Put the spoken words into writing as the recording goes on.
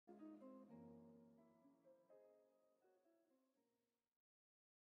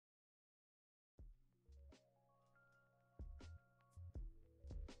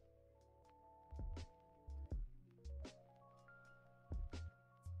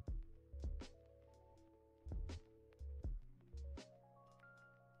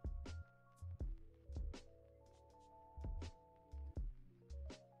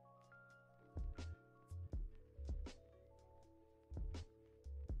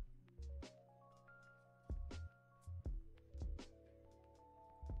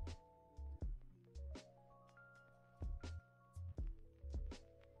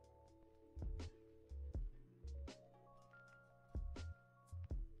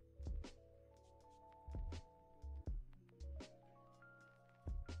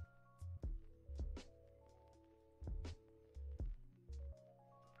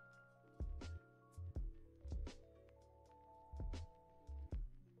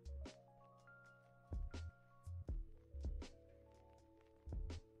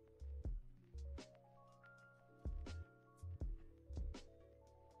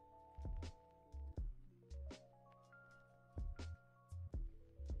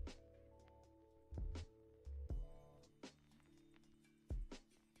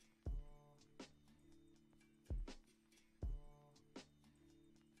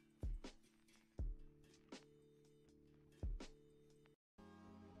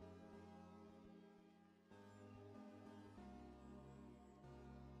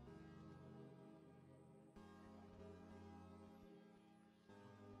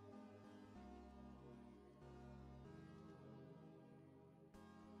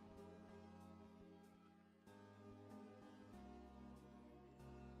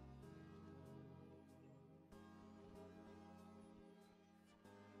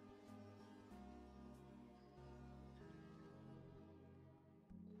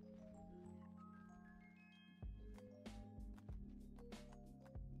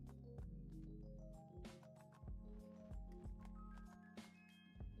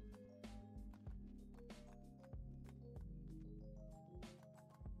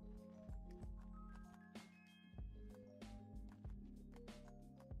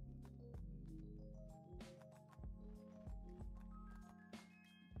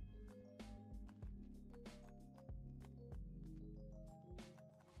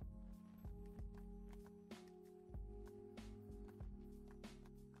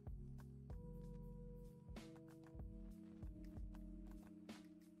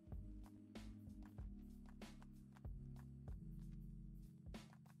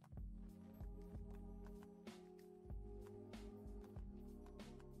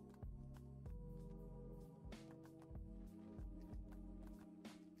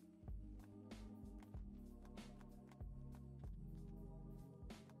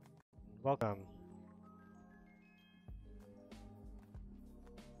Welcome.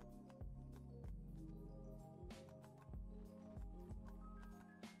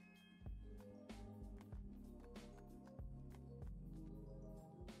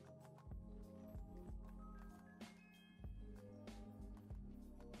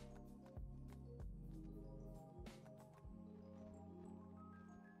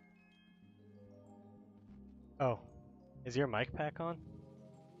 Oh, is your mic pack on?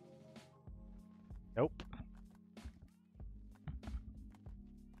 Nope.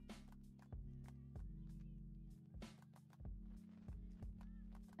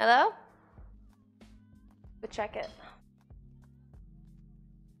 Hello? Go check it.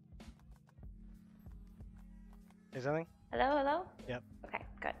 Is something? Hello, hello? Yep. Okay,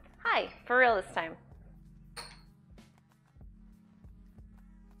 good. Hi, for real this time.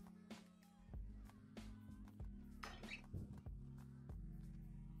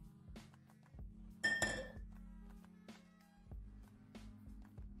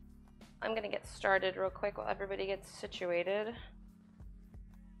 I'm gonna get started real quick while everybody gets situated.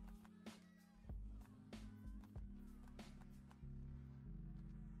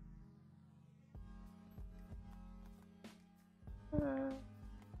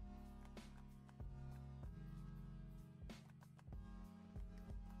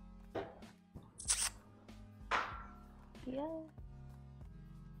 Yeah.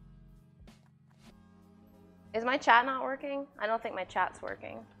 Is my chat not working? I don't think my chat's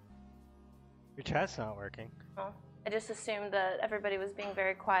working. Your chat's not working. Oh, I just assumed that everybody was being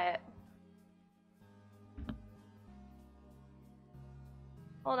very quiet.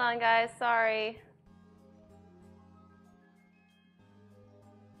 Hold on, guys. Sorry.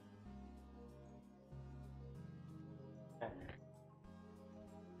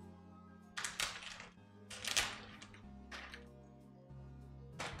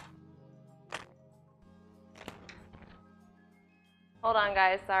 Hold on,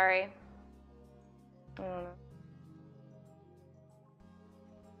 guys. Sorry. I don't know.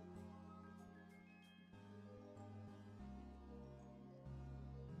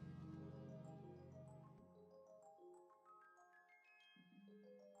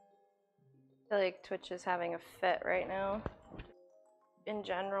 I feel like Twitch is having a fit right now. In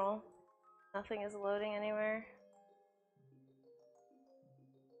general, nothing is loading anywhere.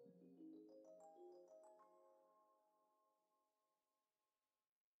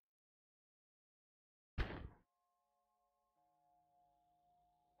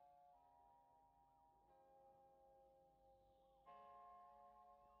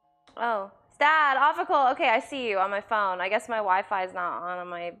 Oh, Stad, Offical. Okay, I see you on my phone. I guess my Wi-Fi is not on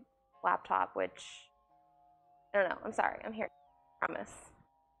my laptop, which I don't know. I'm sorry. I'm here. I promise.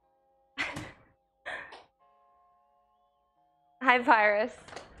 Hi, Virus.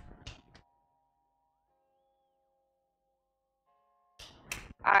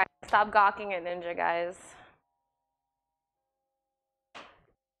 All right, stop gawking at Ninja, guys.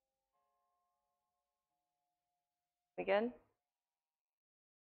 We good?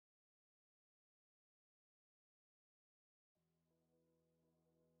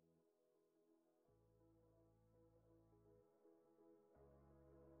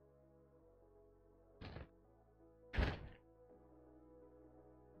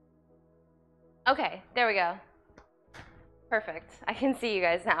 Okay, there we go. Perfect. I can see you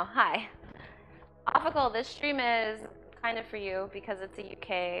guys now. Hi. Offical, this stream is kind of for you because it's a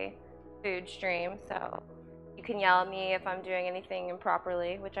UK food stream, so you can yell at me if I'm doing anything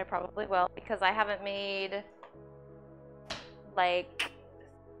improperly, which I probably will, because I haven't made like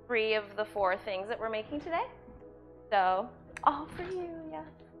 3 of the 4 things that we're making today. So, all for you, yeah.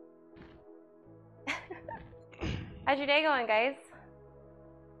 How's your day going, guys?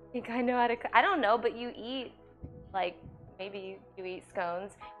 I think I know how to cook. I don't know, but you eat, like, maybe you eat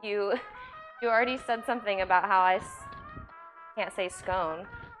scones. You already said something about how I can't say scone.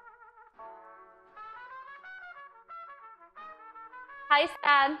 Hi,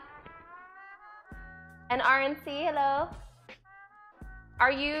 Stad. And RNC, hello.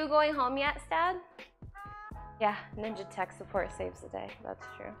 Are you going home yet, Stad? Yeah, Ninja Tech Support saves the day. That's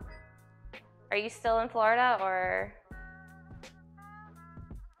true. Are you still in Florida or?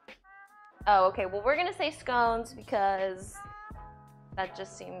 Oh, okay. Well, we're gonna say scones because that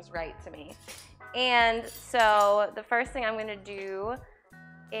just seems right to me. And so the first thing I'm gonna do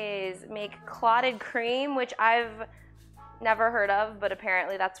is make clotted cream, which I've never heard of, but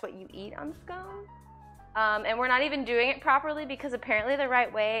apparently that's what you eat on scone. And we're not even doing it properly because apparently the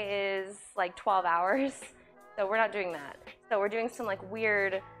right way is like 12 hours. So we're not doing that. So we're doing some like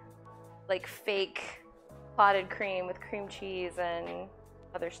weird, like fake clotted cream with cream cheese and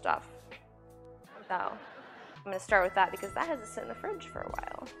other stuff. So I'm gonna start with that because that has to sit in the fridge for a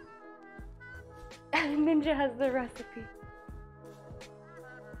while. Ninja has the recipe.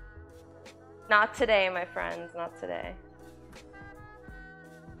 Not today, my friends, not today.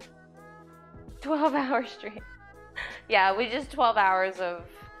 12-hour stream. Yeah, we just 12 hours of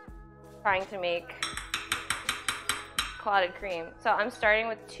trying to make clotted cream. So I'm starting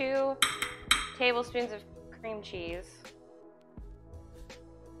with 2 tablespoons of cream cheese.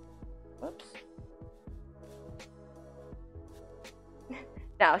 Whoops.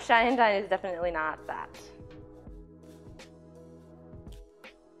 No, Shyne Dyne is definitely not that.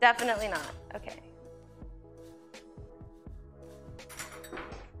 Definitely not. Okay.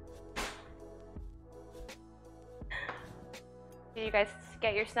 Did you guys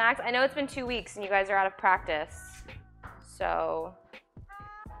get your snacks? I know it's been 2 weeks and you guys are out of practice. So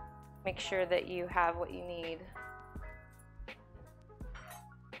make sure that you have what you need.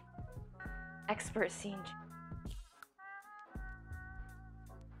 Expert scene.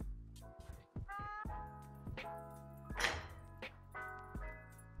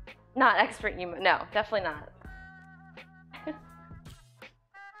 Not expert, no, definitely not.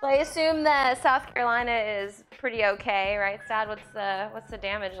 So I assume that South Carolina is pretty okay, right, Sad? What's the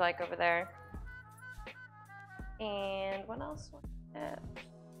damage like over there? And what else was it?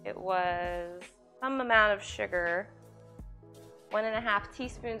 It was some amount of sugar, 1.5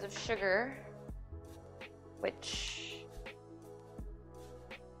 teaspoons of sugar, which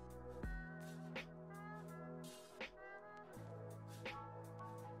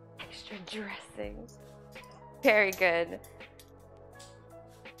extra dressing. Very good.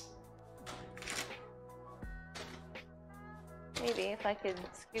 Maybe if I could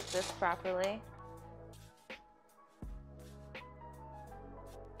scoop this properly.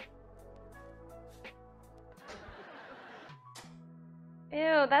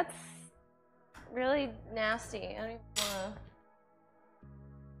 Ew, that's really nasty. I don't even want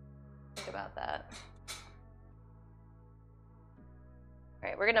to think about that.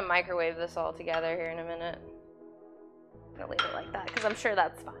 Alright, we're gonna microwave this all together here in a minute. I'm gonna leave it like that because I'm sure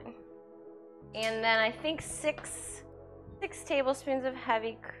that's fine. And then I think six tablespoons of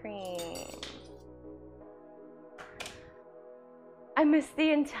heavy cream. I missed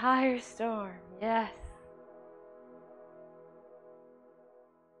the entire storm. Yes.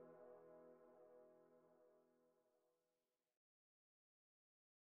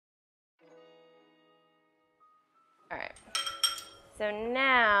 All right. So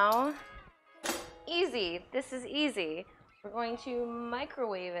now, easy. This is easy. We're going to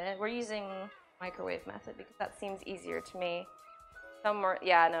microwave it. We're using microwave method because that seems easier to me. Some were,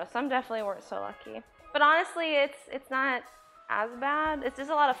 yeah, no, some definitely weren't so lucky. But honestly, it's not as bad. It's just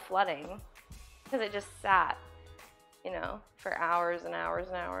a lot of flooding because it just sat, you know, for hours and hours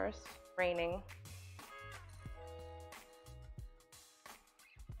and hours, raining.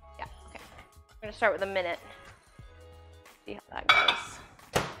 Yeah, okay. We're gonna start with a minute. See how that goes.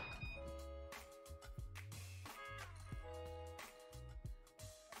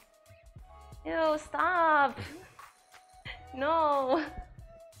 Ew, stop! No!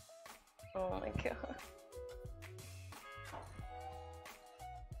 Oh my god.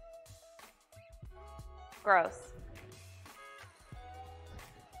 Gross.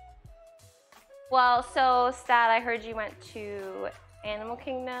 Well, so Stat, I heard you went to Animal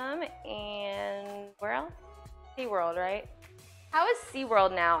Kingdom and where else? SeaWorld, right? How is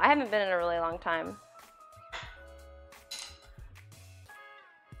SeaWorld now? I haven't been in a really long time.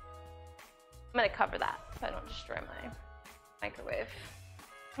 I'm gonna cover that so I don't destroy my microwave.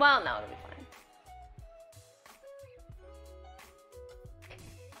 Well, no, it'll be fine.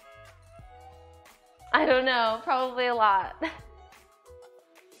 I don't know, probably a lot.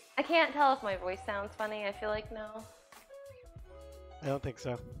 I can't tell if my voice sounds funny. I feel like no. I don't think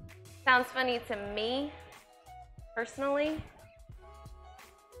so. Sounds funny to me, personally.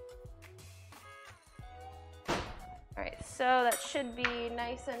 Alright, so that should be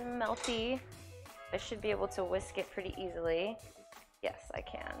nice and melty. I should be able to whisk it pretty easily. Yes, I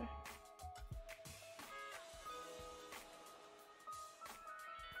can.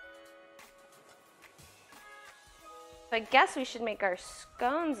 So I guess we should make our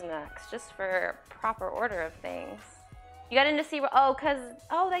scones next, just for proper order of things. You got into SeaWorld?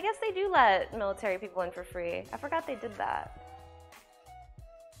 Oh, I guess they do let military people in for free. I forgot they did that.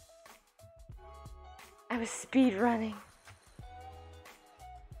 I was speed running.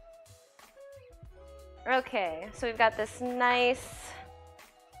 Okay, so we've got this nice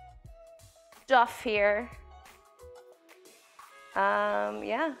stuff here.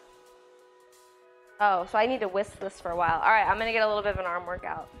 Yeah. Oh, so I need to whisk this for a while. All right, I'm gonna get a little bit of an arm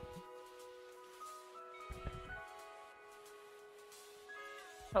workout.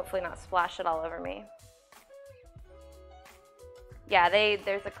 Hopefully not splash it all over me. Yeah,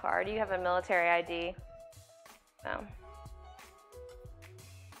 there's a card. You have a military ID. So.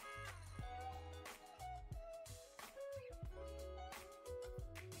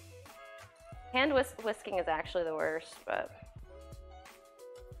 Hand whisking is actually the worst, but.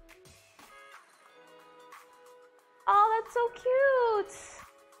 Oh, that's so cute.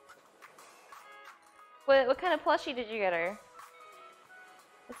 What kind of plushie did you get her?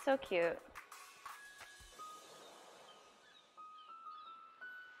 It's so cute.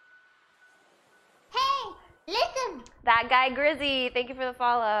 Hey, listen. That guy Grizzy, thank you for the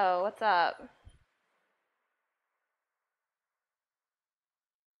follow. What's up?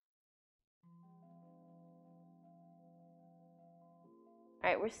 All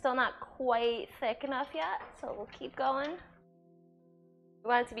right, we're still not quite thick enough yet, so we'll keep going. We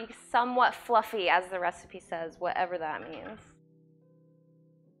want it to be somewhat fluffy, as the recipe says, whatever that means.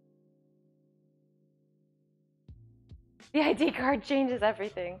 The ID card changes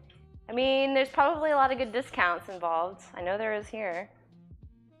everything. I mean, there's probably a lot of good discounts involved. I know there is here.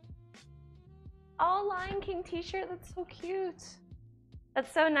 Oh, Lion King t-shirt, that's so cute.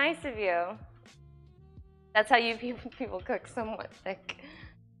 That's so nice of you. That's how you people cook somewhat thick.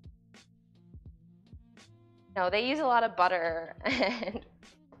 No, they use a lot of butter and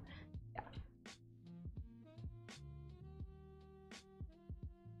yeah.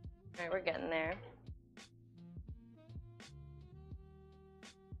 All right, we're getting there.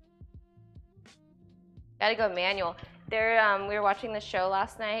 Gotta go manual. We were watching this show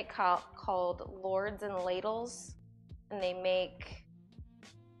last night called Lords and Ladles, and they make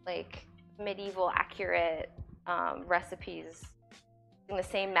like medieval accurate recipes using the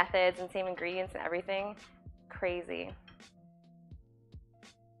same methods and same ingredients and everything. Crazy.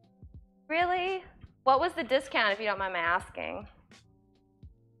 Really? What was the discount, if you don't mind my asking?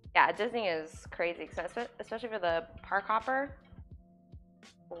 Yeah, Disney is crazy, especially for the park hopper.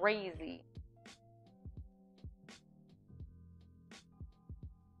 Crazy.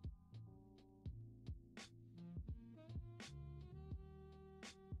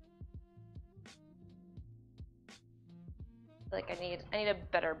 Like I need a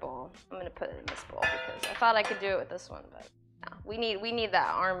better bowl. I'm gonna put it in this bowl because I thought I could do it with this one, but no. We need that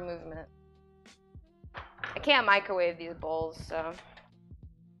arm movement. I can't microwave these bowls, so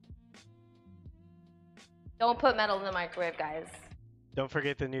don't put metal in the microwave, guys. Don't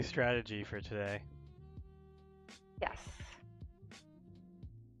forget the new strategy for today. Yes.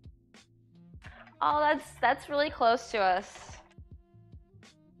 Oh, that's really close to us.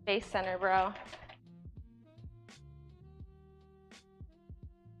 Face center, bro.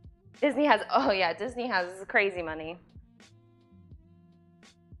 Disney has crazy money.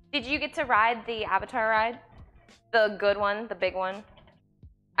 Did you get to ride the Avatar ride? The good one, the big one?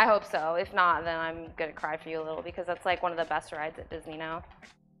 I hope so. If not, then I'm gonna cry for you a little because that's like one of the best rides at Disney now.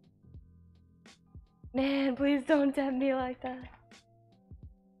 Man, please don't tempt me like that.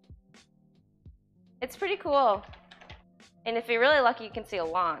 It's pretty cool. And if you're really lucky, you can see a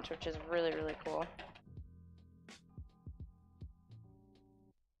launch, which is really, really cool.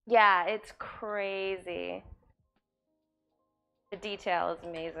 Yeah, it's crazy. The detail is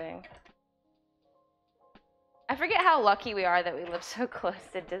amazing. I forget how lucky we are that we live so close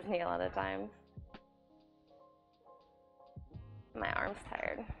to Disney a lot of times. My arm's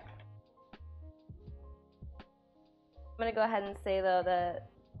tired. I'm gonna go ahead and say though that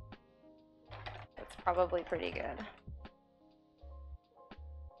it's probably pretty good.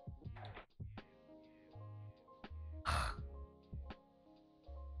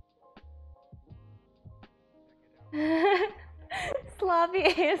 Sloppy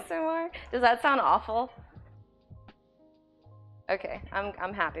ASMR. Does that sound awful? Okay,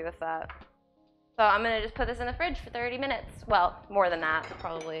 I'm happy with that. So I'm gonna just put this in the fridge for 30 minutes. Well, more than that,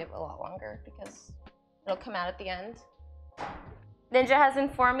 probably a lot longer because it'll come out at the end. Ninja has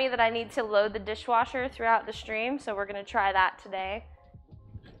informed me that I need to load the dishwasher throughout the stream, so we're gonna try that today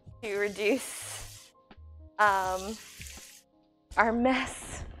to reduce our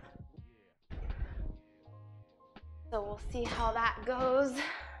mess. So we'll see how that goes.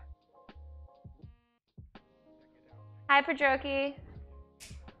 Hi, Pedroki.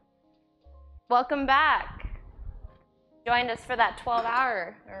 Welcome back. Joined us for that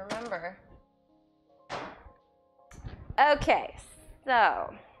 12-hour, I remember. Okay,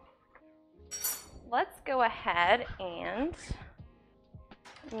 so let's go ahead and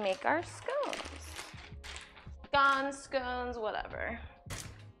make our scones. Scones, whatever.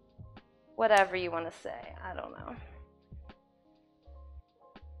 whatever you want to say. I don't know.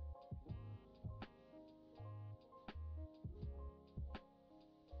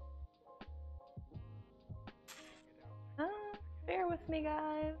 Bear with me,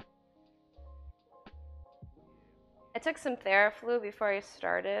 guys. I took some Theraflu before I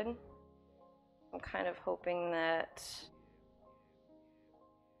started. I'm kind of hoping that...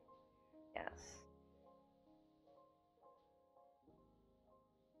 Yes.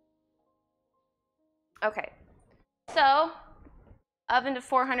 Okay. So, oven to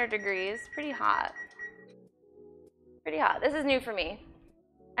 400 degrees. Pretty hot. Pretty hot. This is new for me.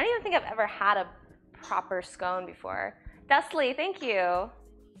 I don't even think I've ever had a proper scone before. Dustly, thank you.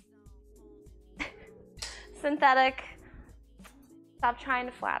 Synthetic. Stop trying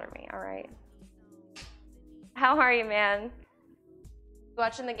to flatter me, all right? How are you, man?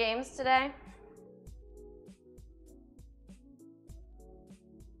 Watching the games today?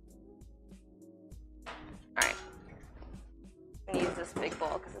 All right. I'm gonna use this big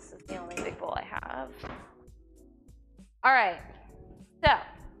bowl because this is the only big bowl I have. All right. So.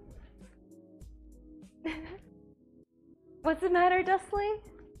 What's the matter, Dustly?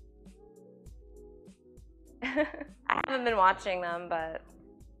 I haven't been watching them, but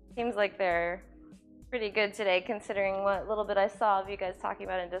seems like they're pretty good today considering what little bit I saw of you guys talking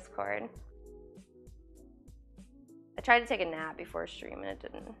about in Discord. I tried to take a nap before stream and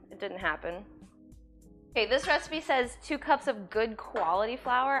it didn't happen. Okay, this recipe says 2 cups of good quality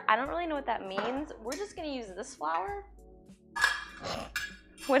flour. I don't really know what that means. We're just gonna use this flour.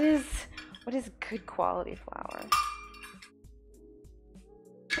 What is good quality flour?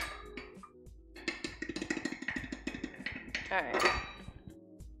 All right.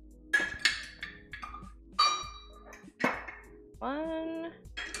 1.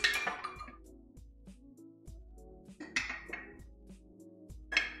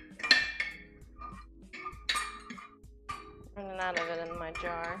 Running out of it in my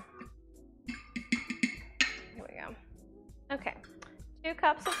jar. Here we go. Okay. 2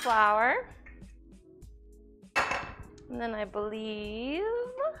 cups of flour. And then I believe...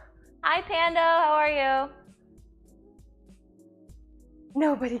 Hi, Pando. How are you?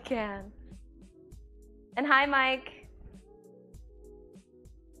 Nobody can. And hi, Mike.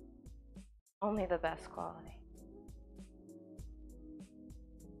 Only the best quality.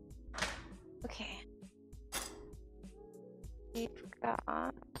 Okay. We've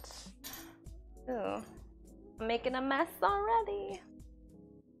got... Ooh. I'm making a mess already.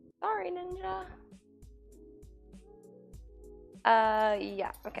 Sorry, Ninja.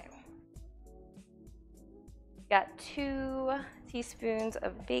 Yeah, okay. Got 2 teaspoons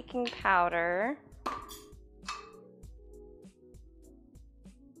of baking powder.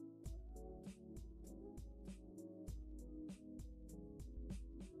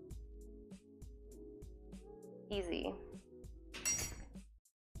 Easy.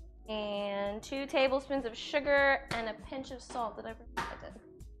 And 2 tablespoons of sugar and a pinch of salt. Did I did?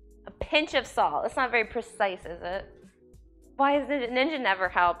 A pinch of salt. That's not very precise, is it? Why is it? Ninja never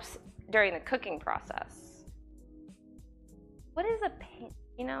helps during the cooking process. What is a pinch?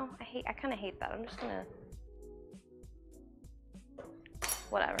 You know, I kind of hate that. I'm just gonna,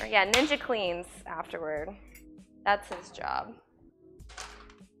 whatever. Yeah, Ninja cleans afterward. That's his job.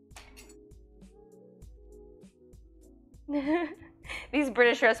 These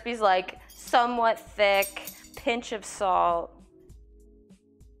British recipes like somewhat thick, pinch of salt.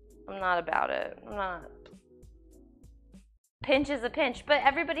 I'm not about it. I'm not. Pinch is a pinch, but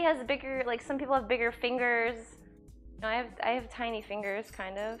everybody has a bigger, like some people have bigger fingers. No, I have tiny fingers,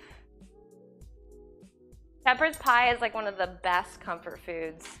 kind of. Shepherd's pie is like one of the best comfort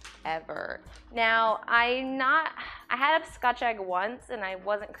foods ever. Now, I had a scotch egg once and I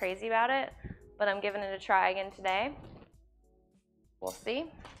wasn't crazy about it, but I'm giving it a try again today. We'll see.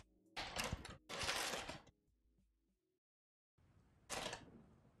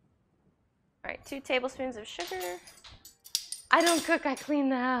 All right, 2 tablespoons of sugar. I don't cook, I clean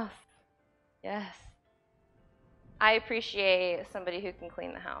the house. Yes. I appreciate somebody who can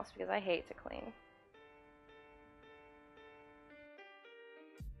clean the house because I hate to clean.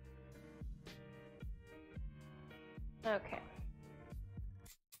 Okay.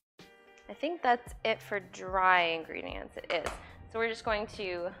 I think that's it for dry ingredients. It is. So we're just going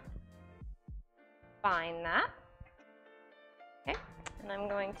to bind that. Okay. And I'm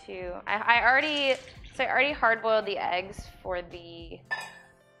going to, I already hard boiled the eggs for the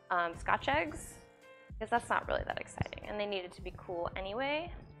scotch eggs because that's not really that exciting and they needed to be cool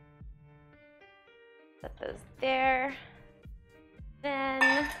anyway. Set those there.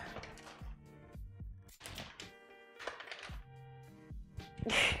 Then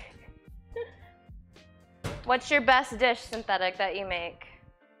What's your best dish, Synthetic, that you make?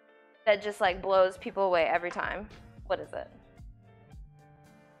 That just like blows people away every time? What is it?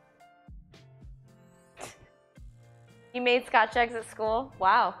 You made scotch eggs at school?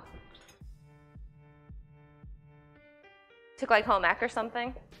 Wow. Took like home ec or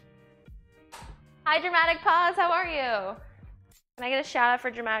something? Hi, Dramatic Pause, how are you? Can I get a shout out for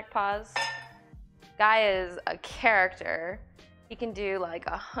Dramatic Pause? Guy is a character. He can do like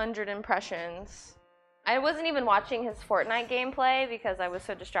 100 impressions. I wasn't even watching his Fortnite gameplay because I was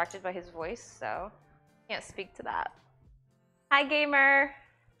so distracted by his voice, so can't speak to that. Hi, gamer.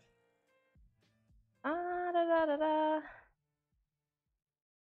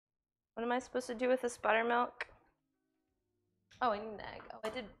 What am I supposed to do with this buttermilk? Oh, I need an egg. Oh, I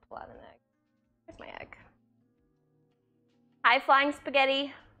did pull out an egg. Where's my egg? Hi, Flying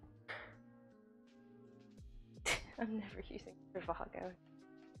Spaghetti. I'm never using Trivago.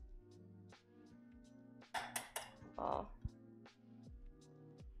 Oh.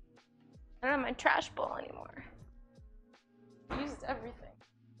 I don't have my trash bowl anymore. Used everything.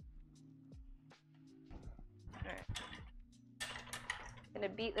 Alright. Gonna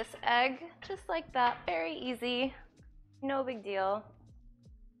beat this egg just like that. Very easy. No big deal.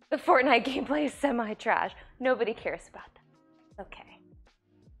 The Fortnite gameplay is semi-trash. Nobody cares about that. Okay.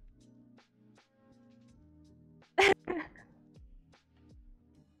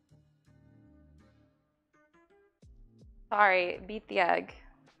 Sorry, beat the egg.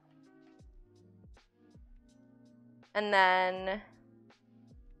 And then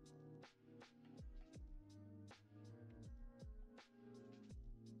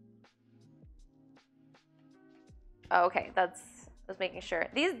oh, okay, I was making sure.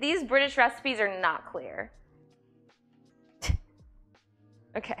 These British recipes are not clear.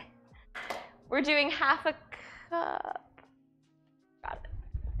 Okay. We're doing half a cup. Got it.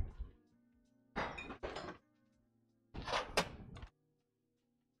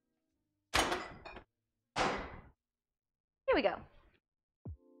 Here we go.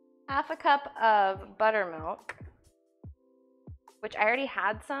 Half a cup of buttermilk, which I already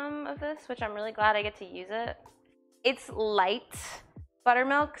had some of this, which I'm really glad I get to use it. It's light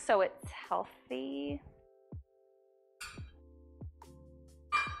buttermilk, so it's healthy.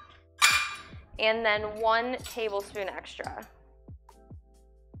 And then 1 tablespoon extra,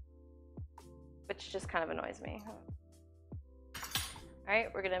 which just kind of annoys me. All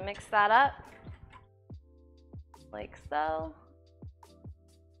right, we're gonna mix that up. Like so.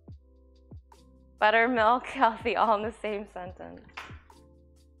 Buttermilk, healthy, all in the same sentence.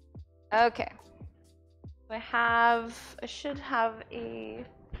 Okay. I should have a,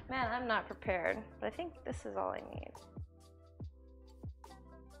 man, I'm not prepared, but I think this is all I need.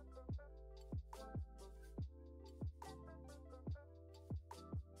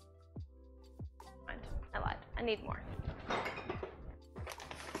 I lied, I need more.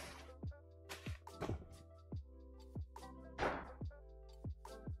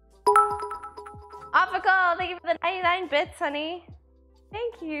 Ophical, thank you for the 99 bits, honey.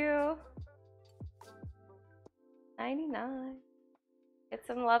 Thank you. 99. Get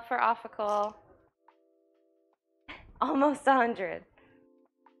some love for Ophical. Almost 100.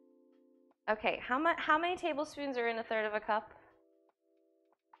 Okay, how many tablespoons are in 1/3 of a cup?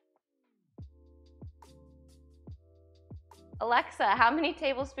 Alexa, how many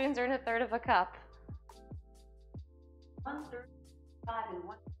tablespoons are in 1/3 of a cup? 135 and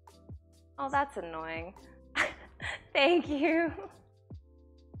 1. Oh, that's annoying. Thank you.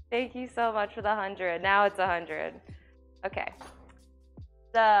 Thank you so much for the 100. Now it's 100. Okay.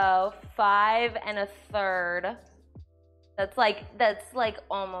 So 5 1/3. That's like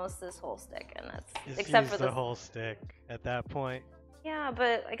almost this whole stick, and that's Just except use for the whole stick at that point. Yeah,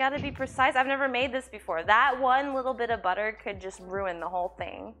 but I gotta be precise. I've never made this before. That one little bit of butter could just ruin the whole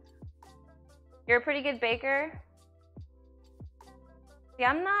thing. You're a pretty good baker. See,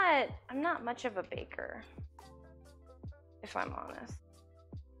 I'm not much of a baker, if I'm honest.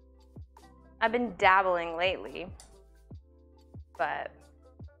 I've been dabbling lately, but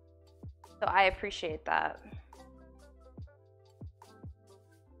so I appreciate that.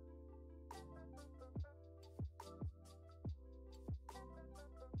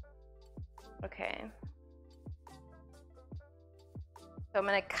 Okay. So I'm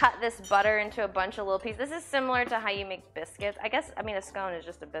gonna cut this butter into a bunch of little pieces. This is similar to how you make biscuits. I mean, a scone is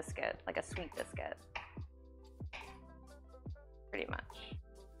just a biscuit, like a sweet biscuit. Pretty much.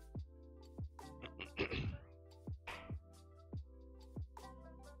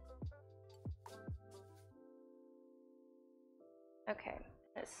 Okay,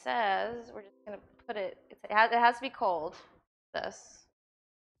 it says we're just gonna put it, it has to be cold, this.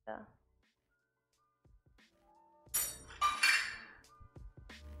 Yeah.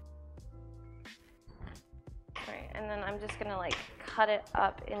 and then I'm just gonna like cut it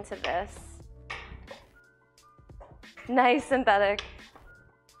up into this. Nice synthetic.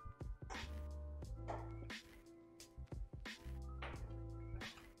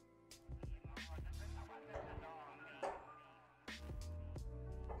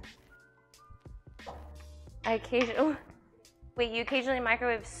 I occasionally, wait, you occasionally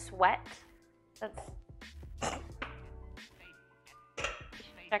microwave sweat? That's,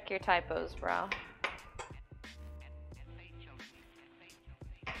 check your typos, bro.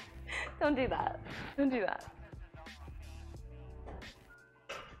 Don't do that. Don't do that.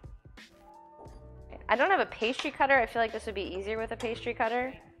 I don't have a pastry cutter. I feel like this would be easier with a pastry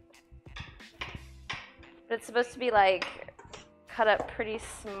cutter. But it's supposed to be like cut up pretty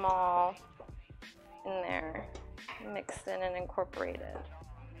small in there, mixed in and incorporated.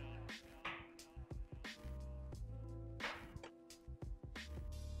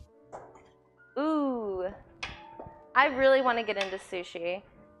 Ooh, I really want to get into sushi,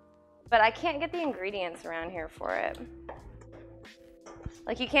 but I can't get the ingredients around here for it.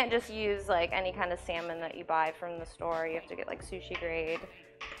 Like you can't just use like any kind of salmon that you buy from the store. You have to get like sushi grade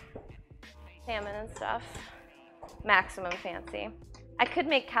salmon and stuff. Maximum fancy. I could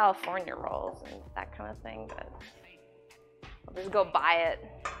make California rolls and that kind of thing, but I'll just go buy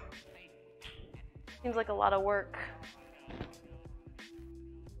it. Seems like a lot of work.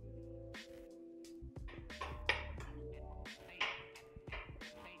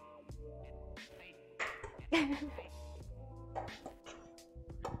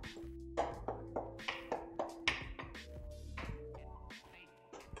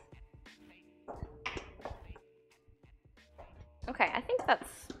 Okay, I think that's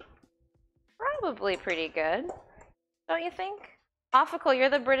probably pretty good, don't you think? Ophical, you're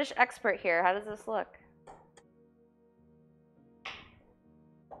the British expert here. How does this look?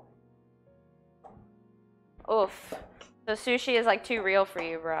 Oof. So sushi is like too real for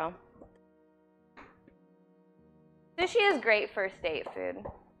you, bro. Sushi is great first date food.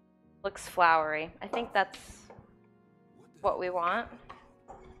 Looks flowery. I think that's what we want,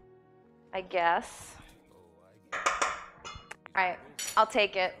 I guess. Alright, I'll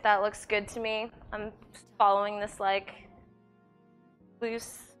take it. That looks good to me. I'm following this like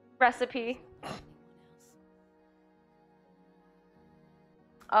loose recipe.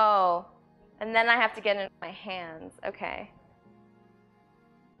 Oh, and then I have to get it in my hands. Okay.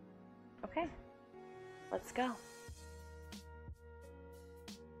 Okay, let's go.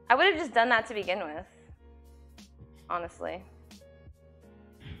 I would have just done that to begin with, honestly.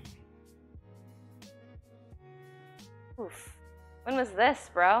 Oof. When was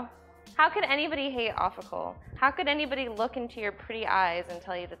this, bro? How could anybody hate Ophical? How could anybody look into your pretty eyes and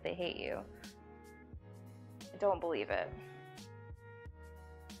tell you that they hate you? I don't believe it.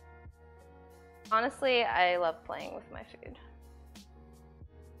 Honestly, I love playing with my food.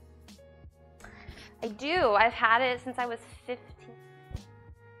 I do. I've had it since I was 15.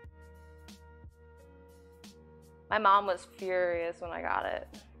 My mom was furious when I got it.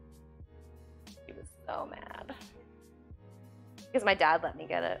 She was so mad. Because my dad let me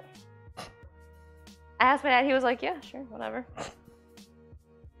get it. I asked my dad, he was like, yeah, sure, whatever.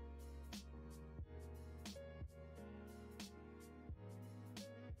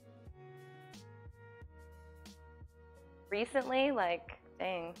 Recently, like,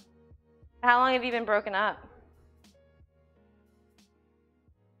 dang. How long have you been broken up?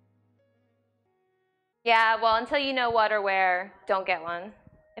 Yeah, well, until you know what or where, don't get one.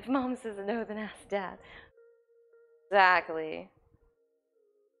 If mom says no, then ask dad. Exactly.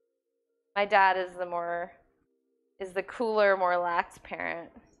 My dad is the cooler, more lax parent,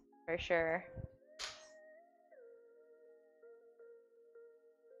 for sure.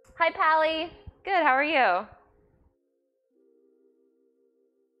 Hi, Pally. Good, how are you?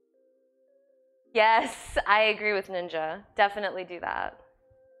 Yes, I agree with Ninja. Definitely do that.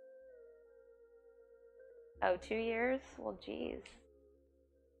 Oh, 2 years? Well, geez.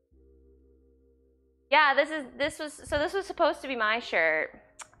 Yeah, this was supposed to be my shirt.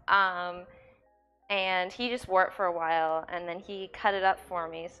 And he just wore it for a while, and then he cut it up for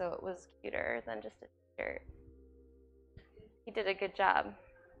me so it was cuter than just a t-shirt. He did a good job.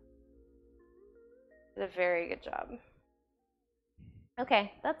 Did a very good job.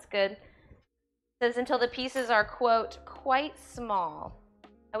 Okay, that's good. It says until the pieces are, quote, quite small.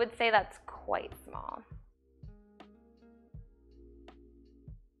 I would say that's quite small.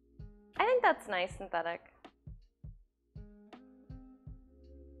 I think that's nice synthetic.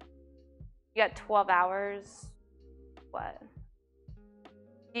 You got 12 hours. What?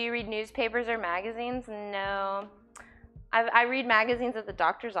 Do you read newspapers or magazines? No. I read magazines at the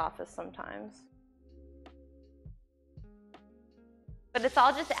doctor's office sometimes. But it's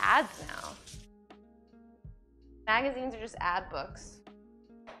all just ads now. Magazines are just ad books.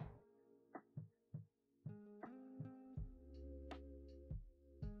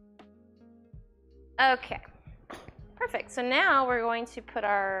 Okay, perfect. So now we're going to put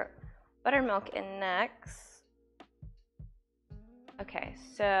our buttermilk in next. Okay,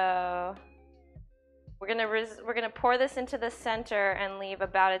 so we're gonna pour this into the center and leave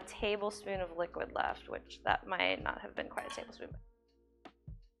about a tablespoon of liquid left, which that might not have been quite a tablespoon, but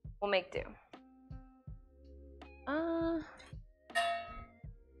we'll make do.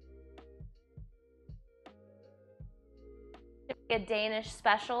 A Danish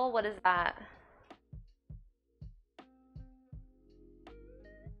special, what is that?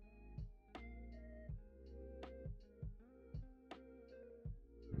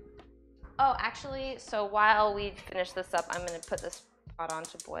 Oh, actually, so while we finish this up, I'm gonna put this pot on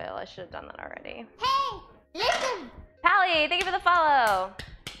to boil. I should have done that already. Hey, listen. Pally, thank you for the follow.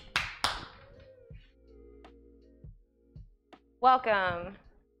 Welcome.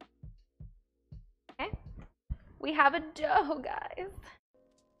 Okay, we have a dough, guys.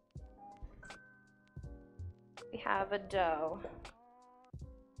 We have a dough.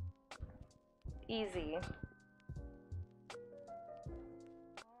 Easy.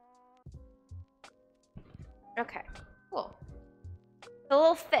 Okay, cool. It's a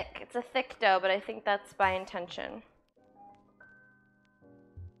little thick. It's a thick dough, but I think that's by intention.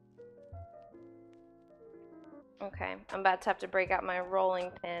 Okay, I'm about to have to break out my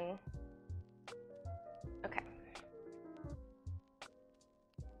rolling pin. Okay.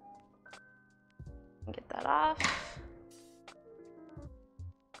 Get that off.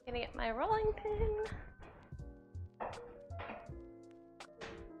 Gonna get my rolling pin.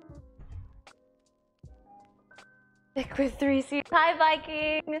 Thick with 3 C's. Hi,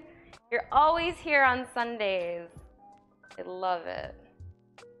 Viking! You're always here on Sundays. I love it.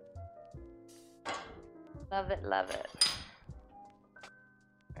 Love it, love it.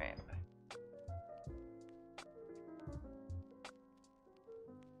 All right.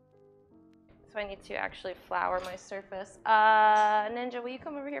 So I need to actually flour my surface. Ninja, will you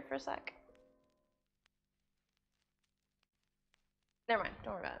come over here for a sec? Never mind,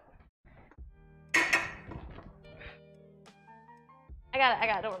 don't worry about it. I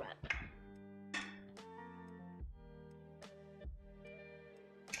got it, don't worry about it.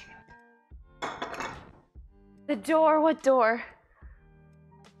 The door, what door?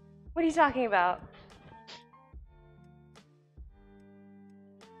 What are you talking about?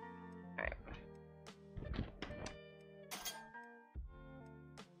 All right.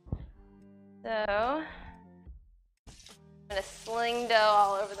 So, I'm gonna sling dough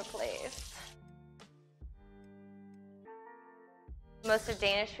all over the place. Most of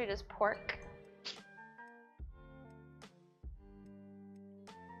Danish food is pork.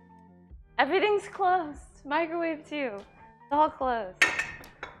 Everything's closed. Microwave too. It's all closed.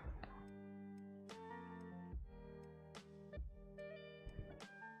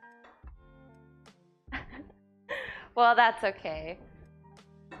 Well, that's okay.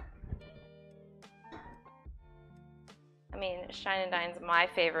 I mean, Shyne Dyne's my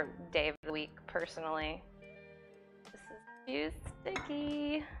favorite day of the week, personally. This is too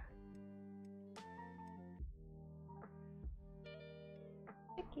sticky.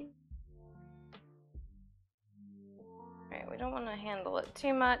 Sticky. Alright, we don't want to handle it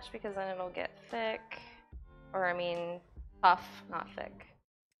too much because then it'll get thick. Or, I mean, puff, not thick.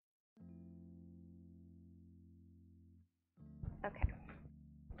 Okay.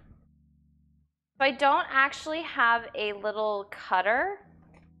 So I don't actually have a little cutter.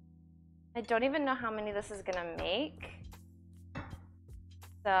 I don't even know how many this is gonna make.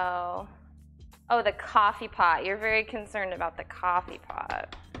 So, oh, the coffee pot. You're very concerned about the coffee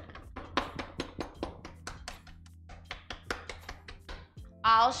pot.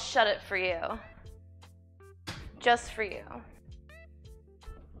 I'll shut it for you. Just for you.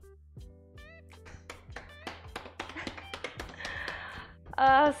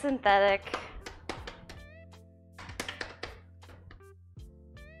 Oh, synthetic.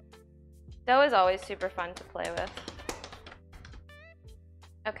 Dough is always super fun to play with.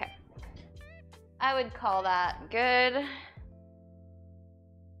 Okay. I would call that good.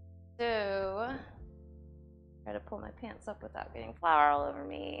 So, try to pull my pants up without getting flour all over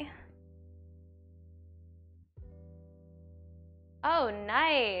me. Oh,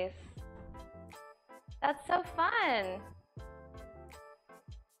 nice. That's so fun.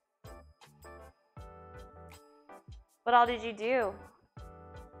 What all did you do?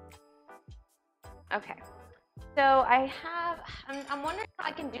 Okay. So I have, I'm wondering how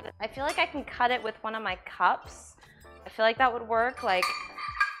I can do this. I feel like I can cut it with one of my cups. I feel like that would work. Like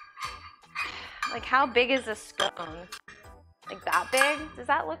how big is a scone? Like that big? Does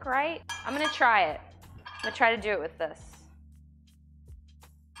that look right? I'm gonna try it. I'm gonna try to do it with this.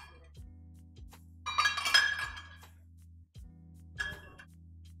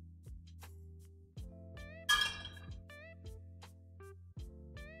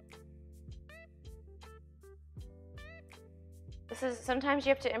 Sometimes you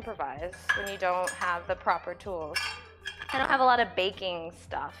have to improvise when you don't have the proper tools. I don't have a lot of baking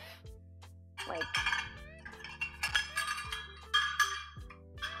stuff. Like,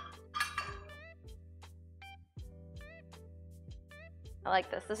 I like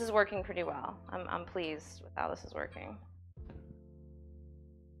this. This is working pretty well. I'm pleased with how this is working.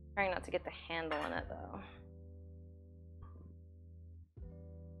 Trying not to get the handle in it though.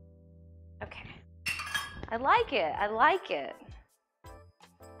 Okay. I like it. I like it.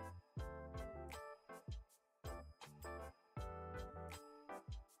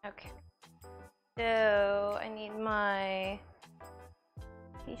 Okay. So I need my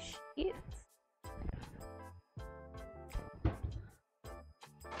sheets.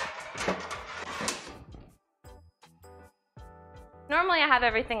 Normally I have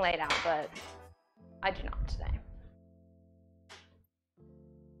everything laid out, but I do not today.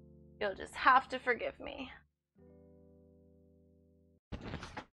 You'll just have to forgive me.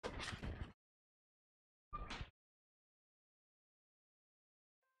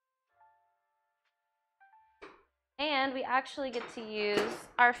 And we actually get to use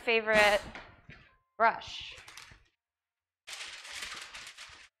our favorite brush.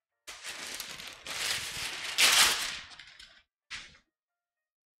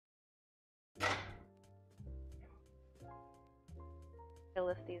 To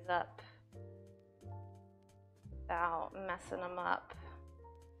lift these up without messing them up.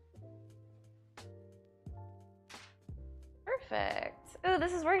 Perfect. Oh,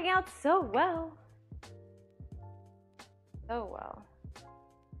 this is working out so well. So well.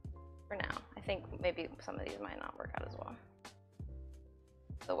 For now. I think maybe some of these might not work out as well.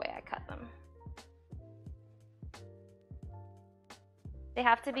 The way I cut them. They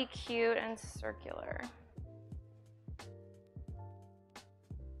have to be cute and circular.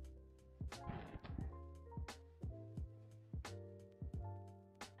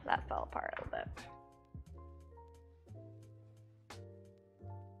 That fell apart a little bit.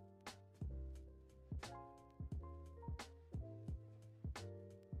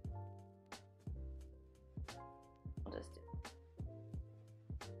 I'll just do it.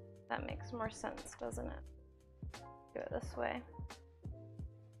 That makes more sense, doesn't it? Do it this way.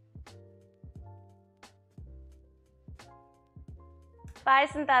 Bye,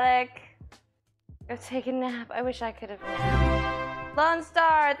 synthetic. Go take a nap. I wish I could have napped. Lone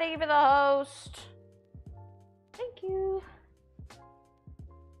Star, thank you for the host. Thank you.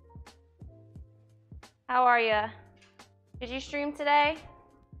 How are you? Did you stream today?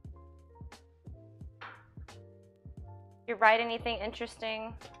 Did you write anything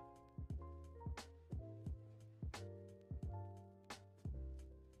interesting?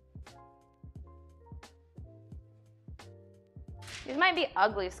 These might be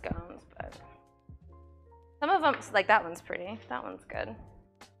ugly scones, but some of them, like that one's pretty. That one's good.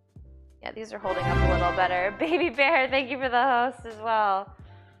 Yeah, these are holding up a little better. Baby Bear, thank you for the host as well.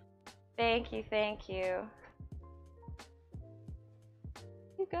 Thank you, thank you.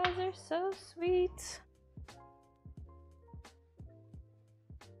 You guys are so sweet.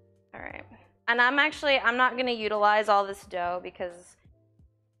 All right. And I'm not gonna utilize all this dough because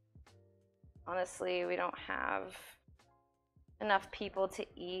honestly, we don't have enough people to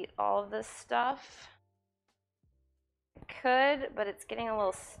eat all of this stuff. Could, but it's getting a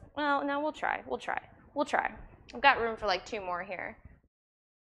little, well, no, we'll try. I've got room for like 2 more here.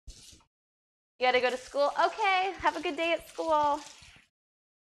 You gotta go to school? Okay, have a good day at school.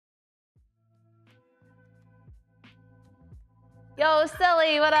 Yo,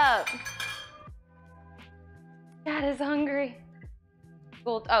 Silly, what up? Dad is hungry.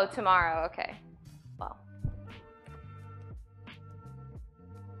 School, oh, tomorrow, okay. Well.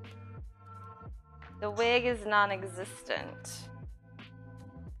 The wig is non-existent.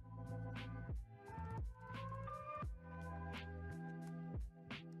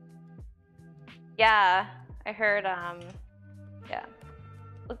 Yeah, I heard, yeah.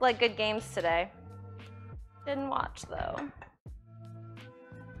 Looked like good games today. Didn't watch, though.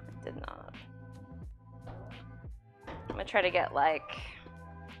 Did not. I'm gonna try to get, like,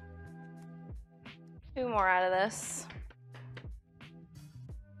 2 more out of this.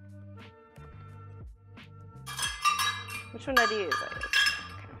 Which one did I use?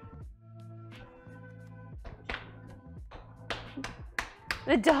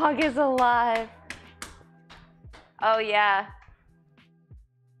 The dog is alive. Oh yeah.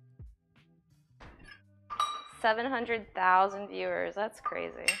 700,000 viewers. That's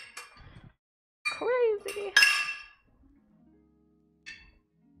crazy. Crazy.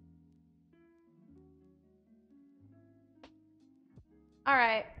 All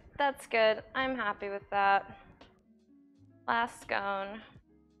right, that's good. I'm happy with that. Last scone.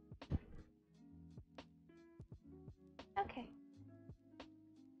 Okay.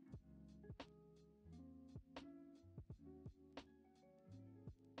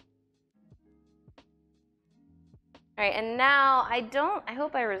 All right, and now I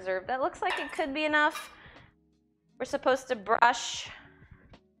hope I reserved. That looks like it could be enough. We're supposed to brush.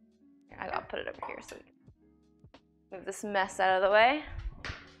 Here, I'll put it over here so we can move this mess out of the way.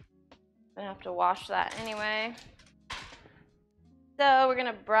 I'm gonna have to wash that anyway. So we're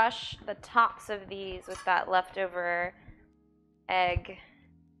gonna brush the tops of these with that leftover egg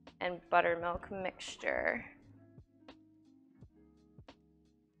and buttermilk mixture.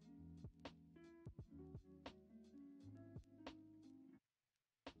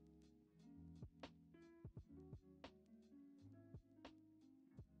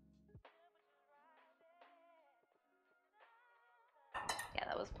 Yeah,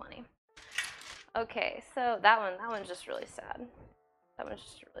 that was plenty. Okay, so that one's just really sad. That one's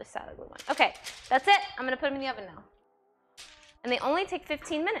just a really sad ugly one. Okay, that's it. I'm gonna put them in the oven now. And they only take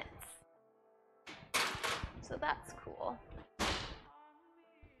 15 minutes. So that's cool.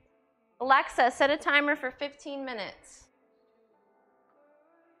 Alexa, set a timer for 15 minutes.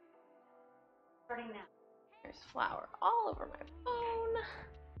 Starting now. There's flour all over my phone.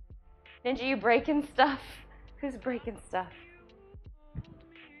 Ninja, you breaking stuff? Who's breaking stuff?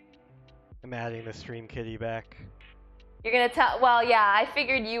 I'm adding the stream kitty back. You're gonna tell, well, yeah, I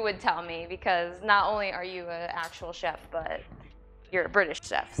figured you would tell me because not only are you an actual chef, but you're a British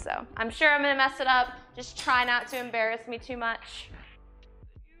chef, so I'm sure I'm gonna mess it up. Just try not to embarrass me too much.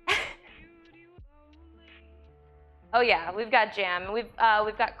 Oh yeah, we've got jam. We've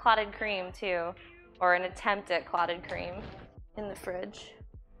got clotted cream too, or an attempt at clotted cream in the fridge.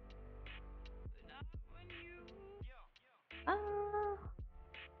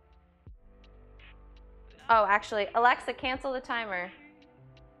 Oh, actually, Alexa, cancel the timer.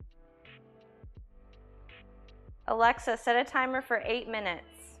 Alexa, set a timer for 8 minutes.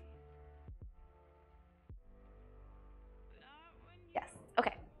 Yes,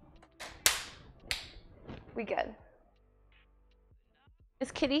 okay. We good.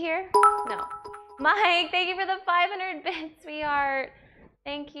 Is Kitty here? No. Mike, thank you for the 500 bits, sweetheart.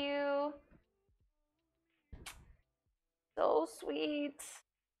 Thank you. So sweet.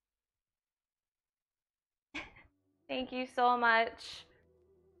 Thank you so much.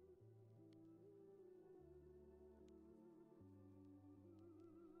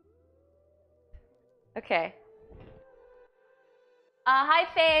 Okay. Hi,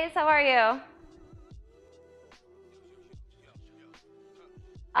 FaZe. How are you?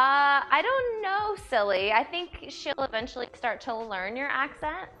 I don't know, silly. I think she'll eventually start to learn your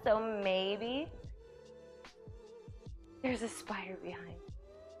accent, so maybe. There's a spider behind.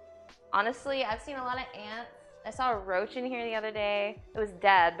 Honestly, I've seen a lot of ants. I saw a roach in here the other day. It was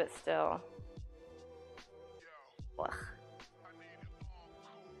dead, but still. Ugh.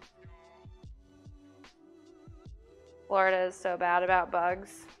 Florida is so bad about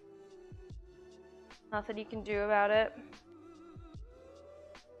bugs. Nothing you can do about it.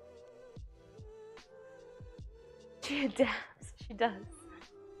 She adapts. She does.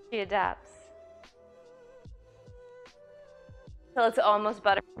 She adapts. So it's almost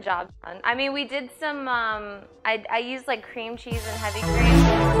butter, job done. I mean, we did some, I used like cream cheese and heavy cream.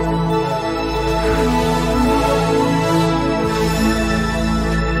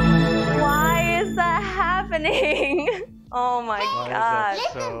 Why is that happening? Oh my God. Why is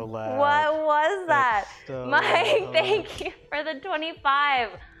that so loud? What was that? So Mike, loud. thank you for the 25.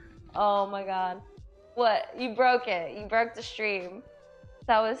 Oh my God. What? You broke it. You broke the stream.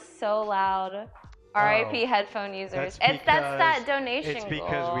 That was so loud. RIP headphone users. That's that donation goal. It's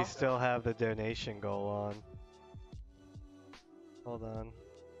because we still have the donation goal on. Hold on.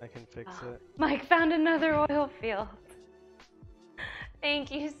 I can fix it. Mike found another oil field.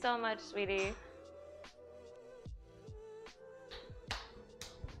 Thank you so much, sweetie.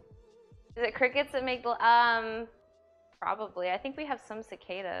 Is it crickets that make the probably. I think we have some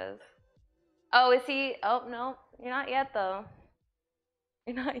cicadas. Oh, is he? Oh, no. You're not yet though.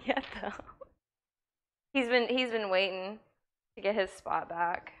 You're not yet though. He's been waiting to get his spot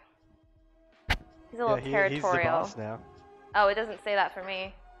back. He's a little territorial. He's the boss now. Oh, it doesn't say that for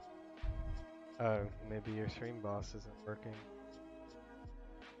me. Oh, maybe your stream boss isn't working.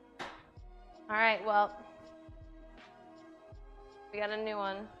 All right, well, we got a new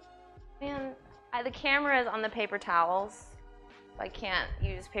one. Man, the camera is on the paper towels, so I can't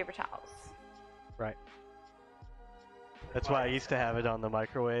use paper towels. Right. That's why I used to have it on the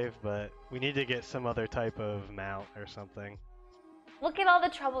microwave, but we need to get some other type of mount or something. Look at all the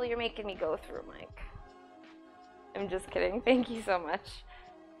trouble you're making me go through, Mike. I'm just kidding. Thank you so much.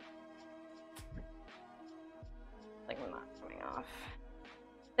 Like, we're not coming off.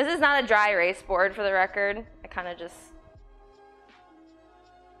 This is not a dry erase board, for the record. I kind of just...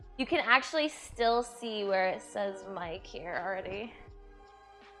 You can actually still see where it says Mike here already.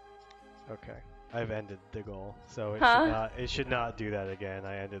 Okay. I've ended the goal, so it should not do that again.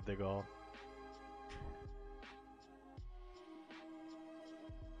 I ended the goal.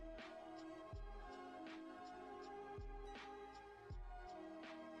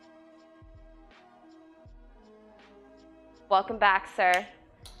 Welcome back, sir.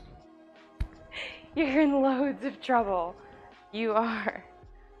 You're in loads of trouble. You are.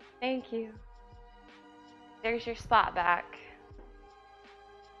 Thank you. There's your spot back.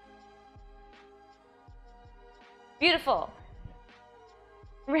 Beautiful.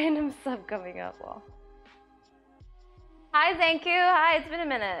 Random sub coming up. Well. Hi, thank you. Hi, it's been a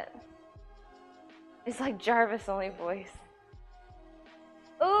minute. It's like Jarvis only voice.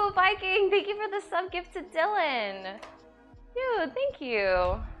 Ooh, Viking, thank you for the sub gift to Dylan. Dude, thank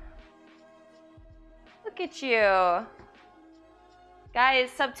you. Look at you. Guys,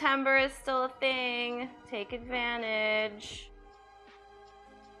 September is still a thing. Take advantage.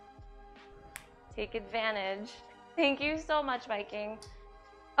 Take advantage. Thank you so much, Viking.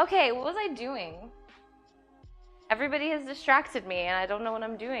 Okay, what was I doing? Everybody has distracted me and I don't know what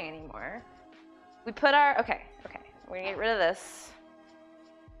I'm doing anymore. We put our, okay, we're gonna get rid of this.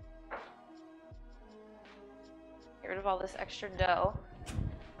 Get rid of all this extra dough.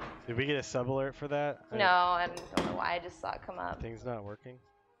 Did we get a sub alert for that? No, I don't know why I just saw it come up. Thing's not working.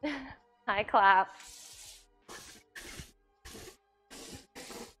 Hi, clap.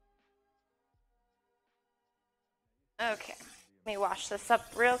 Okay, let me wash this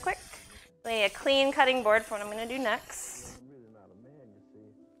up real quick. I need a clean cutting board for what I'm gonna do next. I'm really not a man, you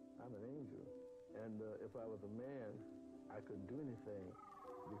see. I'm an angel. And if I was a man, I couldn't do anything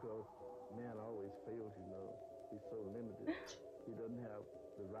because man always fails, you know. He's so limited. He doesn't have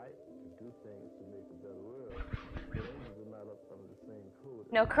the right to do things to make a better world. The angels are not up under the same code.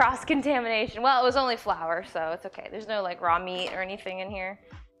 No cross-contamination. Well, it was only flour, so it's okay. There's no like raw meat or anything in here.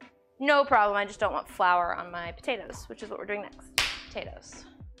 No problem, I just don't want flour on my potatoes, which is what we're doing next. Potatoes.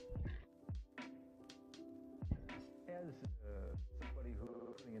 Yeah, this is somebody who's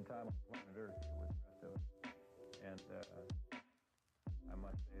living in time on planet Earth with the rest of us. And I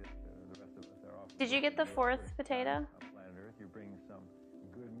must say that the rest of us are often... Did you get the fourth potato? On planet Earth, you're bringing some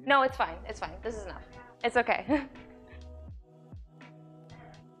good music. No, it's fine. It's fine. This is enough. It's okay.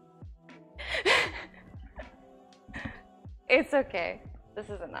 It's okay. This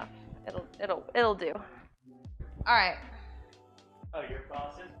is enough. It'll do. All right. Oh, your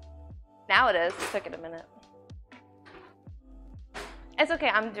process? Now it is. It took it a minute. It's okay.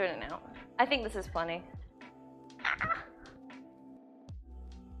 I'm doing it now. I think this is plenty.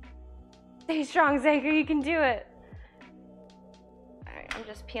 Stay strong, Zaker. You can do it. All right. I'm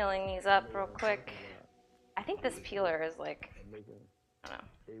just peeling these up real quick. I think this peeler is like, I don't know.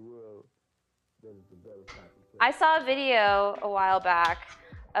 A world that is a better type of place. I saw a video a while back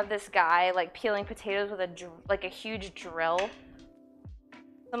of this guy like peeling potatoes with a huge drill,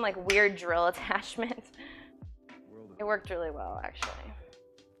 some like weird drill attachment. It worked really well, actually.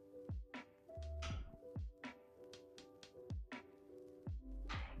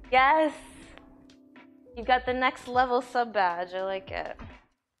 Yes, you got the next level sub badge. I like it.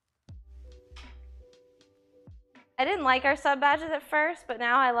 I didn't like our sub badges at first, but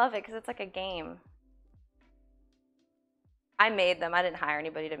now I love it because it's like a game. I made them. I didn't hire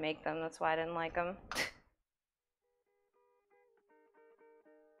anybody to make them. That's why I didn't like them.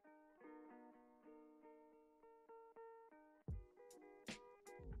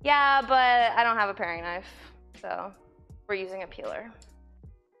 Yeah, but I don't have a paring knife, so we're using a peeler.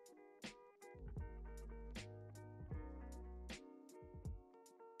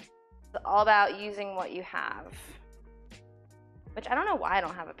 It's all about using what you have. Which I don't know why I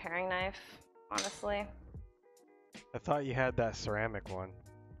don't have a paring knife, honestly. I thought you had that ceramic one.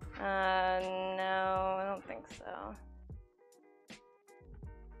 No, I don't think so.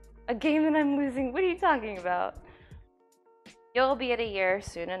 A game that I'm losing? What are you talking about? You'll be at a year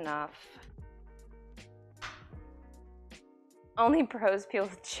soon enough. Only pros peel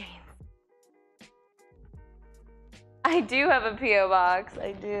with chains. I do have a P.O. box,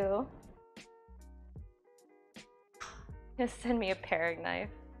 I do. Just send me a paring knife.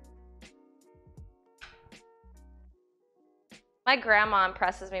 My grandma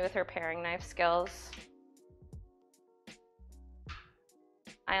impresses me with her paring knife skills.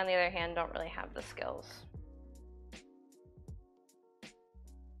 I, on the other hand, don't really have the skills.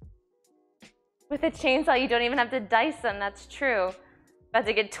 With a chainsaw, you don't even have to dice them. That's true. About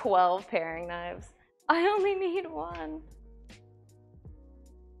to get 12 paring knives. I only need one.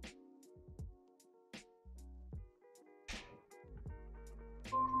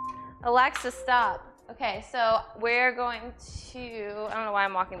 Alexa, stop. Okay, so we're going to, I don't know why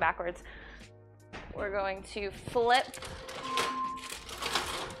I'm walking backwards. We're going to flip.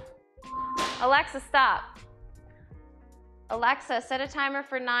 Alexa, stop. Alexa, set a timer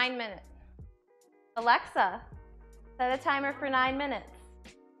for 9 minutes. Alexa, set a timer for 9 minutes.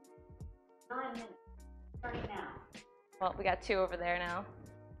 9 minutes. Starting now. Well, we got 2 over there now.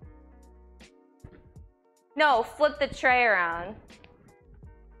 No, flip the tray around.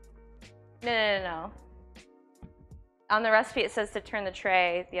 No. On the recipe, it says to turn the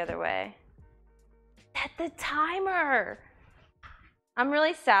tray the other way. Set the timer. I'm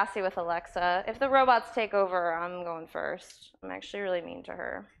really sassy with Alexa. If the robots take over, I'm going first. I'm actually really mean to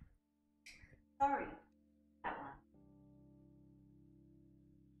her. Sorry. That one.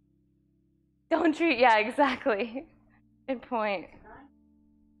 Don't treat, yeah, exactly. Good point.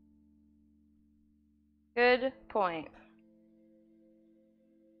 Good point.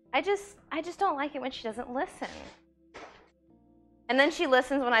 I just don't like it when she doesn't listen. And then she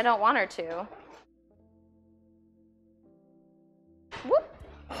listens when I don't want her to. Whoop.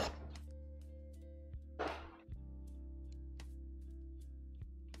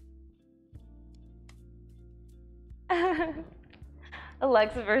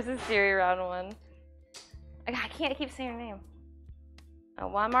 Alexa versus Siri round 1. I can't keep saying her name. Oh,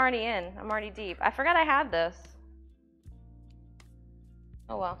 well, I'm already in. I'm already deep. I forgot I had this.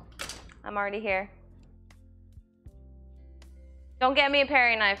 Oh well, I'm already here. Don't get me a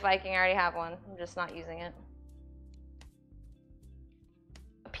paring knife, Viking. I already have one. I'm just not using it.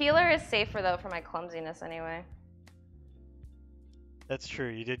 A peeler is safer though for my clumsiness anyway. That's true.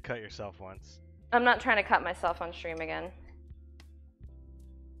 You did cut yourself once. I'm not trying to cut myself on stream again.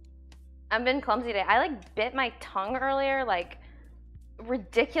 I've been clumsy today. I like bit my tongue earlier, like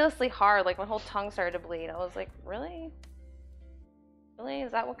ridiculously hard. Like my whole tongue started to bleed. I was like, really? Really?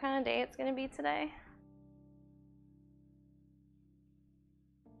 Is that what kind of day it's gonna be today?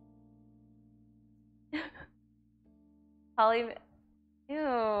 Holly,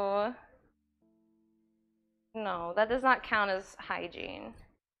 ew. No, that does not count as hygiene.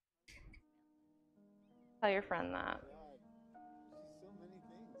 Tell your friend that. She's so many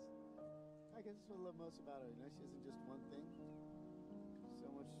things. I guess that's what I love most about her. You know, she isn't just one thing. She's so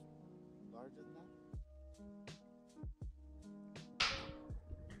much larger than that.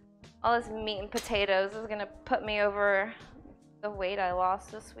 All this meat and potatoes is gonna put me over the weight I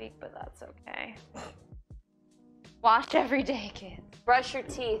lost this week, but that's okay. Wash every day, kids. Brush your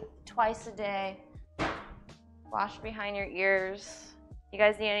teeth twice a day. Wash behind your ears. You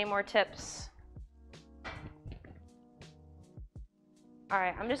guys need any more tips? All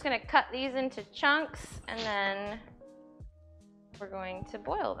right, I'm just gonna cut these into chunks and then we're going to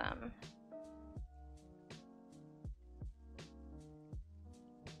boil them.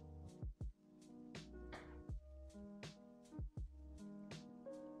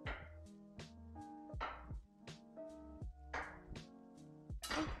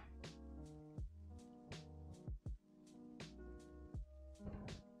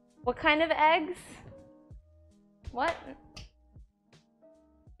 What kind of eggs? What?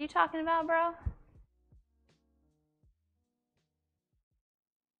 You talking about, bro?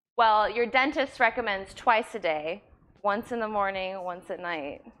 Well, your dentist recommends twice a day. Once in the morning, once at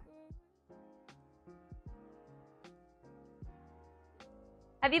night.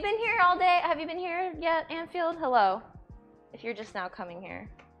 Have you been here all day? Have you been here yet, Anfield? Hello. If you're just now coming here.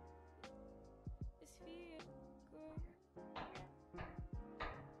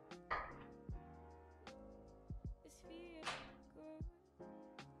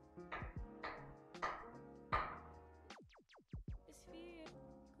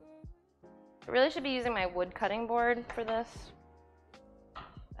 I really should be using my wood cutting board for this.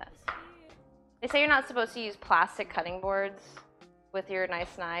 They say you're not supposed to use plastic cutting boards with your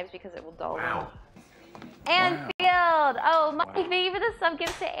nice knives because it will dull them. Anfield! Oh, Mike, thank you for the sub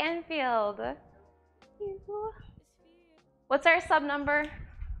gift to Anfield. What's our sub number?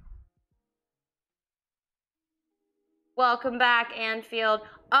 Welcome back, Anfield.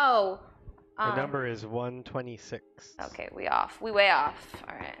 Oh. Our number is 126. Okay, we off. We way off.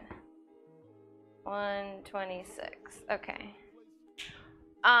 All right. 126. Okay.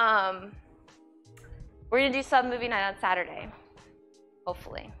 We're gonna do sub movie night on Saturday.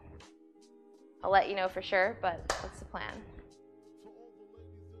 Hopefully. I'll let you know for sure, but that's the plan.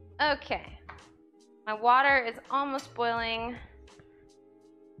 Okay. My water is almost boiling.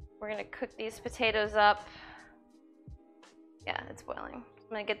 We're gonna cook these potatoes up. Yeah, it's boiling. I'm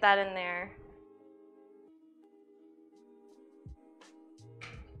gonna get that in there.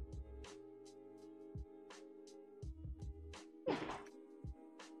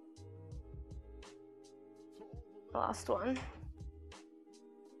 Last one.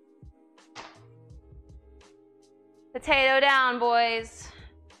 Potato down, boys.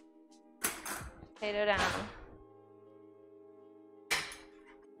 Potato down.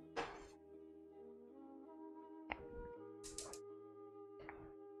 Okay.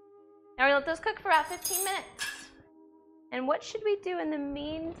 Now we let those cook for about 15 minutes. And what should we do in the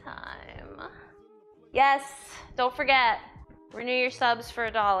meantime? Yes, don't forget, renew your subs for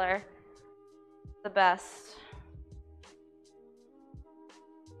 $1. The best.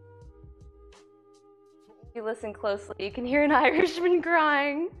 If you listen closely, you can hear an Irishman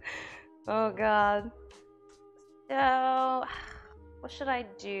crying. Oh God. So, what should I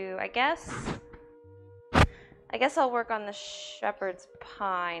do? I guess I'll work on the shepherd's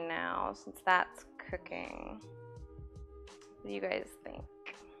pie now, since that's cooking. What do you guys think?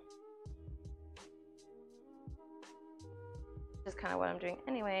 This is kind of what I'm doing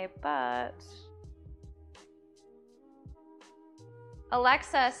anyway, but...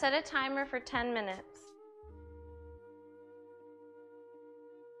 Alexa, set a timer for 10 minutes.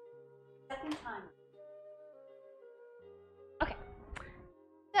 Second time. Okay.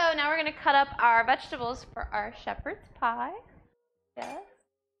 So now we're gonna cut up our vegetables for our shepherd's pie. Yes.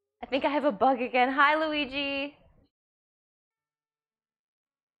 I think I have a bug again. Hi, Luigi.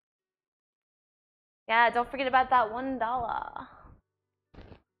 Yeah, don't forget about that $1.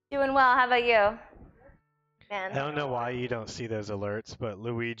 Doing well. How about you? Man. I don't know why you don't see those alerts, but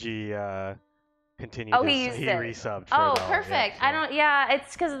Luigi continued. Oh, he used it. Resubbed for Oh, $1, perfect. Yeah, I don't. Yeah,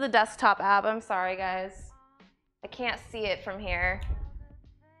 it's because of the desktop app. I'm sorry, guys. I can't see it from here.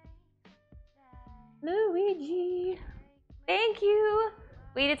 Luigi. Thank you.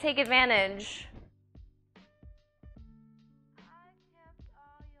 Way to take advantage.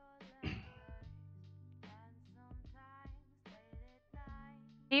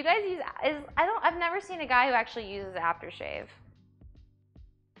 Do you guys use? I've never seen a guy who actually uses aftershave.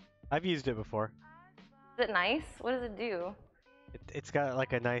 I've used it before. Is it nice? What does it do? It's got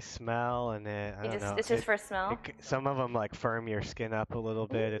like a nice smell, and I don't know. It's just for smell. Some of them like firm your skin up a little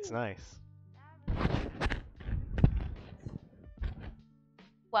bit. It's nice.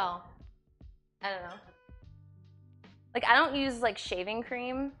 Well, I don't know. Like, I don't use like shaving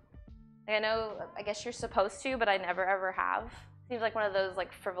cream. Like, I know, I guess you're supposed to, but I never ever have. Seems like one of those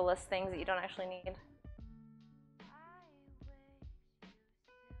like frivolous things that you don't actually need.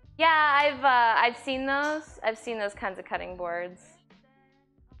 Yeah, I've seen those. I've seen those kinds of cutting boards.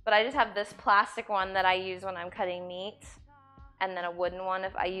 But I just have this plastic one that I use when I'm cutting meat, and then a wooden one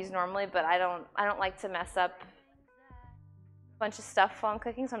if I use normally. But I don't like to mess up a bunch of stuff while I'm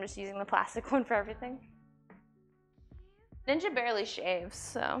cooking, so I'm just using the plastic one for everything. Ninja barely shaves,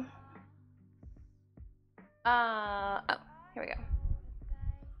 so. Oh, here we go.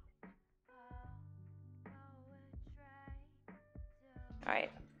 All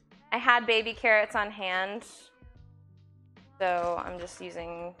right. I had baby carrots on hand, so I'm just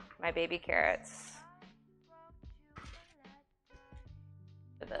using my baby carrots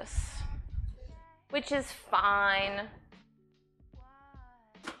for this, which is fine.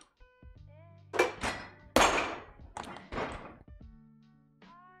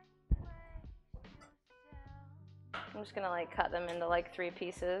 I'm just gonna like cut them into like 3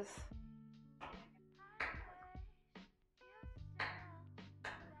 pieces.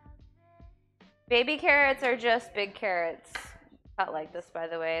 Baby carrots are just big carrots cut like this, by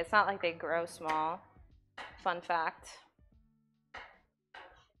the way. It's not like they grow small. Fun fact.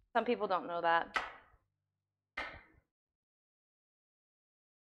 Some people don't know that.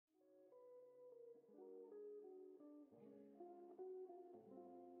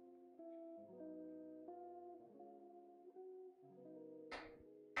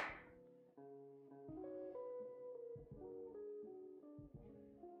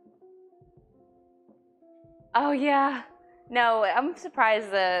 Oh yeah. No, I'm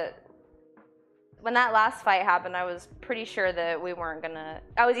surprised that when that last fight happened, I was pretty sure that we weren't gonna,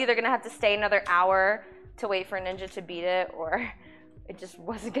 I was either gonna have to stay another hour to wait for Ninja to beat it, or it just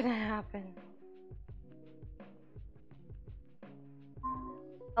wasn't gonna happen.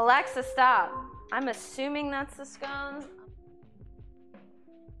 Alexa, stop. I'm assuming that's the scones.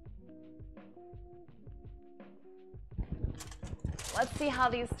 Let's see how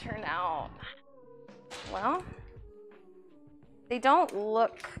these turn out. Well, they don't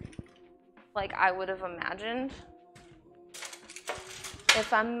look like I would have imagined,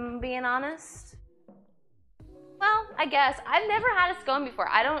 if I'm being honest. Well, I guess. I've never had a scone before.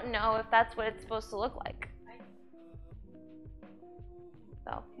 I don't know if that's what it's supposed to look like.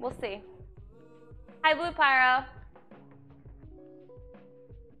 So, we'll see. Hi, Blue Pyro.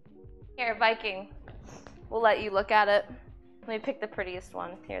 Here, Viking. We'll let you look at it. Let me pick the prettiest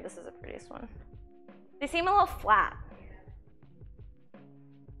one. Here, this is the prettiest one. They seem a little flat.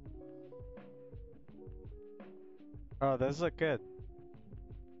 Oh, those look good.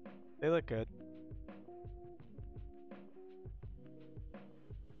 They look good.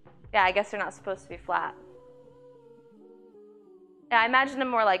 Yeah, I guess they're not supposed to be flat. Yeah, I imagine them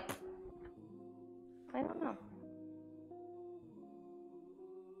more like, I don't know.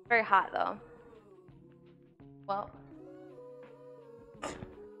 Very hot though. Well.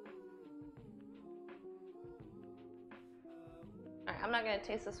 Alright, I'm not gonna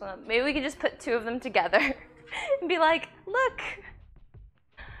taste this one up. Maybe we could just put two of them together and be like, look!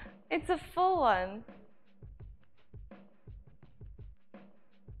 It's a full one.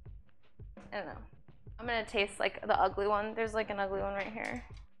 I don't know. I'm gonna taste like the ugly one. There's like an ugly one right here.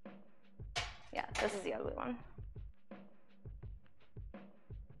 Yeah, this is the ugly one.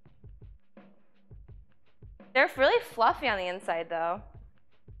 They're really fluffy on the inside though.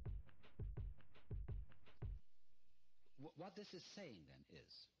 What this is saying then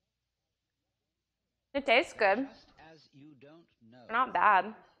is, It tastes good. just as you don't know They're not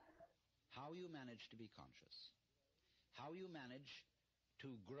bad. how you manage to be conscious, how you manage to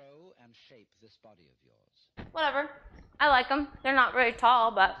grow and shape this body of yours. Whatever. I like them. They're not very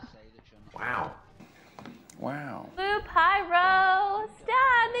tall, but. Say that you're not Wow. Wow. Blue Pyro!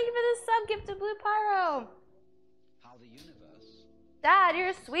 Dad, thank you for the sub gift to Blue Pyro. how the universe Dad, you're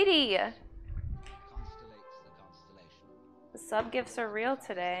a sweetie. constellates the constellation. The sub gifts are real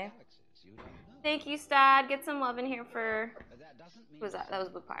today. Galaxies, you don't know. Thank you, Stad. Get some love in here for. But that doesn't mean Who was that? That was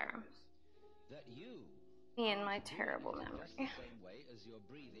Blue Pyro. that you Me and my terrible just the memory. same way as you're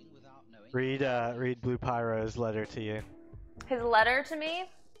breathing without knowing. Read Blue Pyro's letter to you. His letter to me.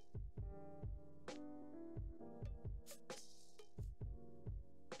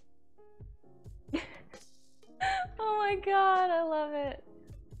 Oh my god, I love it.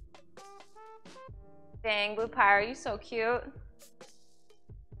 Dang, Blue Pyro, you're so cute.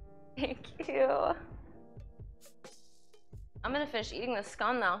 Thank you. I'm gonna finish eating this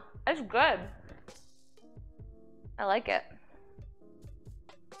scone though. It's good. I like it.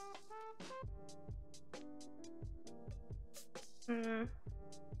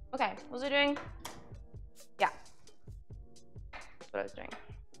 Okay, what was I doing? Yeah. That's what I was doing.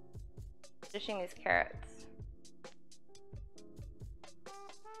 Dishing these carrots.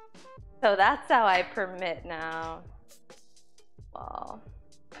 So that's how I permit now. Well.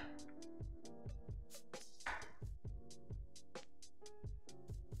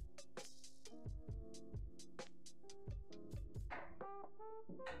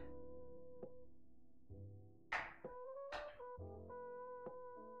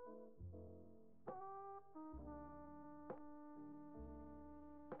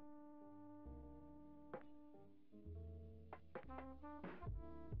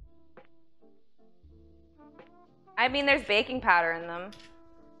 I mean, there's baking powder in them.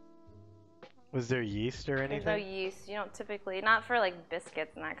 Was there yeast or There's no anything? yeast. You don't typically, not for like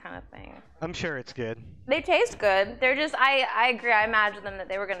biscuits and that kind of thing. I'm sure it's good. They taste good. They're just, I agree. I imagined them that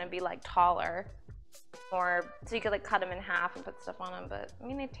they were going to be like taller. Or, so you could like cut them in half and put stuff on them. But, I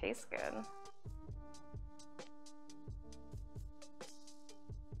mean, they taste good.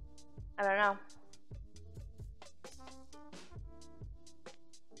 I don't know.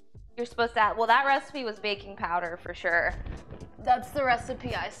 You're supposed to have, well, that recipe was baking powder for sure. That's the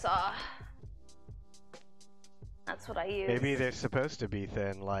recipe I saw. That's what I used. Maybe they're supposed to be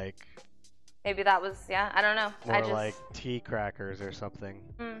thin, like Maybe that was, yeah, I don't know. more I just, like tea crackers or something.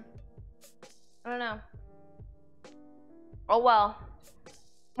 I don't know. Oh well.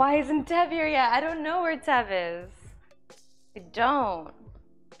 Why isn't Tev here yet? I don't know where Tev is. I don't.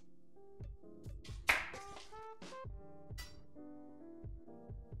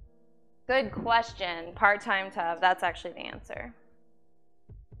 Good question. Part-time Tev. That's actually the answer.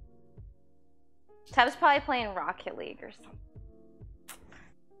 Tev's probably playing Rocket League or something.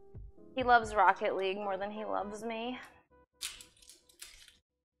 He loves Rocket League more than he loves me.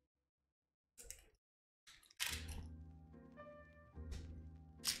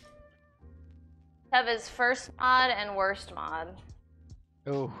 Have his first mod and worst mod.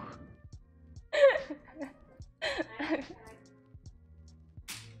 Oh.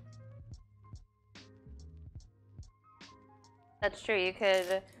 That's true. You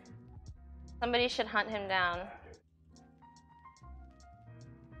could. Somebody should hunt him down.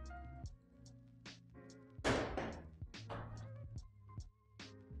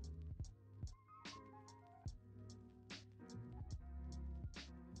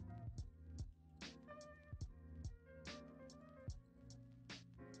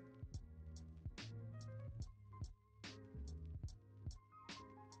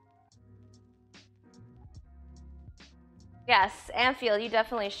 Yes, Anfield, you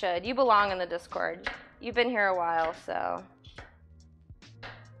definitely should. You belong in the Discord. You've been here a while, so.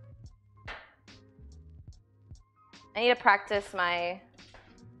 I need to practice my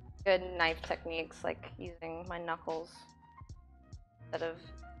good knife techniques, like using my knuckles instead of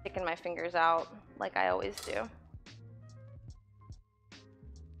sticking my fingers out like I always do.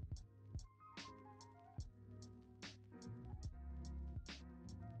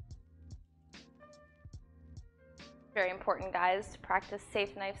 Very important, guys, to practice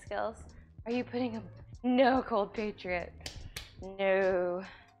safe knife skills. Are you putting a no, Cold Patriot? No.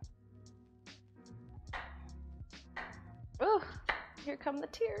 Ooh, here come the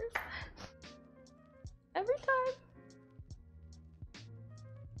tears. Every time.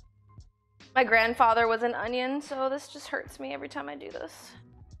 My grandfather was an onion, so this just hurts me every time I do this.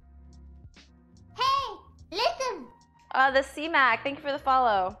 Hey, listen. The C-Mac, thank you for the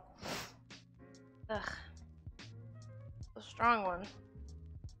follow. Ugh. A strong one.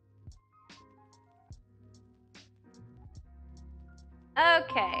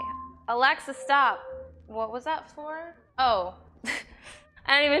 Okay. Alexa, stop. What was that for? Oh.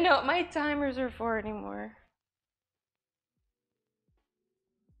 I don't even know what my timers are for anymore.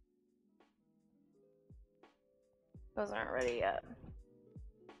 Those aren't ready yet.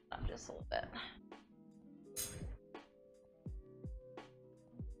 Stop just a little bit.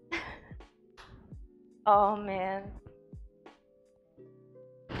 Oh man.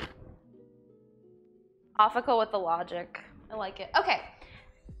 Offical with the logic. I like it. Okay.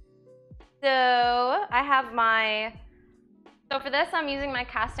 So I have my, so for this I'm using my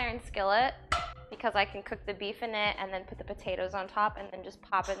cast iron skillet because I can cook the beef in it and then put the potatoes on top and then just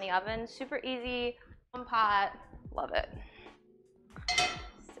pop it in the oven. Super easy, one pot, love it.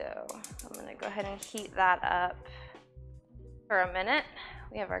 So I'm gonna go ahead and heat that up for a minute.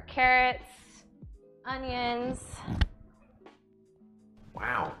 We have our carrots, onions.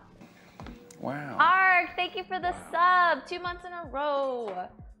 Wow. Wow. Ark, thank you for the sub. 2 months in a row.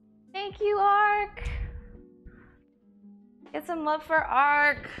 Thank you, Ark. Get some love for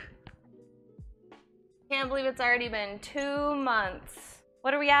Ark. Can't believe it's already been 2 months.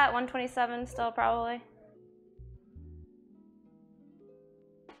 What are we at? 127 still, probably.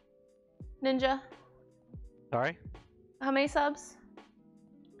 Ninja? Sorry? How many subs?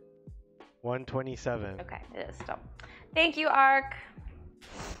 127. Okay, it is still. Thank you, Ark.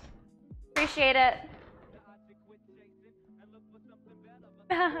 Appreciate it.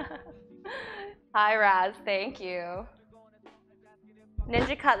 Hi, Raz. Thank you.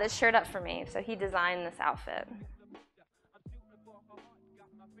 Ninja cut this shirt up for me, so he designed this outfit.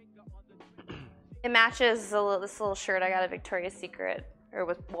 It matches this little shirt I got at Victoria's Secret, or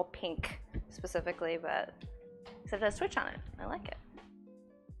with, well, pink specifically, but except it has Switch on it. I like it.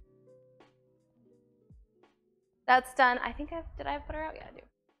 That's done. I think did I put her out? Yeah, I do.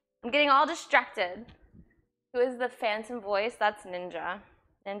 I'm getting all distracted. Who is the phantom voice? That's Ninja.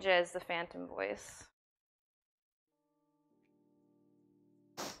 Ninja is the phantom voice.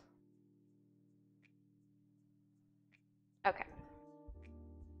 Okay.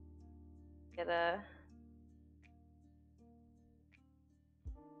 Get a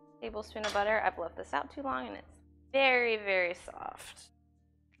tablespoon of butter. I've left this out too long and it's very, very soft.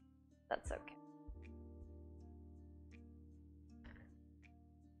 That's okay.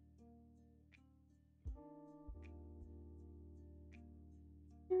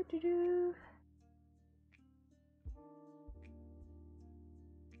 Doo-doo-doo.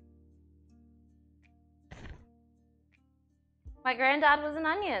 My granddad was an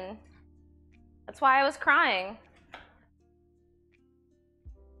onion. That's why I was crying.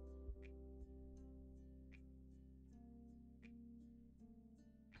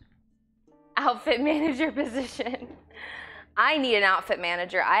 Outfit manager position. I need an outfit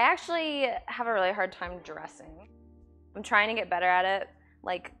manager. I actually have a really hard time dressing. I'm trying to get better at it.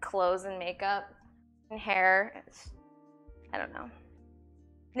 Like clothes and makeup and hair. I don't know.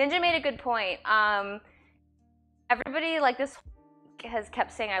 Ninja made a good point. Everybody like this has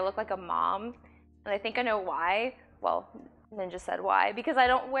kept saying I look like a mom, And I think I know why. Well, Ninja said why. Because I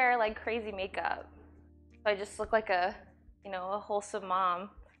don't wear like crazy makeup. So I just look like a, you know, a wholesome mom.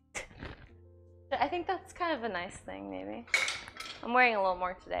 I think that's kind of a nice thing, maybe. I'm wearing a little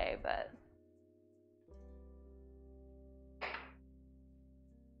more today, but.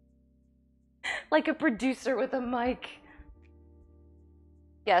 Like a producer with a mic.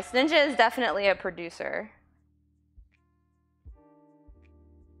 Yes, Ninja is definitely a producer.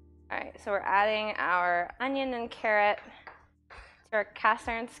 Alright, so we're adding our onion and carrot to our cast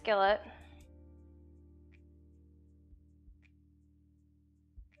iron skillet.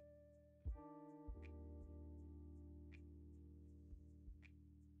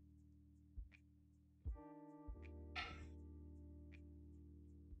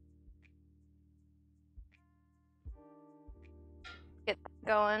 Get that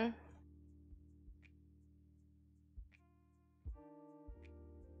going.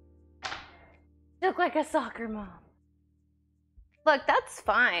 You look like a soccer mom. Look, that's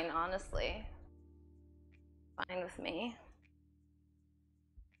fine, honestly. Fine with me.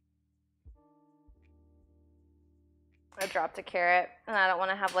 I dropped a carrot, and I don't want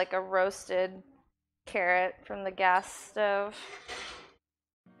to have like a roasted carrot from the gas stove.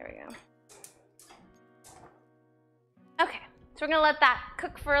 There we go. Okay, so we're gonna let that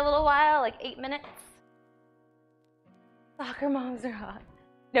cook for a little while, like 8 minutes. Soccer moms are hot.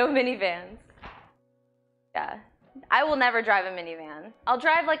 No minivans. Yeah, I will never drive a minivan. I'll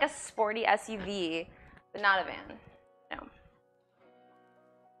drive like a sporty SUV, but not a van. No.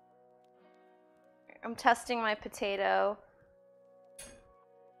 I'm testing my potato.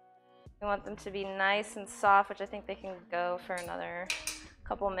 I want them to be nice and soft, which I think they can go for another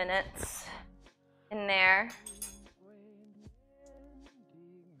couple minutes in there.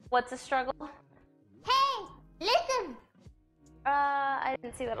 What's a struggle? Hey, listen! I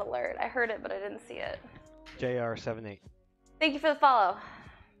didn't see that alert. I heard it, but I didn't see it. JR78. Thank you for the follow.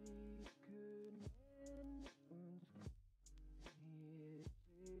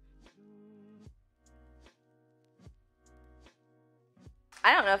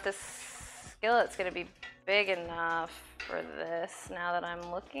 I don't know if this skillet's gonna be big enough for this now that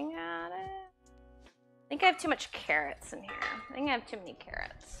I'm looking at it. I think I have too much carrots in here. I think I have too many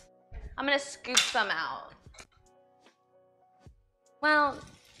carrots. I'm gonna scoop some out. Well,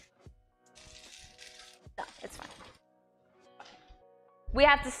 no, it's fine. We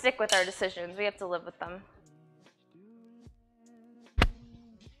have to stick with our decisions. We have to live with them.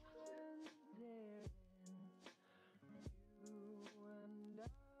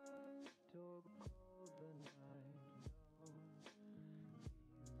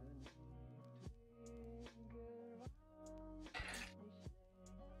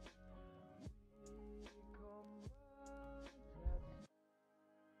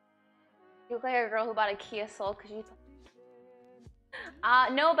 You look like a girl who bought a Kia Soul because you.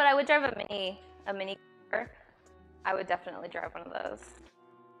 No, but I would drive a mini car. I would definitely drive one of those.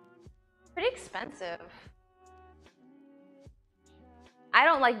 Pretty expensive. I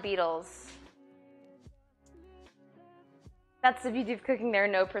don't like Beetles. That's the beauty of cooking. There are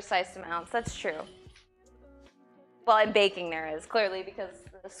no precise amounts. That's true. Well, in baking there is, clearly, because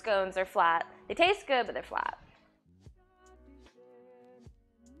the scones are flat. They taste good, but they're flat.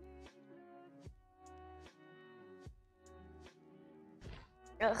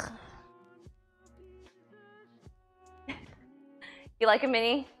 Ugh. You like a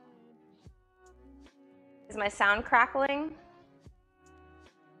mini? Is my sound crackling?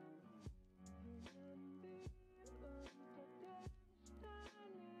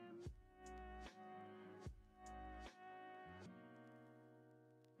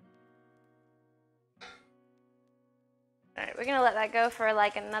 All right, we're gonna let that go for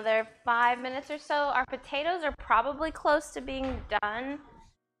like another 5 minutes or so. Our potatoes are probably close to being done.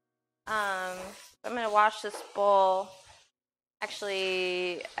 I'm gonna wash this bowl.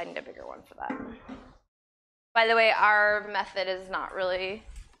 Actually, I need a bigger one for that. By the way, our method is not really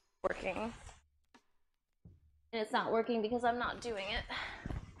working. And it's not working because I'm not doing it.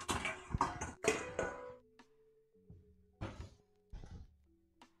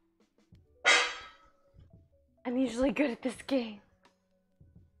 I'm usually good at this game.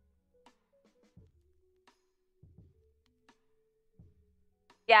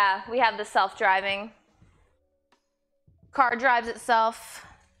 Yeah, we have the self-driving. Car drives itself.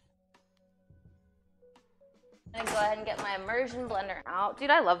 I'm gonna go ahead and get my immersion blender out. Dude,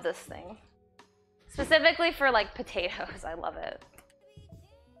 I love this thing. Specifically for like potatoes, I love it.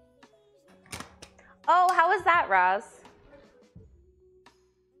 Oh, how was that, Raz?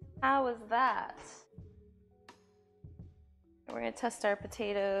 How was that? We're gonna test our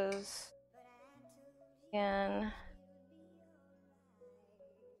potatoes. And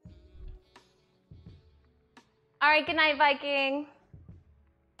all right, good night, Viking.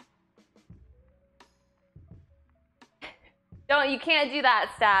 You can't do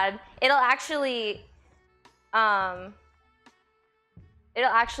that, Stad. It'll actually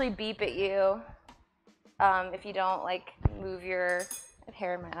beep at you if you don't like move your, I have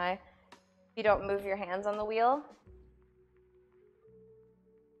hair in my eye. If you don't move your hands on the wheel.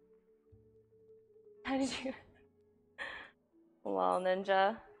 How did you? Lol,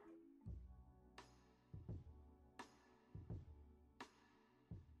 ninja.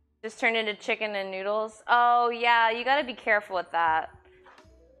 Just turned into chicken and noodles. Oh yeah, you gotta be careful with that.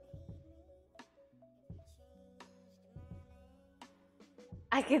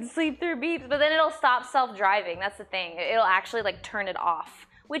 I can sleep through beeps, but then it'll stop self-driving. That's the thing. It'll actually like turn it off,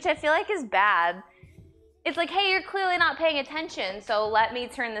 which I feel like is bad. It's like, hey, you're clearly not paying attention, so let me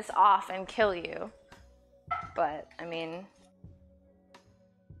turn this off and kill you. But, I mean,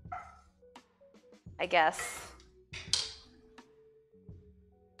 I guess.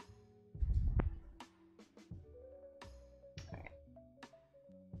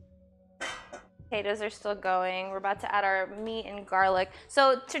 Potatoes are still going. We're about to add our meat and garlic.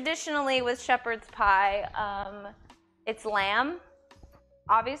 So traditionally with shepherd's pie, it's lamb,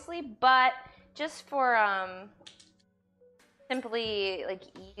 obviously, but just for simply like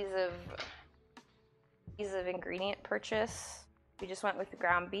ease of ingredient purchase, we just went with the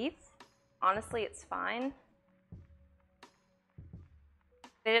ground beef. Honestly, it's fine.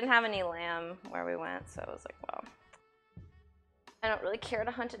 They didn't have any lamb where we went, so I was like, well, I don't really care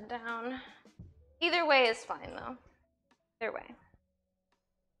to hunt it down. Either way is fine, though. Either way.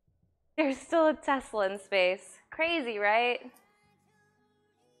 There's still a Tesla in space. Crazy, right?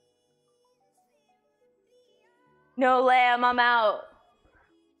 No lamb, I'm out.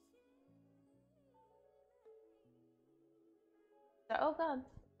 Oh, God.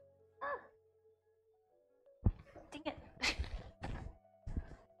 Ah. Dang it.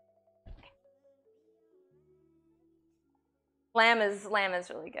 Lamb is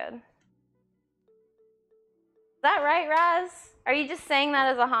really good. Is that right, Raz? Are you just saying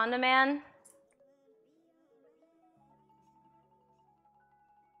that as a Honda man?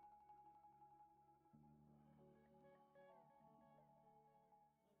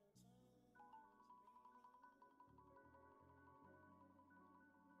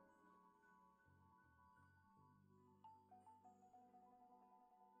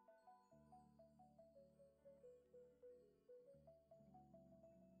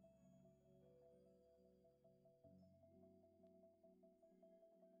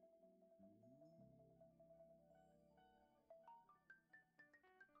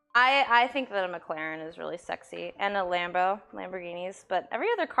 I think that a McLaren is really sexy, and a Lamborghinis, but every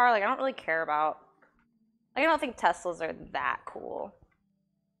other car, like, I don't really care about. Like, I don't think Teslas are that cool.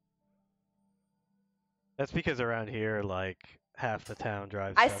 That's because around here, like, half the town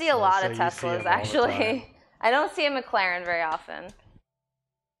drives I Teslas, see a lot of so you see Teslas, 'em all the time. actually. I don't see a McLaren very often.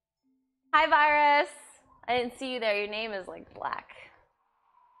 Hi, Virus. I didn't see you there. Your name is, like, black.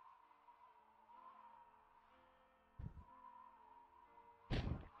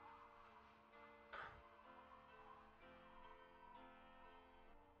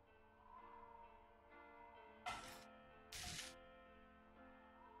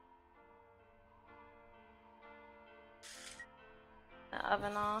 The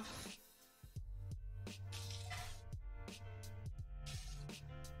oven off.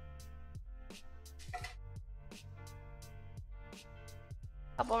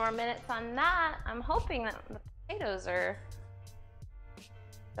 Couple more minutes on that. I'm hoping that the potatoes are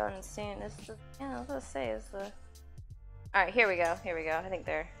done soon. This is, yeah, I was gonna say is the. All right, here we go. Here we go. I think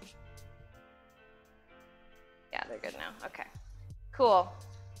they're. Yeah, they're good now. Okay, cool.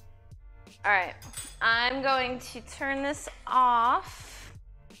 All right, I'm going to turn this off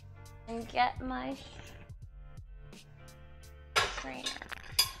and get my strainer.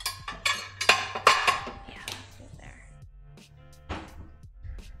 Yeah, that's there.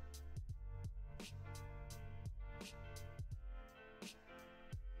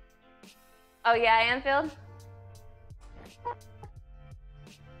 Oh yeah, Anfield?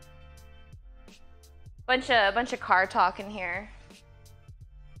 Bunch of car talk in here.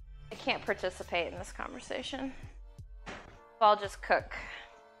 I can't participate in this conversation. So I'll just cook.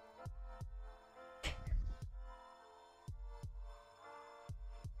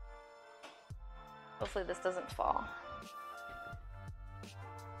 Hopefully this doesn't fall.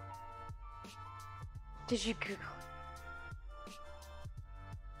 Did you Google?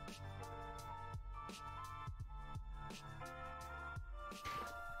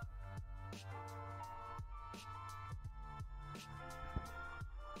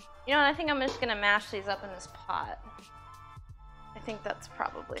 You know what? I think I'm just gonna mash these up in this pot. I think that's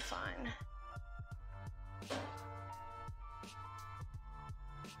probably fine.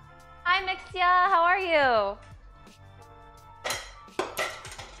 Hi, Mixia. How are you?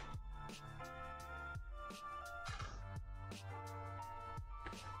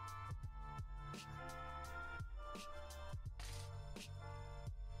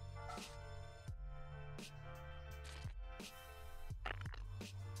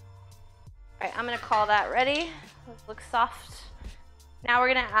 All right, I'm gonna call that ready. This looks soft. Now we're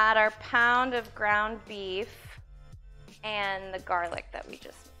gonna add our pound of ground beef and the garlic that we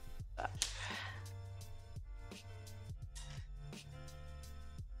just mixed up.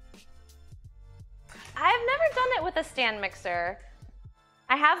 I've never done it with a stand mixer.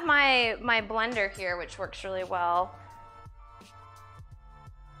 I have my blender here, which works really well.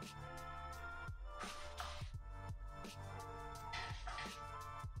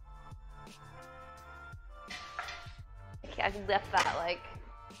 I left that like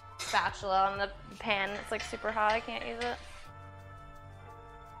spatula on the pan. It's like super hot. I can't use it.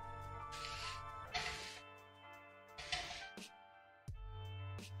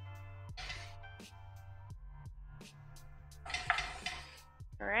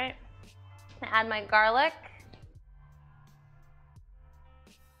 All right. Add my garlic.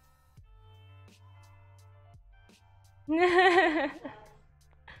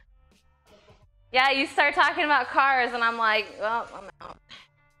 Yeah, you start talking about cars and I'm like, well, I'm out.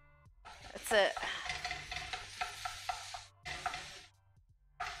 That's it.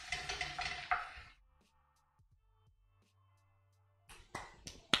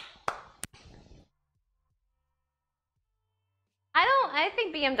 I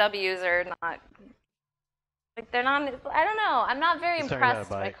think BMWs are not, like they're not, I don't know. I'm not very impressed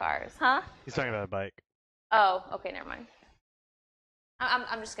by cars. Huh? He's talking about a bike. Oh, okay, never mind.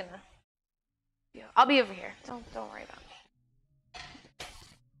 I'm just gonna, yeah, I'll be over here. Don't worry about it.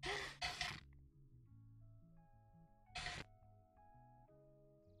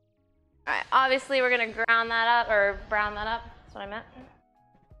 All right, obviously we're gonna ground that up, or brown that up. That's what I meant.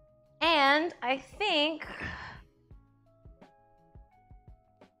 And I think,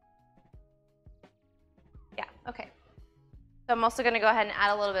 yeah, okay. So I'm also gonna go ahead and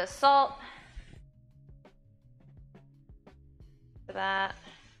add a little bit of salt to that.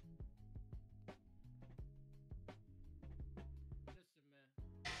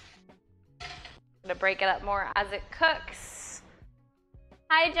 I'm gonna break it up more as it cooks.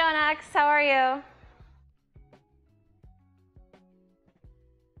 Hi, John X, how are you?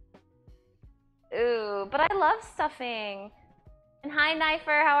 Ooh, but I love stuffing. And hi,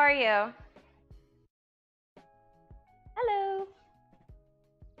 Knifer, how are you? Hello.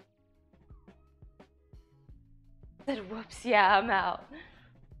 Said, whoops, yeah, I'm out.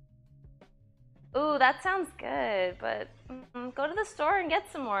 Ooh, that sounds good, but go to the store and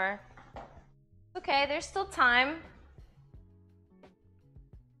get some more. Okay, there's still time.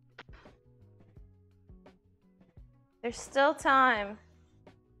 There's still time.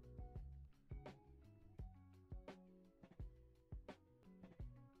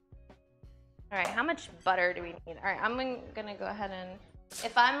 All right, how much butter do we need? All right, I'm gonna go ahead and,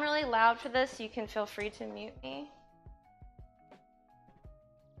 if I'm really loud for this, you can feel free to mute me.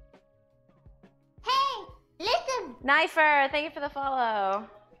 Hey, listen. Knifer, thank you for the follow.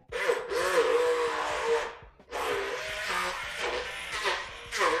 Hey,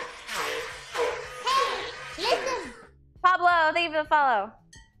 listen. Pablo, thank you for the follow.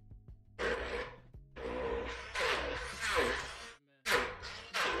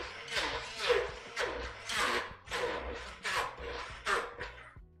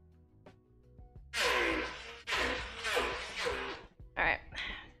 All right,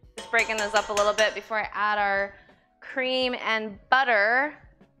 just breaking this up a little bit before I add our cream and butter.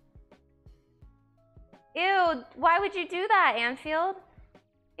 Ew, why would you do that, Anfield?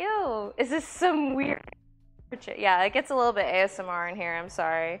 Ew, is this some weird... Yeah, it gets a little bit ASMR in here, I'm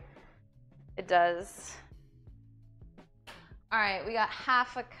sorry. It does. All right, we got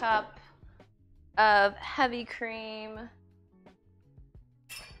half a cup of heavy cream.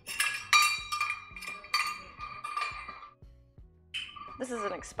 This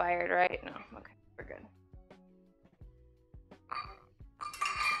isn't expired, right? No, okay, we're good.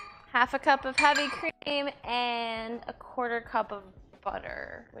 Half a cup of heavy cream and a quarter cup of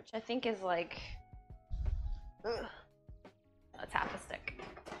butter, which I think is like, ugh. That's half a stick.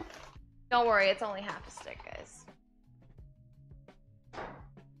 Don't worry, it's only half a stick, guys.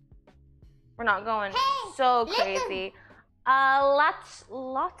 We're not going so crazy.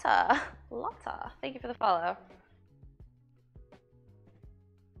 Lotta, thank you for the follow.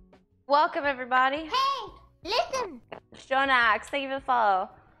 Welcome, everybody. Hey, listen. Jonax, thank you for the follow.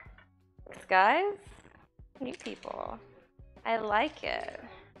 Thanks, guys. New people. I like it.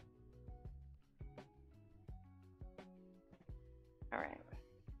 All right.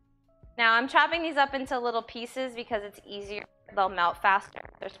 Now I'm chopping these up into little pieces because it's easier. They'll melt faster.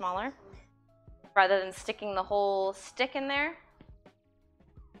 They're smaller. Rather than sticking the whole stick in there.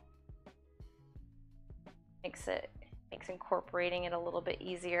 Makes incorporating it a little bit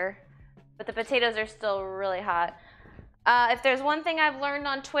easier. But the potatoes are still really hot. If there's one thing I've learned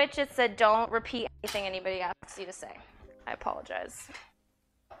on Twitch, it's that don't repeat anything anybody asks you to say. I apologize.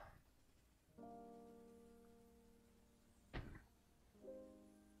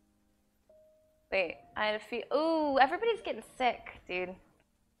 Wait, I had a feel. Ooh, everybody's getting sick, dude.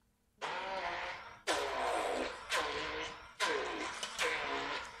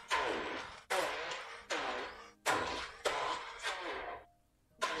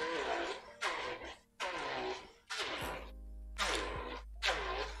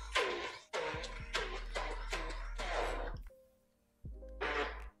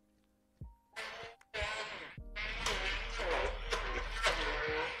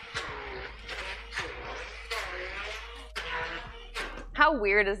 How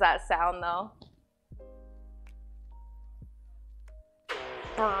weird is that sound, though?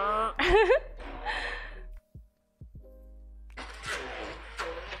 I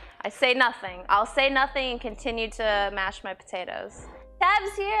say nothing. I'll say nothing and continue to mash my potatoes.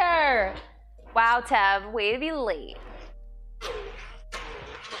 Tev's here! Wow, Tev, way to be late.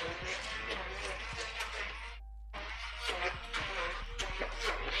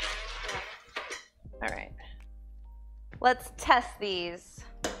 All right. Let's test these.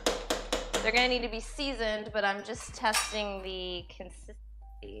 They're gonna need to be seasoned, but I'm just testing the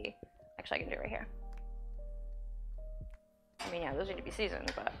consistency. Actually, I can do it right here. I mean, yeah, those need to be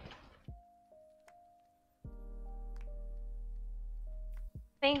seasoned, but.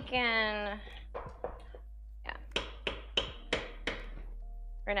 Thinking, yeah.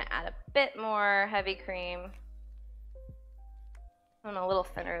 We're gonna add a bit more heavy cream. I'm a little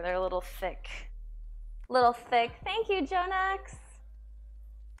thinner, they're a little thick. Little thick. Thank you, Jonax.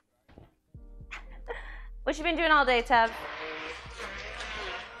 What you been doing all day, Tev?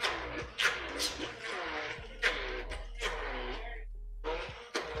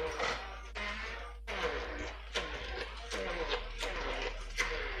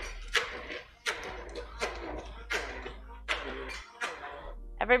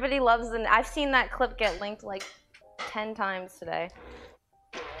 Everybody loves the. I've seen that clip get linked like 10 times today.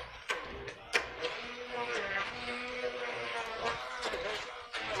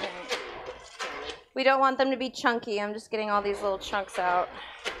 We don't want them to be chunky. I'm just getting all these little chunks out.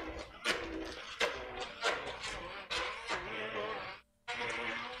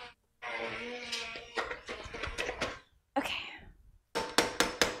 Okay. I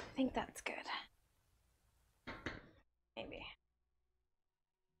think that's good. Maybe.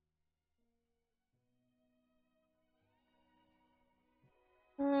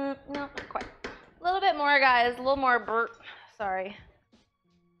 No, not quite. A little bit more, guys. A little more burp. Sorry.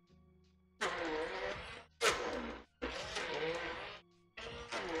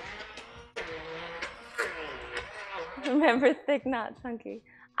 Remember thick, not chunky.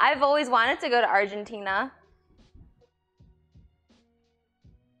 I've always wanted to go to Argentina.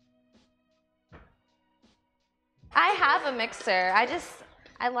 I have a mixer. I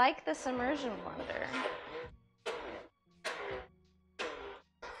like this immersion blender.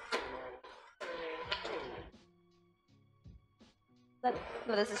 Oh,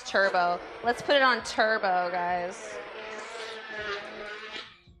 this is turbo. Let's put it on turbo, guys.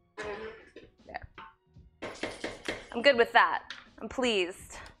 There. I'm good with that. I'm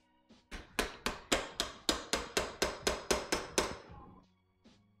pleased.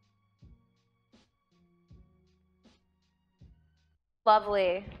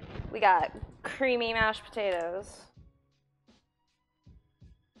 Lovely. We got creamy mashed potatoes.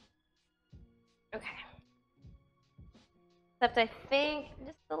 Okay. Except I think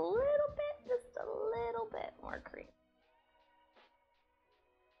just a little bit more cream.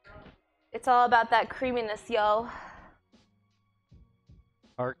 It's all about that creaminess, yo.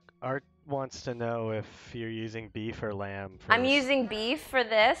 Art wants to know if you're using beef or lamb. I'm using beef for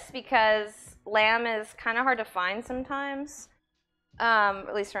this because lamb is kind of hard to find sometimes,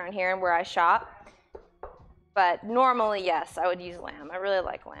 at least around here and where I shop. But normally, yes, I would use lamb. I really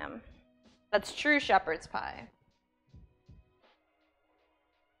like lamb. That's true shepherd's pie.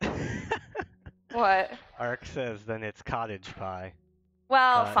 What? Ark says then it's cottage pie.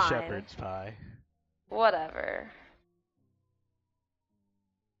 Well, fine. Shepherd's pie. Whatever.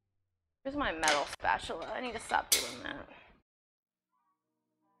 Where's my metal spatula? I need to stop doing that.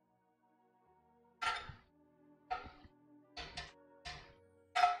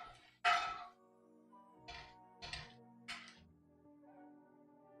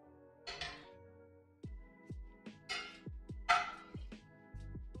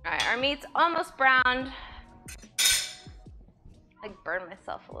 Alright, our meat's almost browned. I burned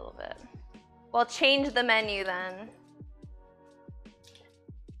myself a little bit. Well, change the menu then.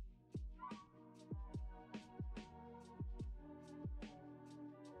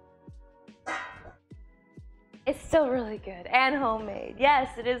 It's still really good and homemade.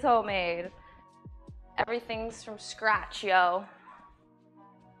 Yes, it is homemade. Everything's from scratch, yo.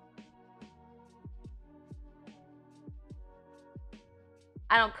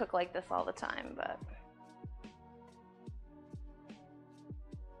 I don't cook like this all the time, but.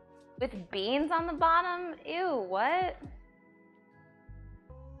 With beans on the bottom? Ew, what?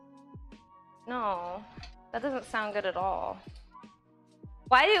 No, that doesn't sound good at all.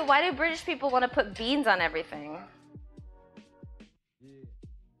 Why do British people want to put beans on everything?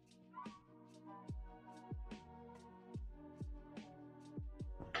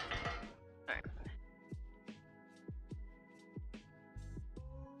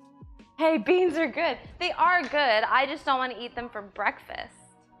 Hey, beans are good. They are good. I just don't want to eat them for breakfast.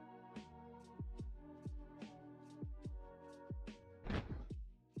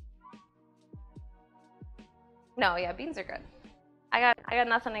 No, yeah, beans are good. I got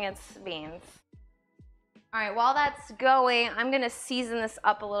nothing against beans. All right, while that's going, I'm gonna season this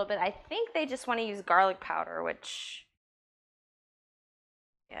up a little bit. I think they just want to use garlic powder, which,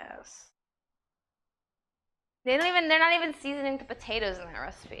 yes. They're not even seasoning the potatoes in that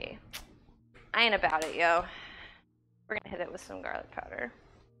recipe. I ain't about it, yo. We're gonna hit it with some garlic powder.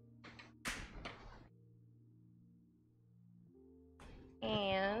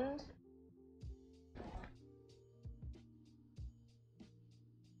 And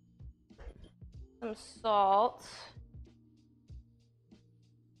some salt.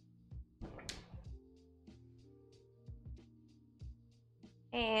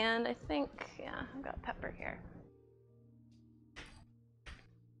 And I think, yeah, I've got pepper here.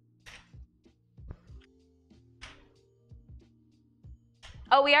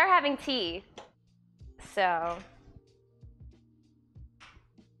 Oh, we are having tea. So.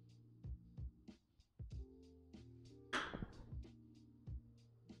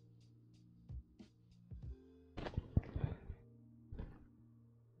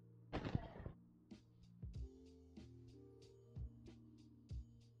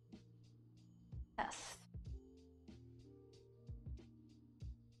 Yes.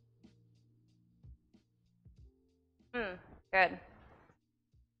 Good.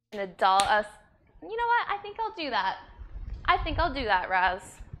 An adult, you know what? I think I'll do that. I think I'll do that,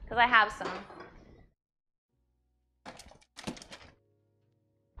 Raz, because I have some.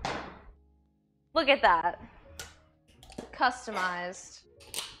 Look at that. Customized.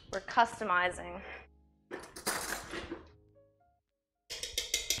 We're customizing.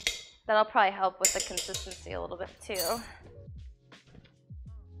 That'll probably help with the consistency a little bit too.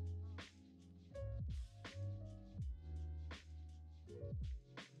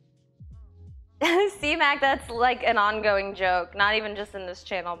 C-Mac, that's like an ongoing joke. Not even just in this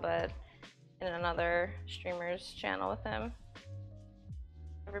channel, but in another streamer's channel with him.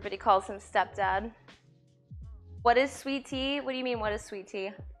 Everybody calls him stepdad. What is sweet tea? What do you mean, what is sweet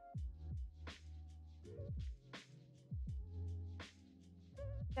tea?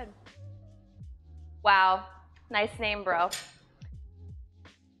 Good. Wow. Nice name, bro.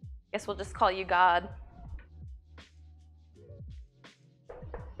 Guess we'll just call you God.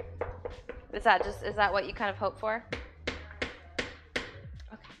 Is that what you kind of hope for?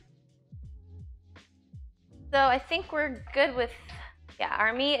 Okay. So I think we're good with, yeah,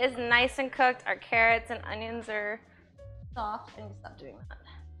 our meat is nice and cooked. Our carrots and onions are soft. I need to stop doing that.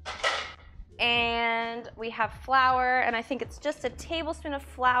 And we have flour, and I think it's just a tablespoon of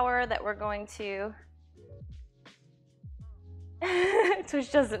flour that we're going to,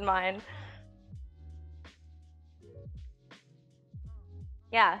 Twitch doesn't mind.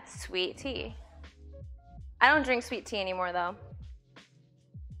 Yeah, sweet tea. I don't drink sweet tea anymore, though.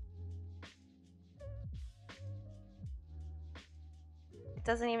 It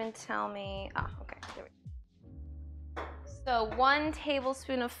doesn't even tell me. Ah, okay. There we go. So 1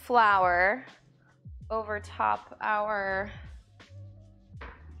 tablespoon of flour over top our.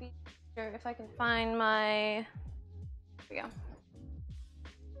 If I can find my. Here we go.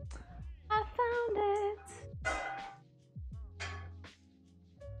 I found it.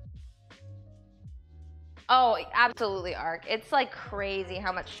 Oh, absolutely, Arc. It's like crazy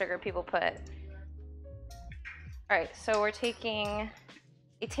how much sugar people put. All right, so we're taking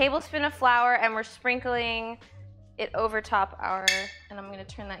a tablespoon of flour and we're sprinkling it over top our, and I'm gonna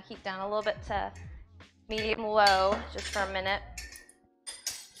turn that heat down a little bit to medium low just for a minute.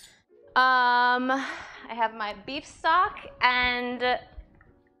 I have my beef stock, and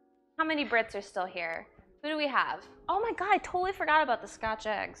how many Brits are still here? Who do we have? Oh my God, I totally forgot about the Scotch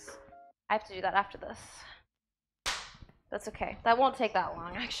eggs. I have to do that after this. That's okay. That won't take that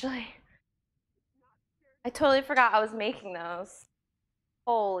long, actually. I totally forgot I was making those.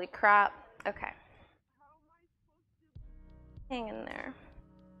 Holy crap. Okay. Hang in there.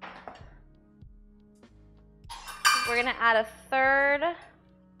 We're gonna add a third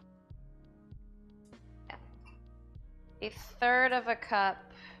of a cup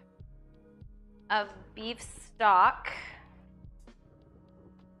of beef stock.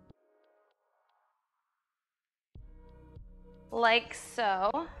 Like so.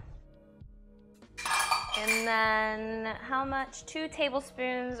 And then how much? 2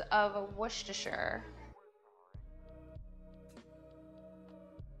 tablespoons of Worcestershire.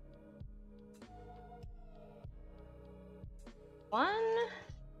 One.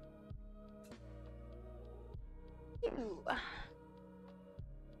 2.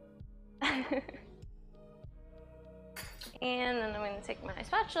 And then I'm going to take my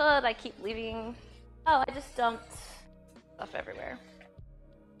spatula that I keep leaving. Oh, I just dumped stuff everywhere.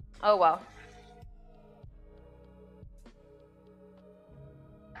 Oh well.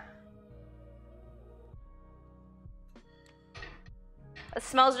 It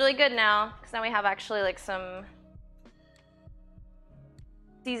smells really good now, because now we have actually like some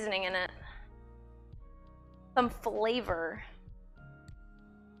seasoning in it. Some flavor.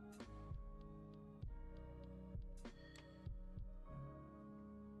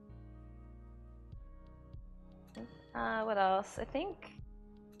 What else? I think.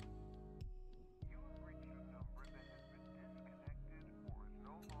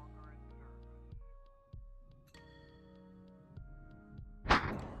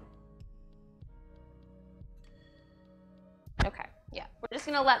 Okay, yeah. We're just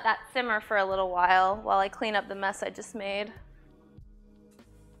gonna let that simmer for a little while I clean up the mess I just made.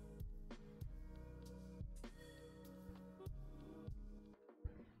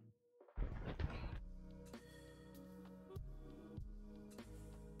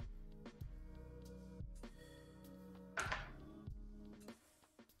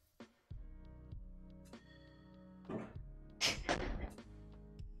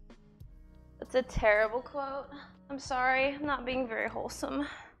 It's a terrible quote. I'm sorry, I'm not being very wholesome.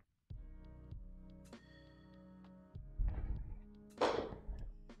 Alright,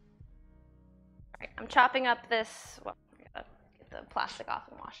 I'm chopping up this, well, I gotta get the plastic off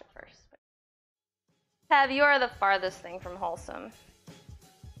and wash it first. Tev, you are the farthest thing from wholesome.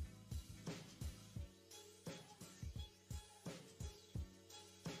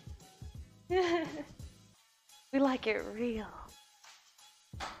 We like it real.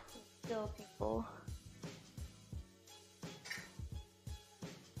 Real people.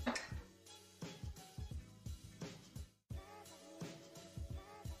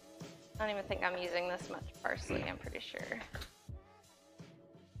 I don't even think I'm using this much parsley, I'm pretty sure.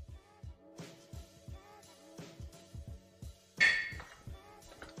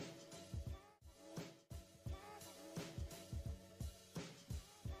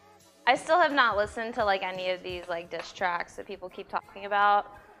 I still have not listened to like any of these like dish tracks that people keep talking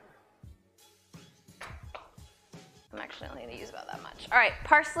about. I'm actually only gonna use about that much. All right,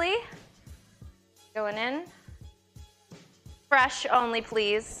 parsley going in. Fresh only,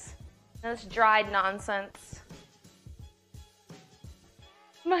 please. No, this dried nonsense.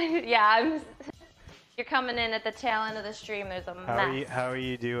 Yeah, you're coming in at the tail end of the stream. There's a mess. How are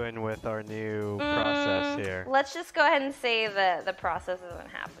you doing with our new process here? Let's just go ahead and say that the process isn't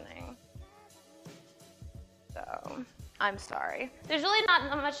happening. So, I'm sorry. There's really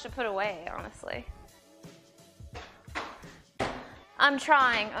not much to put away, honestly. I'm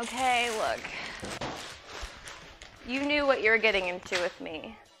trying, okay? Look. You knew what you were getting into with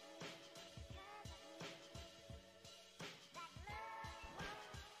me.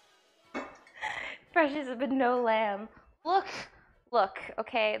 Fresh as but no lamb. Look,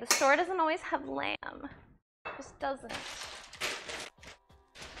 okay? The store doesn't always have lamb. It just doesn't. It's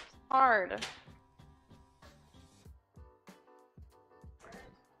hard.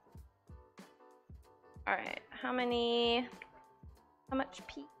 All right, how much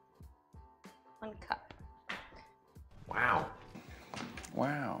pea? 1 cup. Wow.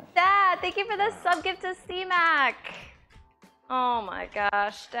 Wow. Dad, thank you for the sub gift to C-Mac. Oh my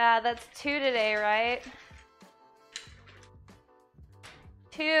gosh, Dad, that's 2 today, right?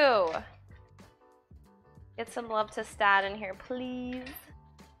 2. Get some love to stat in here, please.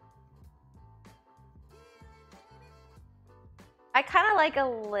 I kind of like a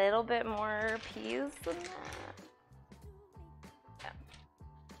little bit more peas than that. Yeah.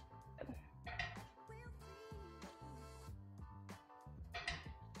 Good.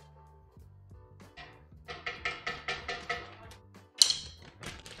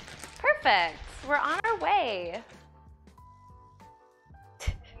 Perfect. We're on our way.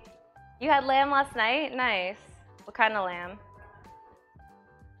 You had lamb last night? Nice. What kind of lamb?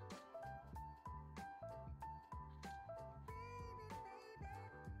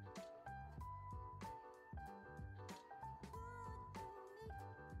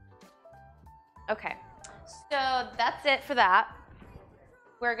 Okay, so that's it for that.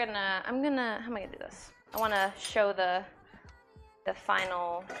 How am I gonna do this? I wanna show the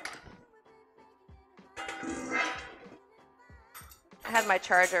final. I had my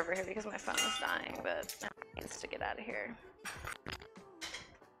charger over here because my phone was dying, but now it needs to get out of here.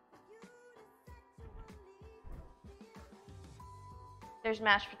 There's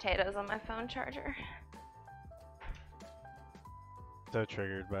mashed potatoes on my phone charger. So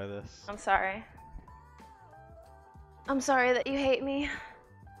triggered by this. I'm sorry. I'm sorry that you hate me.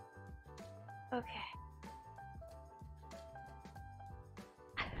 Okay.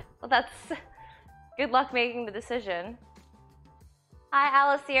 Well, that's good luck making the decision. Hi,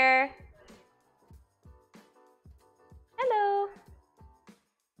 Alice here. Hello.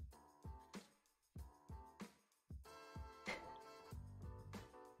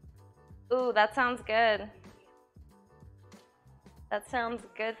 Ooh, that sounds good. That sounds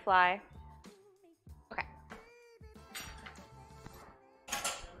good, Fly. Okay.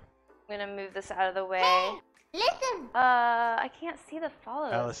 I'm gonna move this out of the way. Hey, listen. I can't see the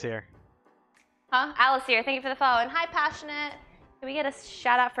follows. Alice here. Huh? Alice here. Thank you for the follow. And hi, Passionate. Can we get a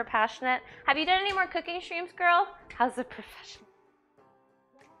shout out for Passionate? Have you done any more cooking streams, girl? How's the profession?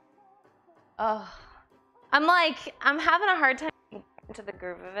 Oh. I'm having a hard time getting into the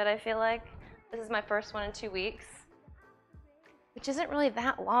groove of it, I feel like. This is my first one in 2 weeks. Which isn't really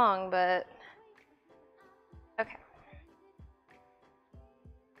that long, but okay.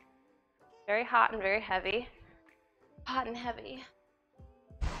 Very hot and very heavy. Hot and heavy.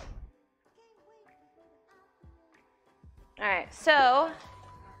 All right, so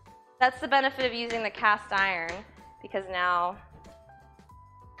that's the benefit of using the cast iron, because now,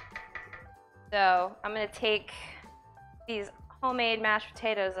 so I'm gonna take these homemade mashed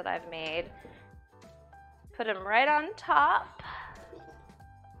potatoes that I've made, put them right on top.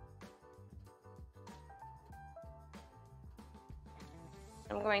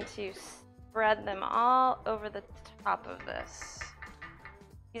 I'm going to spread them all over the top of this.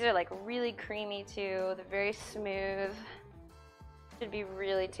 These are like really creamy too. They're very smooth. Should be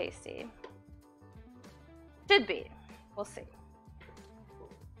really tasty. Should be. We'll see.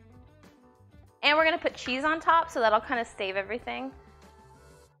 And we're gonna put cheese on top, so that'll kind of save everything.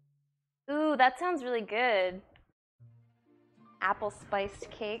 Ooh, that sounds really good. Apple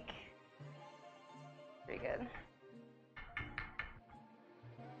spiced cake. Pretty good.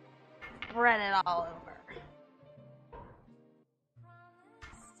 Spread it all over.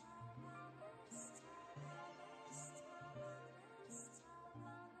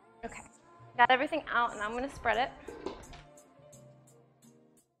 Okay, got everything out, and I'm gonna spread it.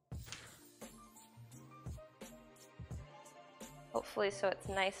 Hopefully so it's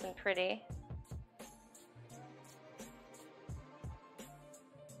nice and pretty.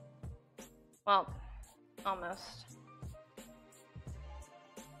 Well, almost.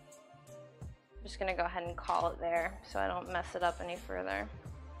 I'm just gonna go ahead and call it there so I don't mess it up any further.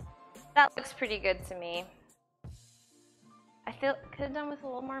 That looks pretty good to me. I feel could have done with a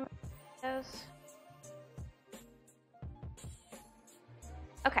little more potatoes.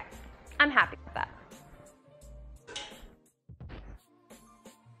 Okay, I'm happy with that.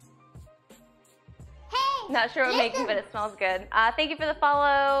 Hey, Not sure what I'm making, but it smells good. Thank you for the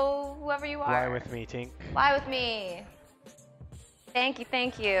follow, whoever you are. Fly with me, Tink. Fly with me. Thank you,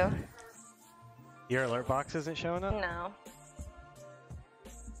 thank you. Your alert box isn't showing up? No.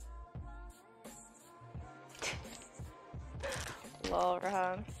 Lol,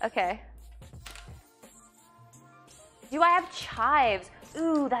 Rahan. Okay. Do I have chives?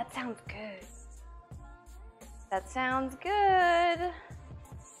 Ooh, that sounds good. That sounds good.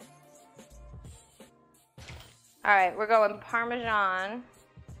 All right, we're going Parmesan.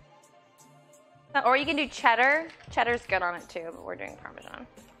 Or you can do cheddar. Cheddar's good on it too, but we're doing Parmesan.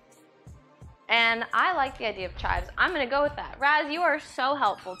 And I like the idea of chives. I'm gonna go with that. Raz, you are so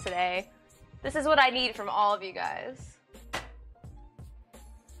helpful today. This is what I need from all of you guys.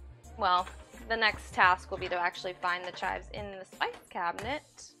 well, the next task will be to actually find the chives in the spice cabinet.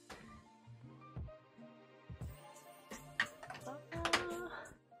 I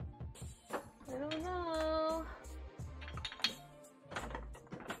don't know.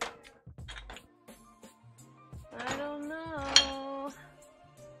 I don't know.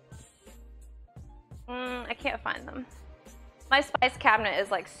 I can't find them. My spice cabinet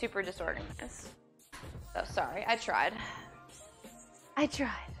is like super disorganized. So sorry, I tried.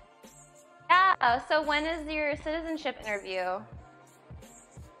 Yeah, so when is your citizenship interview?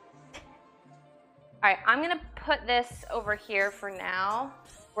 Alright, I'm gonna put this over here for now.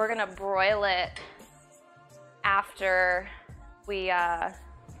 We're gonna broil it after we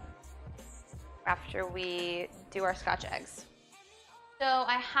do our scotch eggs. So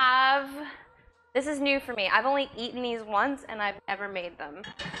I have, this is new for me. I've only eaten these once and I've never made them.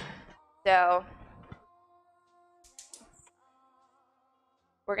 So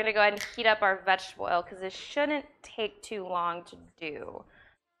we're gonna go ahead and heat up our vegetable oil because this shouldn't take too long to do,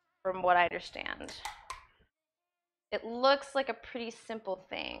 from what I understand. It looks like a pretty simple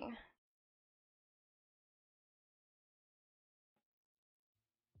thing.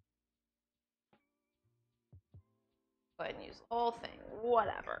 Go ahead and use the whole thing,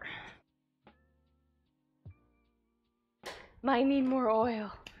 whatever. Might need more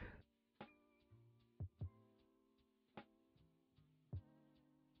oil.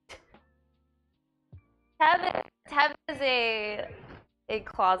 Tev is a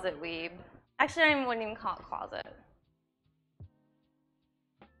closet weeb. Actually, I wouldn't even call it closet.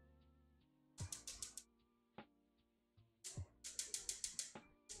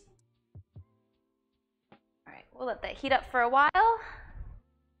 All right, we'll let that heat up for a while. I'm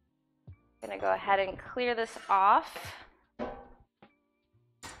gonna go ahead and clear this off. All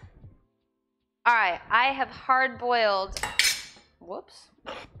right, I have hard-boiled, whoops.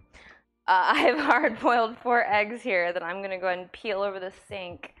 I have hard-boiled 4 eggs here that I'm gonna go ahead and peel over the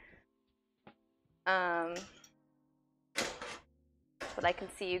sink. But I can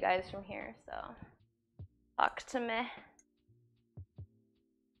see you guys from here, so talk to me.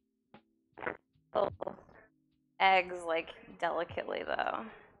 Oh, eggs, like, delicately, though.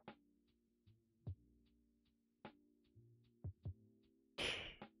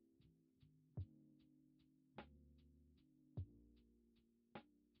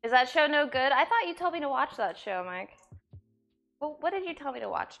 Is that show no good? I thought you told me to watch that show, Mike. Well, what did you tell me to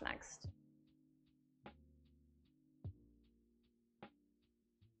watch next?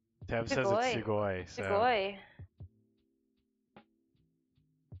 Tev says it's sugoi. So. Sugoi.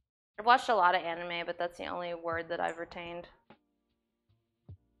 I've watched a lot of anime, but that's the only word that I've retained.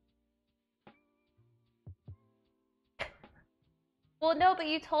 Well, no, but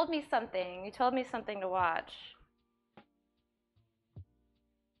you told me something. You told me something to watch.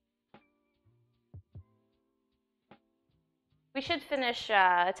 We should finish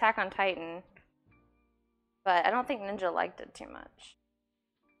Attack on Titan, but I don't think Ninja liked it too much.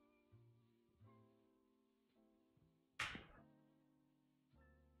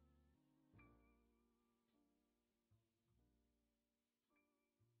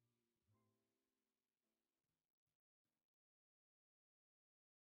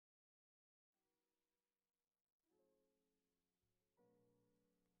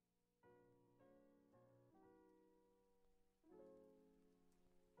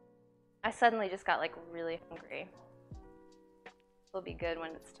 I suddenly just got like really hungry. It'll be good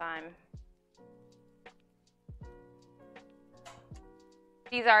when it's time.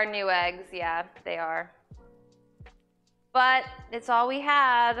 These are new eggs, yeah, they are. But it's all we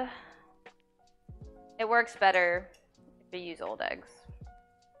had. It works better if you use old eggs.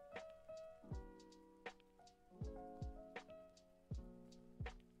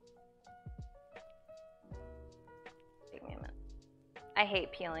 Take me a minute. I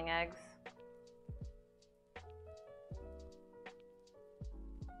hate peeling eggs.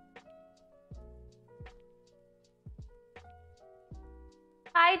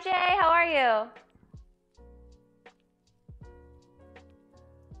 Hi, Jay. How are you?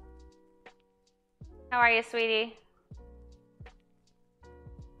 How are you, sweetie?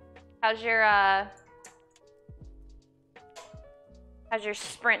 How's your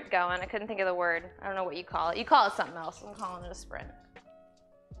sprint going? I couldn't think of the word. I don't know what you call it. You call it something else. I'm calling it a sprint.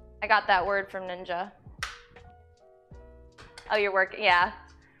 I got that word from Ninja. Oh, you're working. Yeah.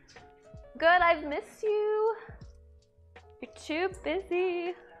 Good. I've missed you. You're too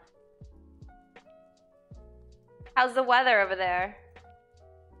busy. How's the weather over there?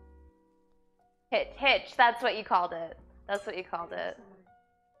 Hitch, that's what you called it. That's what you called it.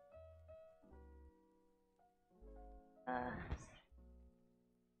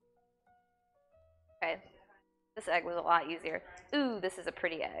 This egg was a lot easier. Ooh, this is a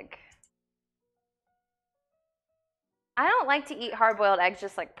pretty egg. I don't like to eat hard-boiled eggs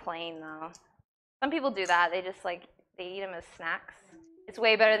just like plain though. Some people do that. They just like, they eat them as snacks. It's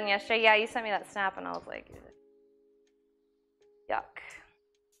way better than yesterday. Yeah, you sent me that snap and I was like, yuck.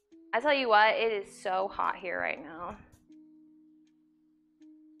 I tell you what, it is so hot here right now.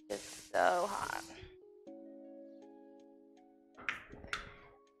 It's so hot.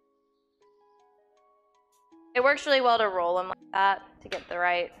 It works really well to roll them like that to get the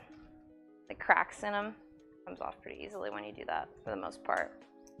right like cracks in them. Comes off pretty easily when you do that for the most part.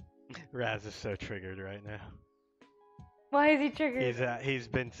 Raz is so triggered right now. Why is he triggered? He's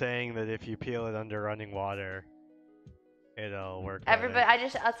been saying that if you peel it under running water, it'll work better. Everybody,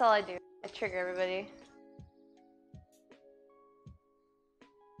 that's all I do. I trigger everybody.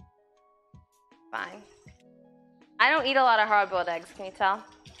 Fine. I don't eat a lot of hard-boiled eggs, can you tell?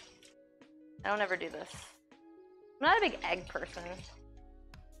 I don't ever do this. I'm not a big egg person.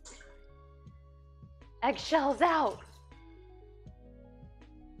 Eggshells out!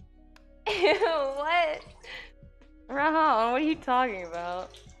 Ew, what? Rahon, what are you talking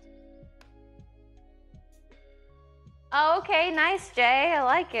about? Oh, okay, nice, Jay. I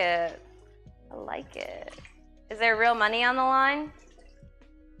like it. I like it. Is there real money on the line?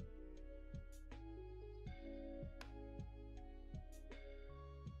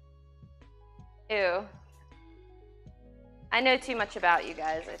 Ew. I know too much about you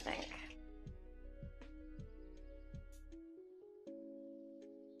guys, I think.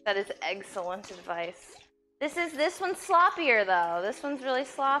 That is excellent advice. This one's sloppier though. This one's really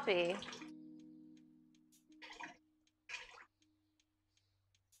sloppy.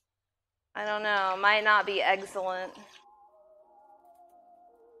 I don't know, might not be excellent.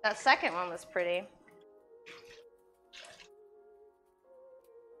 That second one was pretty.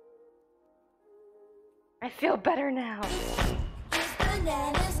 I feel better now.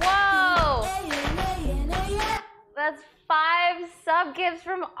 Whoa! That's 5 sub gifts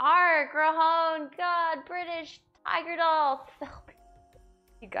from Ark, Rahon, God, British, Tiger Doll.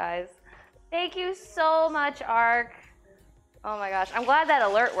 You guys. Thank you so much, Ark. Oh my gosh, I'm glad that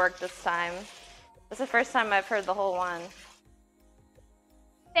alert worked this time. This is the first time I've heard the whole one.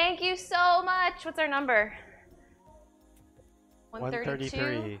 Thank you so much. What's our number?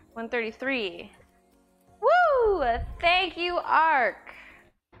 132? 133. Woo! Thank you, Ark.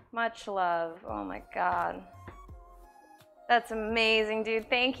 Much love. Oh my god. That's amazing, dude.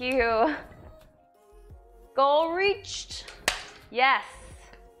 Thank you. Goal reached. Yes.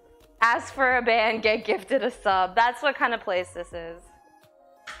 Ask for a band, get gifted a sub. That's what kind of place this is.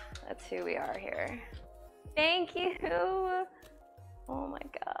 That's who we are here. Thank you. Oh my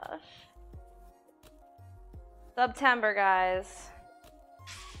gosh. September, guys.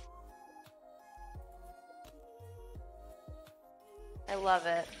 I love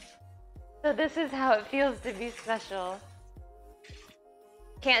it. So this is how it feels to be special.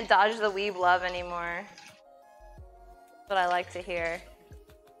 Can't dodge the weeb love anymore. That's what I like to hear.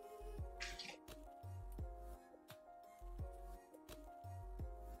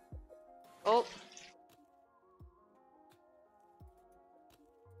 Oh.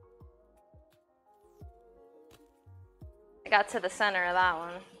 I got to the center of that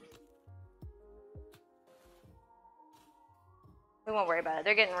one. We won't worry about it.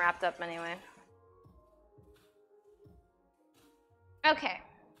 They're getting wrapped up anyway. Okay.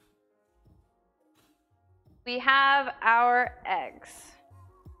 We have our eggs.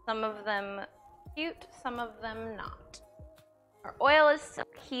 Some of them cute, some of them not. Our oil is still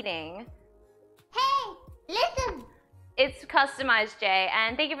heating. Hey, listen. It's customized, Jay,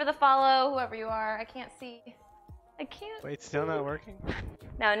 and thank you for the follow, whoever you are. I can't see. I can't. Wait, still not working?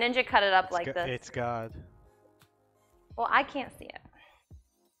 No, Ninja cut it up like this. It's God. Well, I can't see it.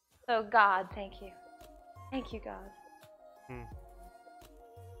 So, God, thank you. Thank you, God.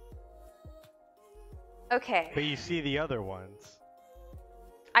 Okay. But you see the other ones.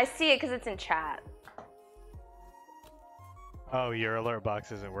 I see it because it's in chat. Oh, your alert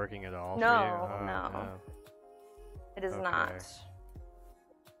box isn't working at all? No, for you? Oh, no. It is Okay. not.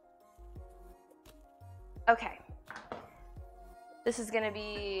 Okay. This is going to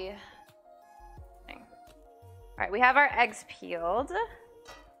be... All right, we have our eggs peeled.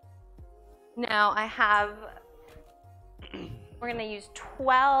 Now I have... We're going to use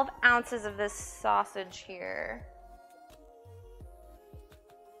 12 ounces of this sausage here.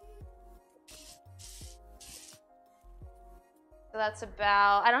 So that's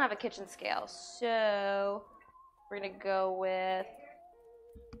about, I don't have a kitchen scale, so we're gonna go with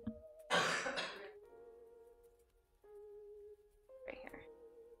right here.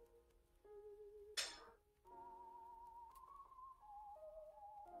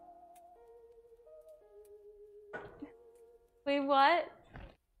 Wait, what?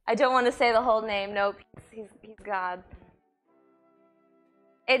 I don't want to say the whole name. Nope, he's God.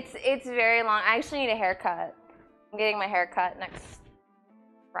 It's very long. I actually need a haircut. I'm getting my hair cut next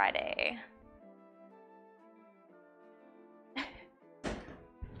Friday.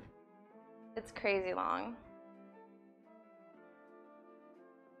 It's crazy long.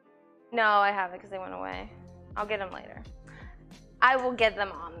 No, I haven't because they went away. I'll get them later. I will get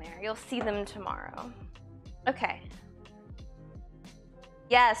them on there. You'll see them tomorrow. Okay.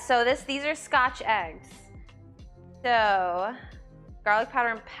 Yeah, so these are scotch eggs. So, garlic powder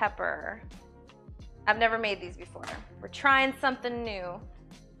and pepper. I've never made these before. We're trying something new.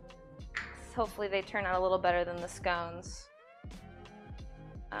 Hopefully they turn out a little better than the scones.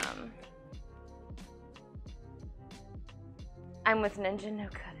 I'm with Ninja No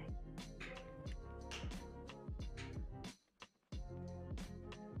Cutting.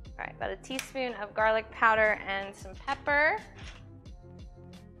 All right, about a teaspoon of garlic powder and some pepper.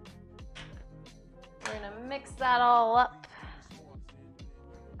 We're gonna mix that all up.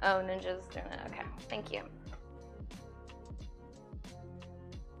 Oh, Ninja's doing it. Okay, thank you.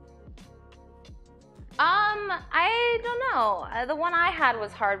 I don't know. The one I had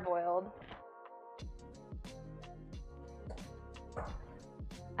was hard boiled.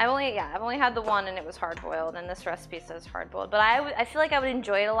 I've only had the one and it was hard boiled, and this recipe says hard boiled. But I feel like I would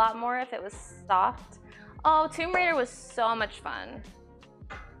enjoy it a lot more if it was soft. Oh, Tomb Raider was so much fun.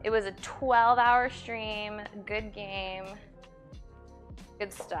 It was a 12-hour stream, good game,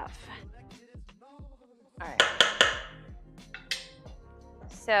 good stuff. All right.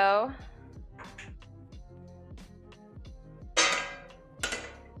 So,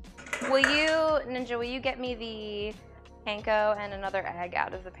 Ninja, will you get me the panko and another egg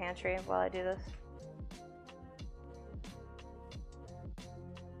out of the pantry while I do this?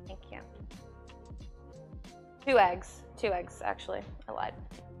 Thank you. 2 eggs. 2 eggs, actually. I lied.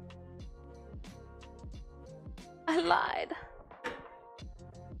 I lied.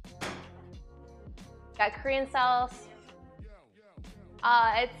 Got Korean sauce.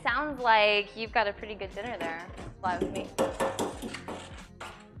 It sounds like you've got a pretty good dinner there. Fly with me.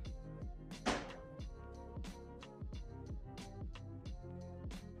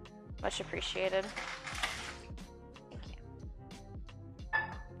 Much appreciated. Thank you.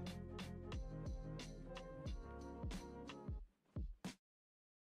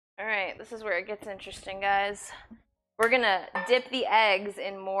 All right, this is where it gets interesting, guys. We're gonna dip the eggs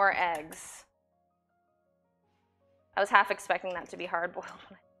in more eggs. I was half expecting that to be hard boiled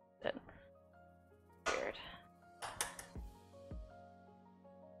when I did it. Weird.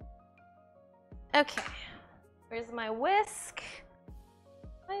 Okay, where's my whisk?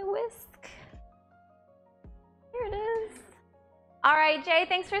 My whisk. Here it is. All right, Jay,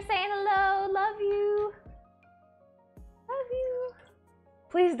 thanks for saying hello. Love you. Love you.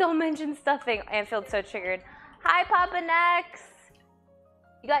 Please don't mention stuffing. Anfield's so triggered. Hi, Papa Nex.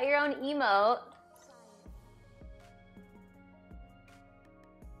 You got your own emote.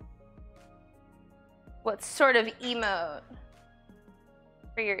 What sort of emote?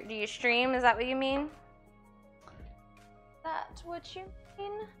 Do you stream? Is that what you mean? Is that what you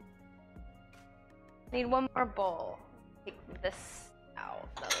mean? Need one more bowl. Take this out.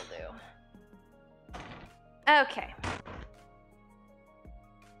 That'll do. Okay.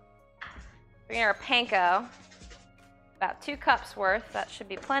 We're gonna our panko. About 2 cups worth. That should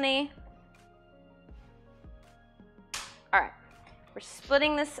be plenty. All right. We're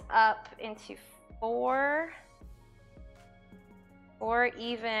splitting this up into 4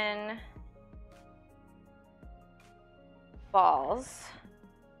 even balls.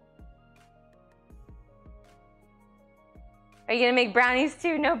 Are you gonna make brownies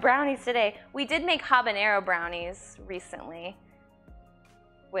too? No brownies today. We did make habanero brownies recently,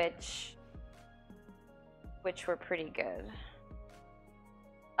 which were pretty good.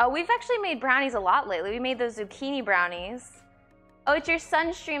 Oh, we've actually made brownies a lot lately. We made those zucchini brownies. Oh, it's your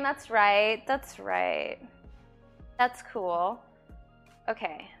sun stream. That's right. That's right. That's cool.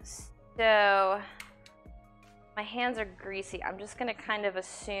 Okay, so my hands are greasy. I'm just gonna kind of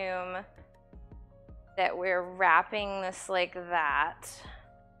assume that we're wrapping this like that.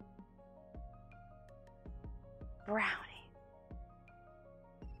 Brownie.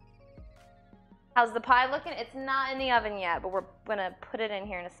 How's the pie looking? It's not in the oven yet, but we're gonna put it in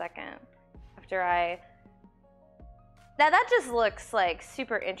here in a second. After that just looks like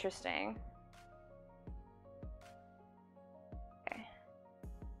super interesting. Okay.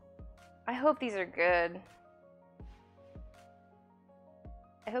 I hope these are good.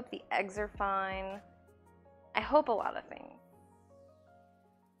 I hope the eggs are fine. I hope a lot of things.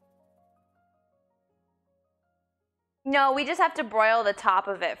 No, we just have to broil the top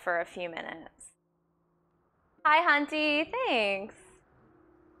of it for a few minutes. Hi, Hunty. Thanks.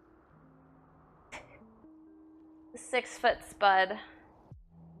 The 6-foot spud.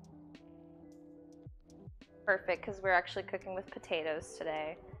 Perfect, because we're actually cooking with potatoes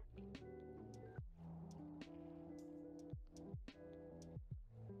today.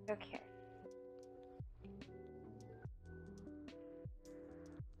 Okay.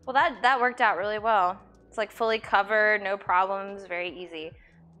 Well, that worked out really well. It's like fully covered, no problems, very easy.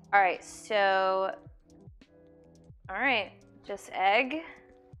 All right, so, all right, just egg.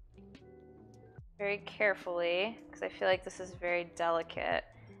 Very carefully, because I feel like this is very delicate.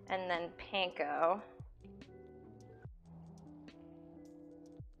 And then panko.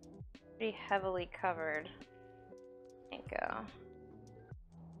 Pretty heavily covered panko.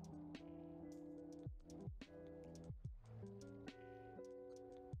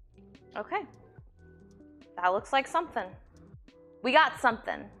 Okay. That looks like something. We got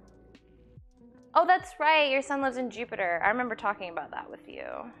something. Oh, that's right. Your son lives in Jupiter. I remember talking about that with you.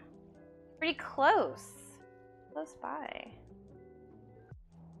 Pretty close. Close by.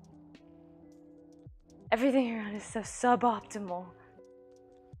 Everything around is so suboptimal.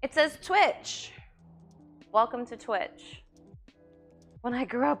 It says Twitch. Welcome to Twitch. When I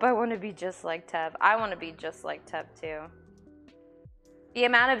grow up, I want to be just like Teb. I want to be just like Teb too. The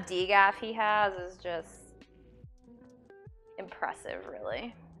amount of degaff he has is just impressive,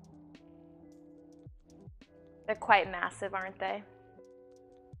 really. They're quite massive, aren't they?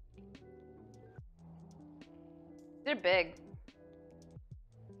 They're big.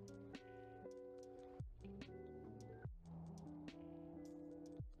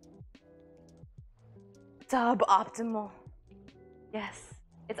 Suboptimal. Yes,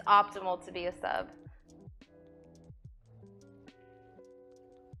 it's optimal to be a sub.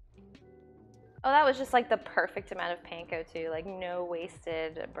 Oh, that was just like the perfect amount of panko too, like no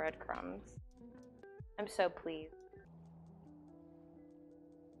wasted breadcrumbs. I'm so pleased.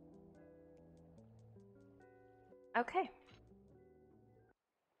 Okay.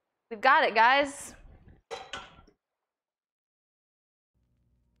 We've got it, guys.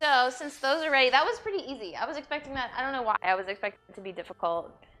 So, since those are ready, that was pretty easy. I was expecting that, I don't know why, I was expecting it to be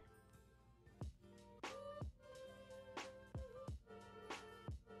difficult.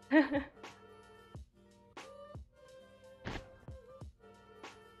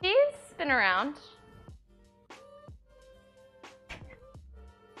 She's been around.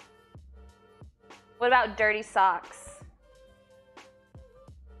 What about dirty socks?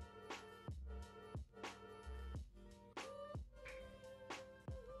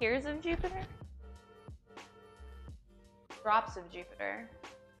 Tears of Jupiter? Drops of Jupiter.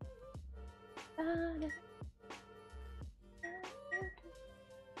 All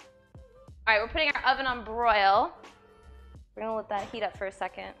right, we're putting our oven on broil. We're gonna let that heat up for a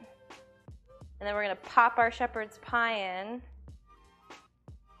second. And then we're gonna pop our shepherd's pie in.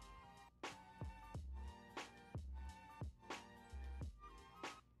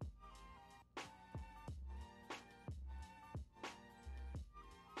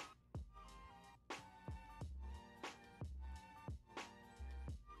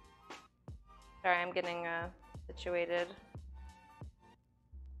 Sorry, I'm getting situated.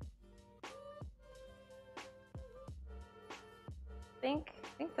 I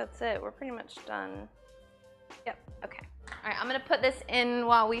think that's it. We're pretty much done. Yep, okay. All right, I'm gonna put this in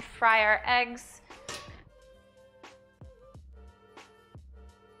while we fry our eggs.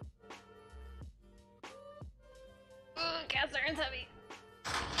 Ooh, cast iron's heavy.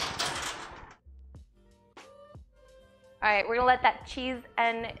 All right, we're gonna let that cheese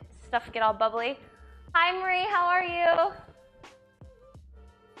and stuff get all bubbly. Hi, Marie, how are you?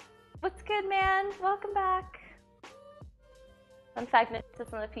 What's good, man? Welcome back. Fun fact, Ninja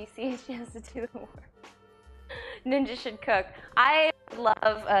sits on the PC, she has to do the work. Ninja should cook. I love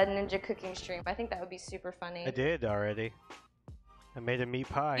a Ninja cooking stream. I think that would be super funny. I did already. I made a meat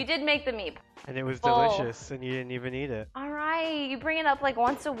pie. You did make the meat pie. And it was delicious, and you didn't even eat it. All right, you bring it up like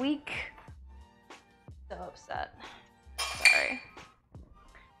once a week. So upset. Sorry.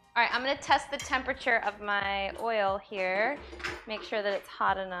 All right, I'm gonna test the temperature of my oil here. Make sure that it's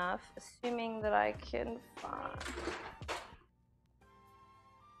hot enough, assuming that I can find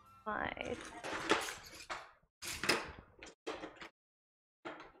my...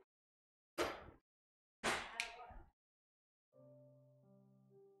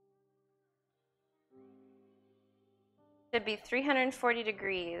 Should be 340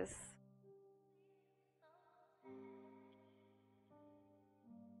 degrees.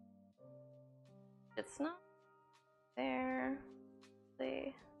 It's not there. Let's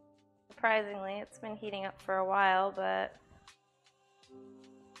see. surprisingly. It's been heating up for a while, but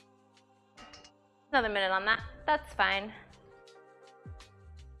another minute on that. That's fine.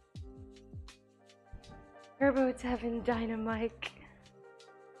 Turbo 7 dynamite.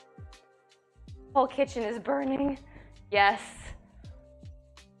 Whole kitchen is burning. Yes.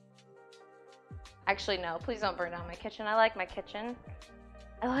 Actually, no. Please don't burn down my kitchen. I like my kitchen.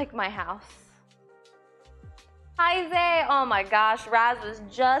 I like my house. Hi, Zay. Oh my gosh, Raz was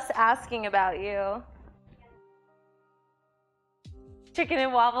just asking about you. Chicken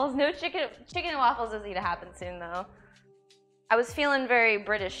and waffles. No chicken and waffles doesn't need to happen soon, though. I was feeling very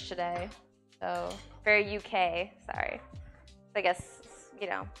British today, so very UK. Sorry. I guess, you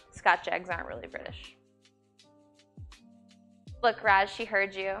know, Scotch eggs aren't really British. Look, Raz, she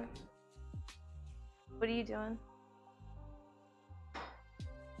heard you. What are you doing?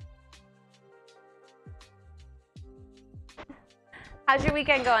 How's your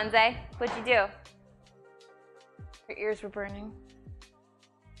weekend going, Zay? What'd you do? Your ears were burning.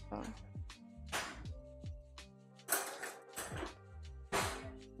 Oh.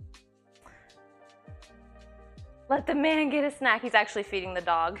 Let the man get a snack. He's actually feeding the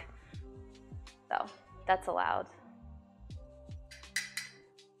dog. So, that's allowed.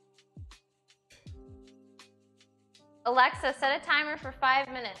 Alexa, set a timer for 5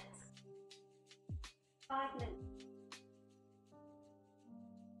 minutes. 5 minutes.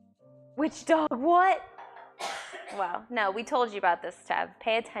 Which dog? What? Wow. No, we told you about this, Tev.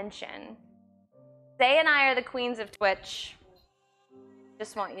 Pay attention. Zay and I are the queens of Twitch.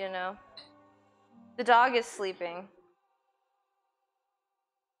 Just want you to know. The dog is sleeping.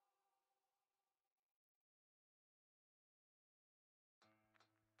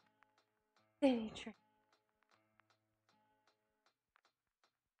 It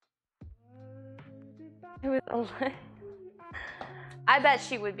was I bet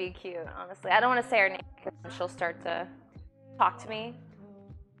she would be cute, honestly. I don't want to say her name because she'll start to talk to me.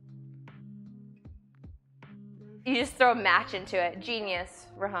 You just throw a match into it. Genius,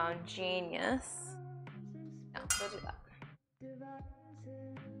 Rahan. Genius. No, don't do that.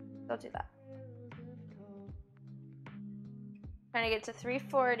 Don't do that. Trying to get to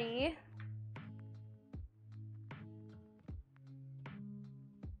 340.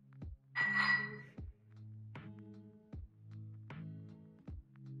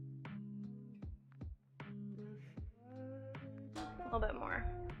 A little bit more.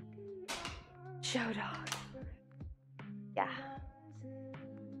 Show dog. Yeah.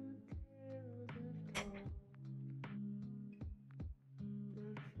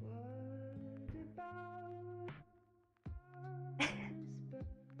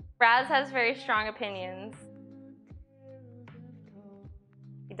 Raz has very strong opinions.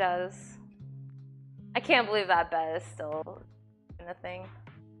 He does. I can't believe that bet is still a thing.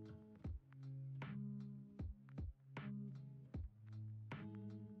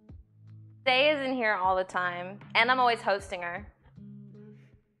 Zay is in here all the time, and I'm always hosting her.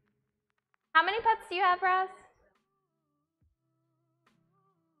 How many pets do you have, Raz?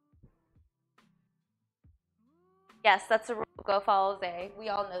 Yes, that's a rule. Go follow Zay. We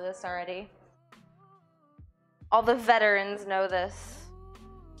all know this already. All the veterans know this.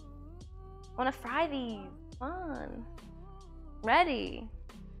 I want to fry these. Come on. Ready.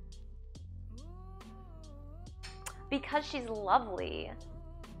 Because she's lovely.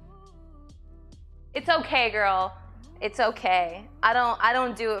 It's okay, girl. It's okay. I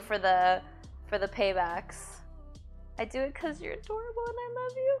don't do it for the paybacks. I do it because you're adorable and I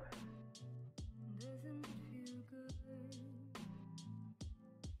love you.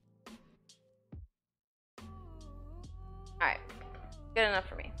 Alright. Good enough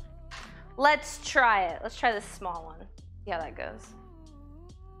for me. Let's try it. Let's try this small one. See how that goes.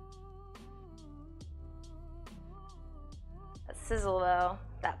 That sizzle though.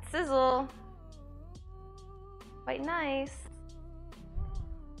 That sizzle. Quite nice.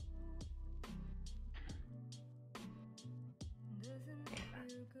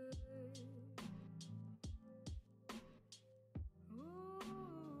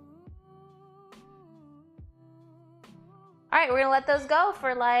 All right, we're gonna let those go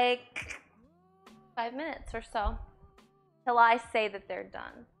for like 5 minutes or so till I say that they're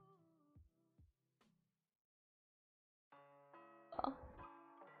done.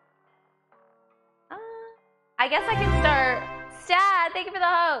 I guess I can start. Stad, thank you for the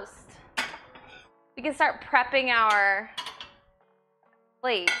host. We can start prepping our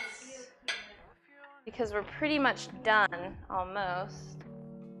plates because we're pretty much done almost.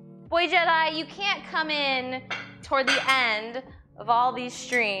 Boy Jedi, you can't come in toward the end of all these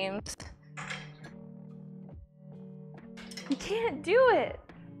streams. You can't do it.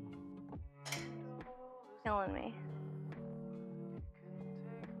 Killing me.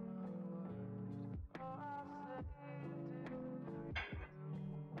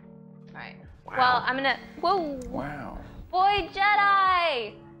 Alright. Wow. Well, I'm gonna. Whoa! Wow. Boy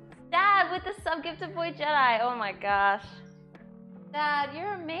Jedi! Dad with the sub gift of Boy Jedi. Oh my gosh. Dad,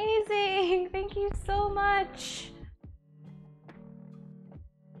 you're amazing. Thank you so much.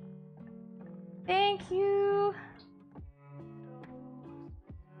 Thank you.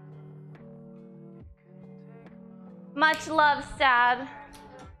 Much love, Dad.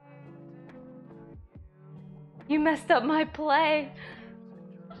 You messed up my play.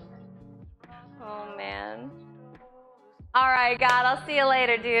 Oh man. Alright, God, I'll see you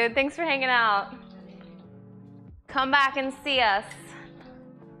later, dude. Thanks for hanging out. Come back and see us.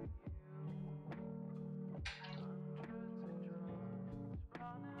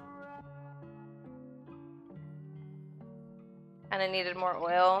 Kinda needed more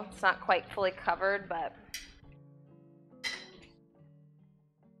oil. It's not quite fully covered, but.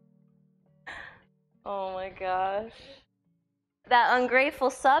 Oh my gosh. That ungrateful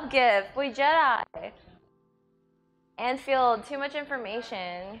sub gift. Boy Jedi. Anfield, too much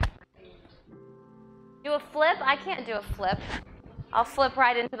information. Do a flip? I can't do a flip. I'll flip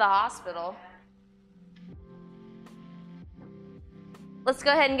right into the hospital. Let's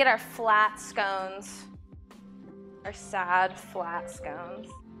go ahead and get our flat scones. Our sad, flat scones.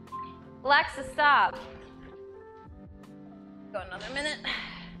 Alexa, stop. Go another minute.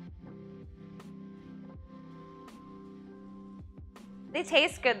 They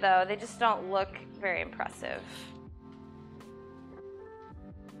taste good though, they just don't look very impressive.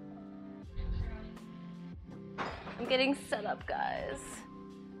 I'm getting set up, guys.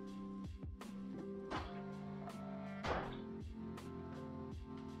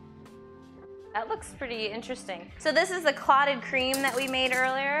 That looks pretty interesting. So this is the clotted cream that we made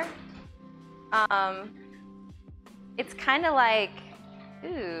earlier. It's kind of like,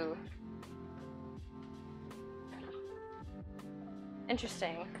 ooh.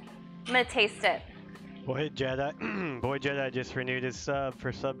 Interesting. I'm gonna taste it. Boy Jedi, Boy Jedi just renewed his sub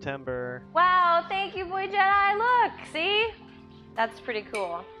for September. Wow, thank you, Boy Jedi. Look, see? That's pretty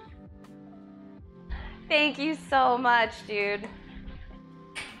cool. Thank you so much, dude.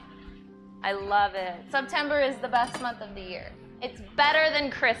 I love it. September is the best month of the year. It's better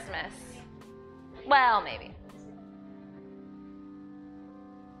than Christmas. Well, maybe.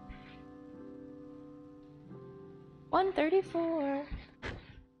 $134.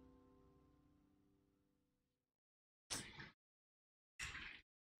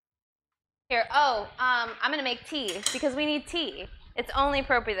 Here, I'm gonna make tea because we need tea. It's only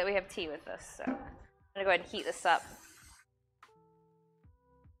appropriate that we have tea with this, so I'm gonna go ahead and heat this up.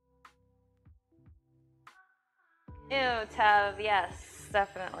 Ew, Tev, yes,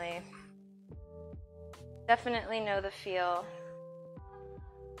 definitely. Definitely know the feel.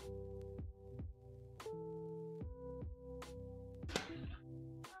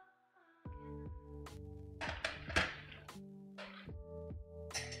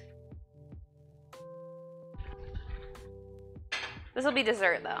 This will be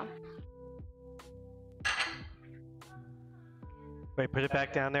dessert, though. Wait, put it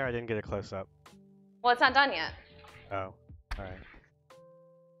back down there. I didn't get a close up. Well, it's not done yet. Oh, all right.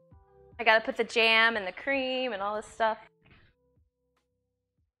 I gotta put the jam and the cream and all this stuff.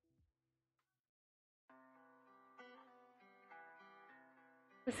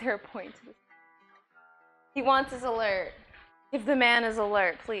 Is there a point to this? He wants his alert. If the man is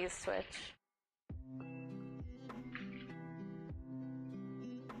alert, please switch.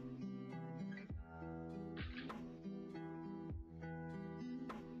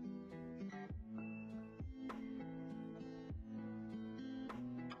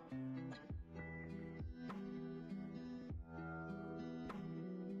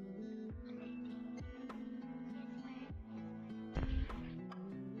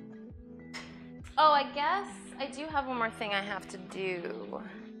 Oh, I guess I do have one more thing I have to do.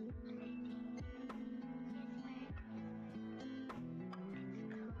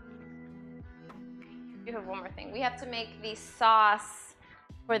 I do have one more thing. We have to make the sauce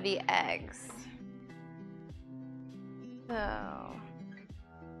for the eggs. So,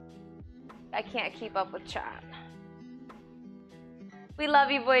 I can't keep up with chat. We love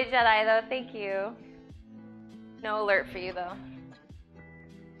you, Boy Jedi, though. Thank you. No alert for you, though.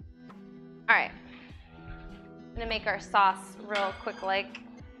 All right. I'm gonna make our sauce real quick, like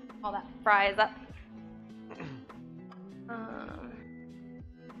all that fries up.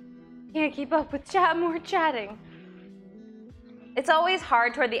 Can't keep up with chat, more chatting. It's always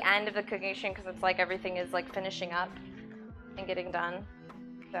hard toward the end of the cooking stream because it's like everything is like finishing up and getting done.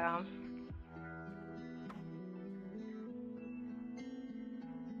 So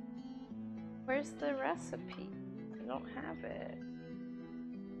Where's the recipe? I don't have it.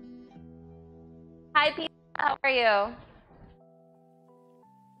 Hi, pizza. How are you?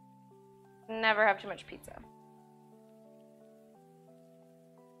 Never have too much pizza.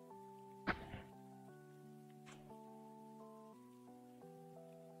 I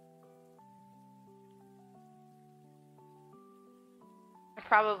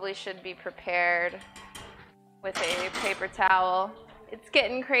probably should be prepared with a paper towel. It's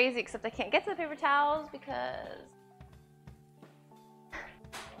getting crazy, except I can't get to the paper towels because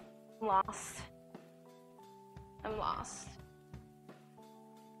I'm lost. I'm lost.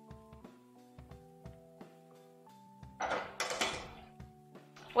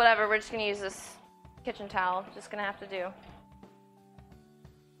 Whatever, we're just gonna use this kitchen towel. Just gonna have to do.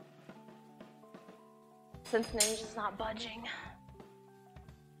 Since Ninja's not budging.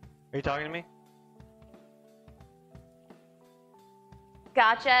 Are you talking to me?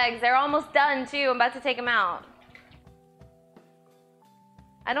 Scotch eggs, they're almost done too. I'm about to take them out.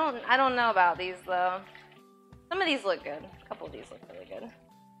 I don't know about these though. Some of these look good. A couple of these look really good.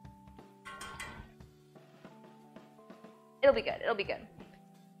 It'll be good. It'll be good.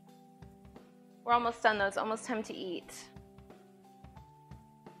 We're almost done though. It's almost time to eat.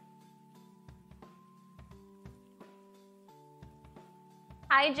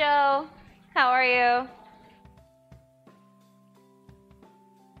 Hi, Joe. How are you?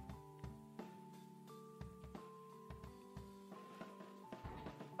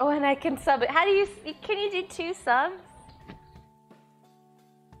 Oh, and I can sub it. How do you, can you do 2 subs?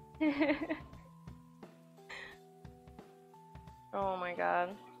 Oh my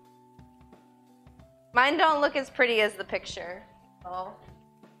god. Mine don't look as pretty as the picture. Oh.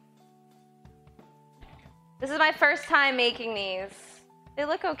 This is my first time making these. They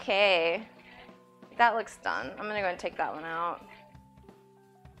look okay. That looks done. I'm gonna go and take that one out.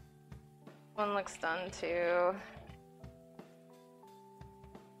 One looks done too.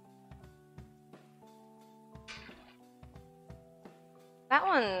 That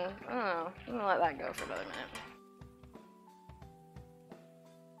one, I don't know. I'm gonna let that go for another minute.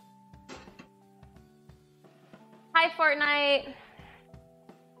 Hi, Fortnite.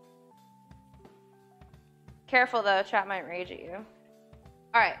 Careful though, chat might rage at you.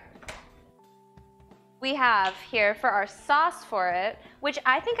 All right. We have here for our sauce for it, which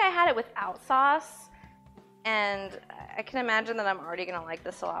I think I had it without sauce, and I can imagine that I'm already gonna like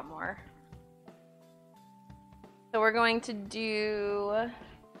this a lot more. So we're going to do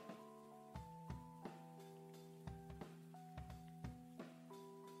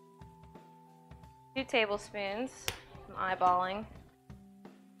two tablespoons. I'm eyeballing.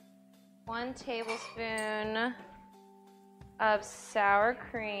 1 tablespoon of sour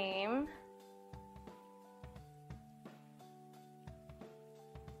cream.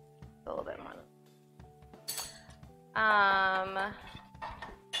 A little bit more.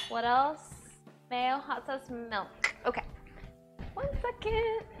 What else? Mayo, hot sauce, milk. Okay. 1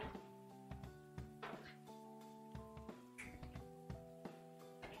 second.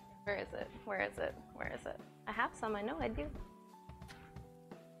 Where is it? Where is it? Where is it? I have some. I know I do.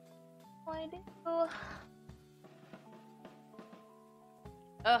 Oh, I do.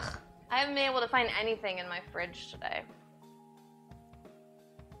 Ugh. I haven't been able to find anything in my fridge today.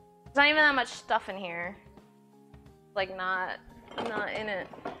 There's not even that much stuff in here. Like, not in it.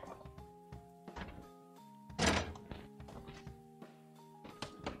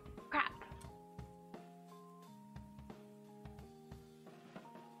 Crap.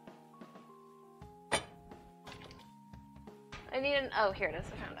 I need an, oh, here it is,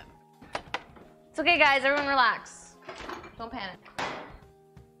 I found it. It's okay, guys, everyone relax. Don't panic.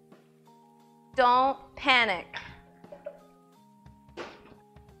 Don't panic.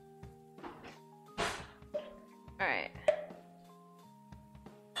 All right.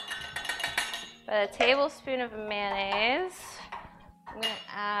 About a tablespoon of mayonnaise. I'm gonna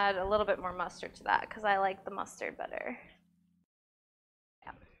add a little bit more mustard to that because I like the mustard better.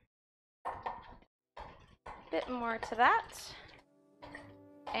 Yeah. Bit more to that.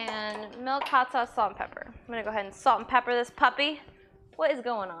 And milk, hot sauce, salt, and pepper. I'm gonna go ahead and salt and pepper this puppy. What is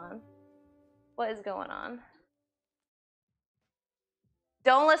going on? What is going on?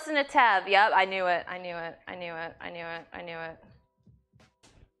 Don't listen to Teb. Yep, I knew it. I knew it. I knew it. I knew it. I knew it.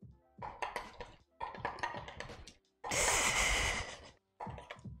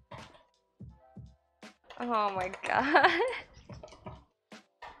 Oh my god.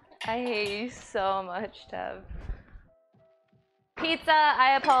 I hate you so much, Teb. Pizza,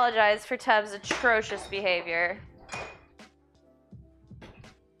 I apologize for Teb's atrocious behavior.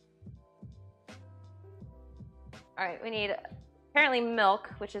 Alright, we need Apparently milk,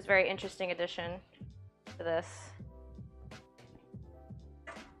 which is a very interesting addition to this.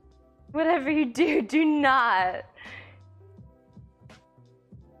 Whatever you do, do not.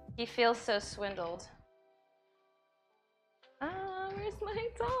 He feels so swindled. Where's my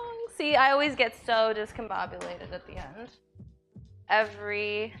tongue? See, I always get so discombobulated at the end.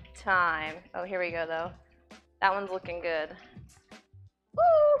 Every time. Oh, here we go, though. That one's looking good.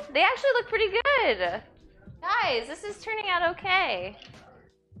 Woo! They actually look pretty good. Guys, this is turning out okay.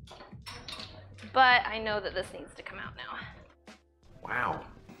 But I know that this needs to come out now. Wow.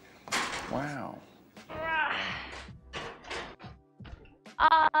 Wow.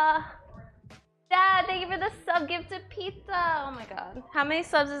 Dad, thank you for the sub gifted pizza. Oh my god. How many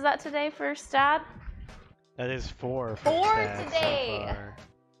subs is that today for Dad? That is 4. For 4 Stats today. So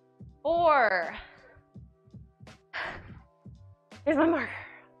far. 4. Here's my marker.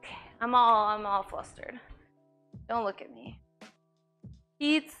 Okay, I'm all flustered. Don't look at me.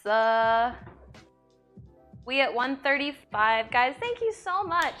 Pizza. We at 135. Guys, thank you so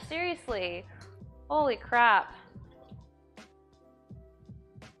much. Seriously. Holy crap.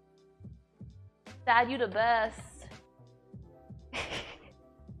 Dad, you the best.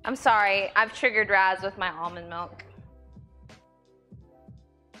 I'm sorry. I've triggered Raz with my almond milk.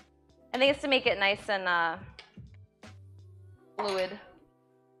 I think it's to make it nice and fluid.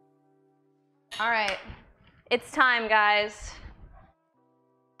 All right. It's time, guys.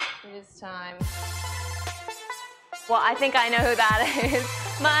 It is time. Well, I think I know who that is.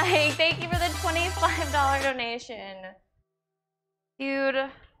 Mike, thank you for the $25 donation.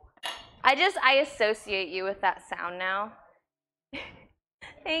 Dude, I associate you with that sound now.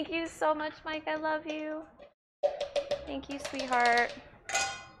 Thank you so much, Mike. I love you. Thank you, sweetheart.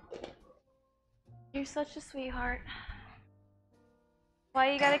 You're such a sweetheart.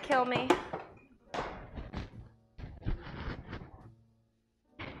 Why you gotta kill me?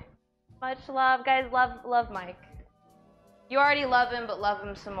 Much love, guys. Love Mike. You already love him, but love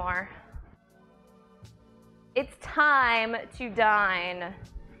him some more. It's time to dine.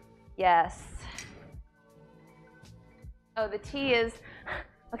 Yes. Oh, the tea is...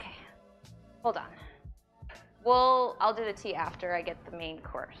 Okay, hold on. I'll do the tea after I get the main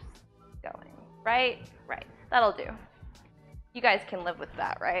course going. Right? Right. That'll do. You guys can live with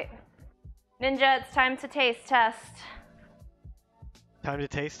that, right? Ninja, it's time to taste test. Time to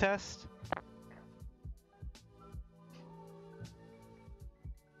taste test?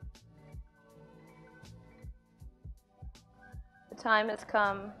 The time has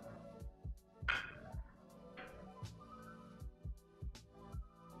come.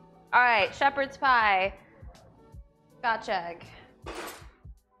 All right, shepherd's pie, scotch egg.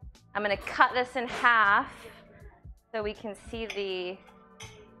 I'm gonna cut this in half so we can see the,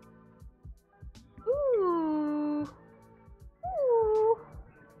 ooh, ooh.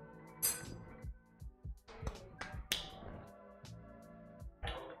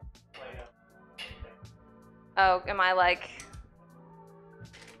 Oh, am I like,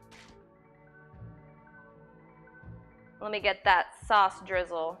 let me get that sauce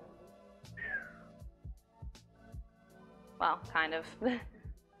drizzle. Well, kind of.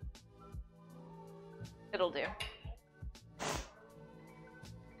 It'll do.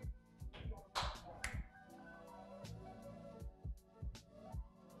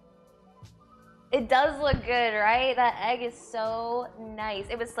 It does look good, right? That egg is so nice.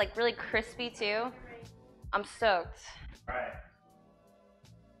 It was like really crispy too. I'm stoked. Alright.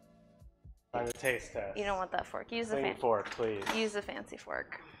 Time to taste test. You don't want that fork. Use the Clean fork, please. Use the fancy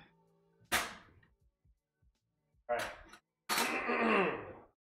fork. Alright.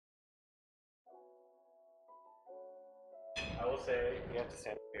 I will say you have to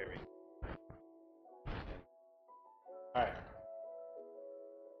stand up here. Alright.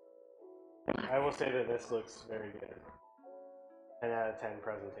 I will say that this looks very good. 10 out of 10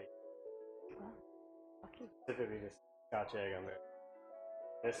 presentation. Specifically this scotch egg on there.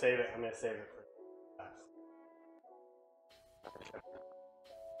 I'm gonna save it for last.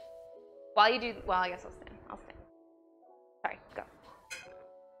 While you do, well, I guess I'll stand. Sorry, go.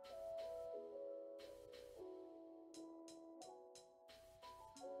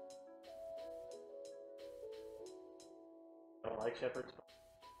 I don't like Shepard's.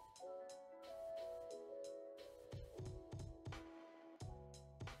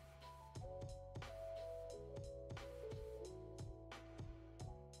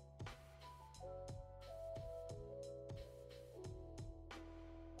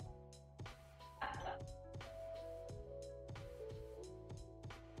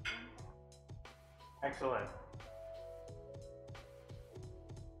 Excellent.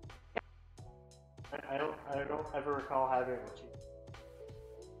 I don't ever recall having the cheese.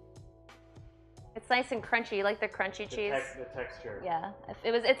 nice and crunchy. You like the crunchy cheese? The texture. Yeah,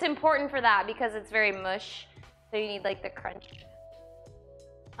 it's important for that because it's very mush, so you need like the crunch.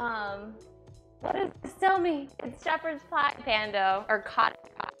 What is this? Tell me. It's Shepherd's pie pando or cottage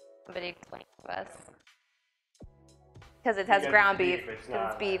pie. Somebody explain to us. Because it has ground beef.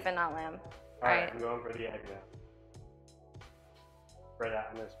 It's beef and not lamb. All right, I'm going for the egg now. Spread out.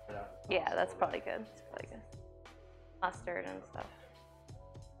 I'm gonna spread out. Yeah, that's probably good. It's probably good. Mustard and stuff.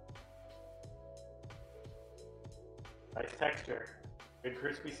 Nice texture. Good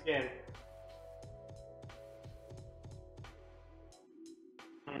crispy skin.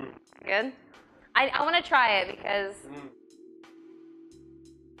 Good? I want to try it because...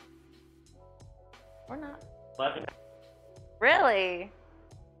 Or not. 11. Really?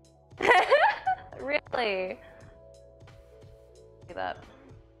 Really? See that.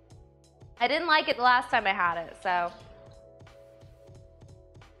 I didn't like it the last time I had it, so...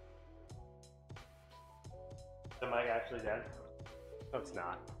 Is the mic actually dead? No, it's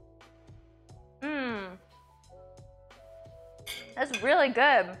not. That's really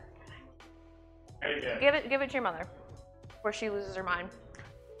good. Very good. Give it to your mother before she loses her mind.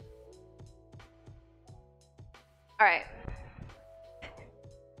 All right.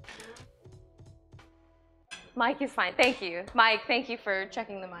 Mike is fine. Thank you. Mike, thank you for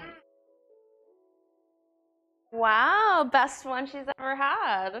checking the mic. Wow, best one she's ever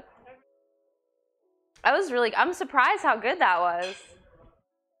had. I'm surprised how good that was.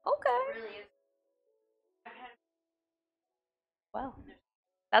 Okay. Well,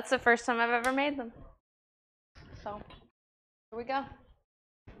 that's the first time I've ever made them. So, here we go.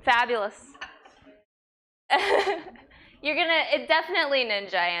 Fabulous. It definitely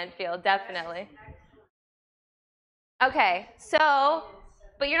Ninja Anfield, definitely. Okay, so,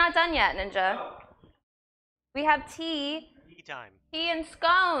 but you're not done yet, Ninja. We have tea. Tea time. Tea and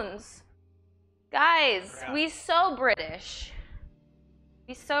scones. Guys, we so British.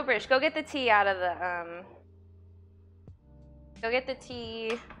 We so British. Go get the tea out of the, Go get the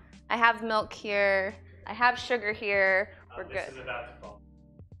tea. I have milk here. I have sugar here. We're good. This is about to fall.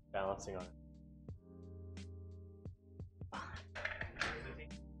 Balancing on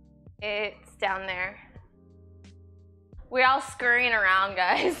it. It's down there. We're all scurrying around,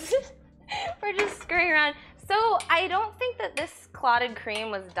 guys. We're just scurrying around. So I don't think that this clotted cream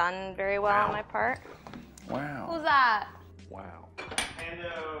was done very well on my part. Wow. Who's that? Wow.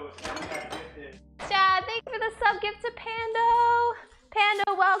 Pando, gifted. Chad, thank you for the sub gift to Pando.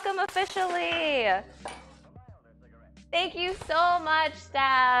 Pando, welcome officially. Thank you so much,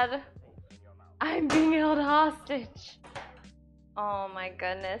 Dad. I'm being held hostage. Oh my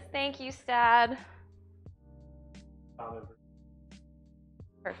goodness. Thank you, Dad.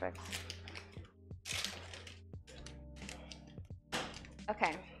 Perfect.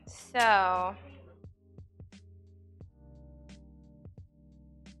 Okay, so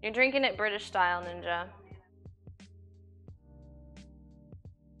you're drinking it British style, Ninja.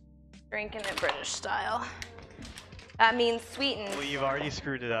 Drinking it British style. That means sweetened. Well, you've already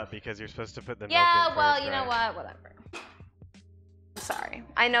screwed it up because you're supposed to put the milk in Yeah, first, well, you right? know what? Whatever. I'm sorry.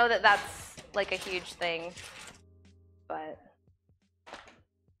 I know that that's like a huge thing, but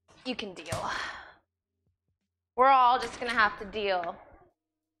you can deal. We're all just gonna have to deal.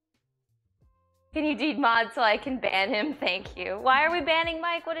 Can you demod so I can ban him? Thank you. Why are we banning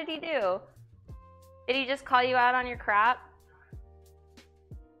Mike? What did he do? Did he just call you out on your crap?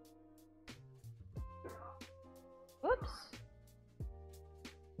 Whoops.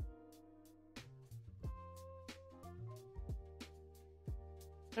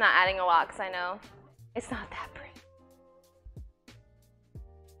 I'm not adding a lot because I know it's not that pretty.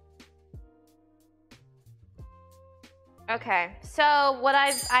 Okay, so what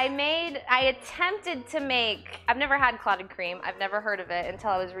I attempted to make, I've never had clotted cream. I've never heard of it until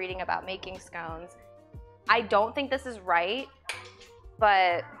I was reading about making scones. I don't think this is right,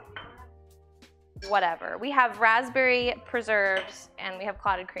 but whatever. We have raspberry preserves and we have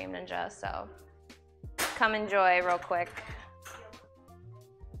clotted cream, Ninja, so come enjoy real quick.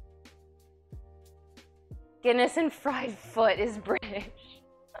 Guinness and fried foot is British.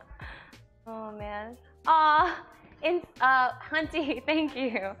 Oh man. Aw. Hunty, thank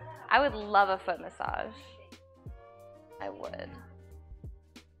you. I would love a foot massage. I would.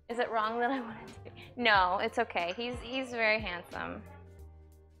 Is it wrong that I wanted to? No, it's okay. He's very handsome.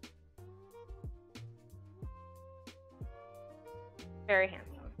 Very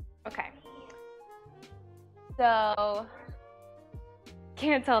handsome. Okay. So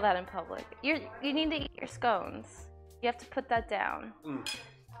can't tell that in public. You need to eat your scones. You have to put that down.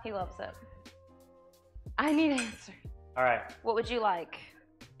 He loves it. I need answers. All right. What would you like?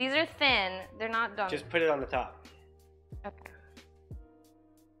 These are thin. They're not done. Just put it on the top. Okay.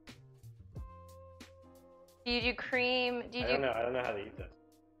 Do you do cream? Do you I don't know. I don't know how to eat this.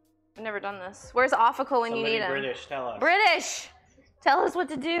 I've never done this. Where's Offical when you need him? British, tell us. British! Tell us what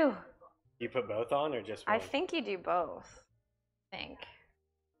to do. You put both on or just one? I think you do both. I think.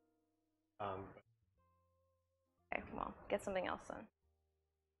 Okay, well, get something else then.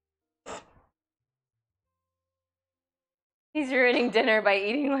 He's ruining dinner by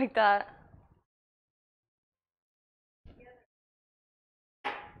eating like that.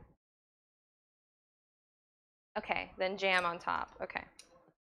 Okay, then jam on top. Okay.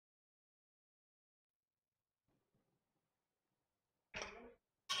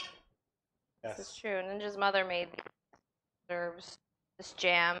 Yes. This is true. Ninja's mother made these preserves, this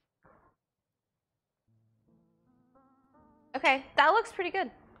jam. Okay, that looks pretty good.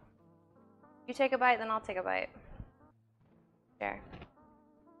 You take a bite, then I'll take a bite. Share.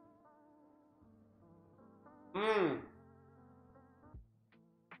 Mmm.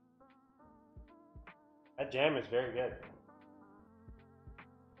 That jam is very good.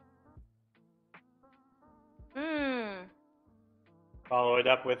 Mmm. Follow it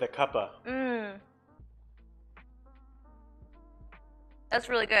up with a cuppa. Mmm. That's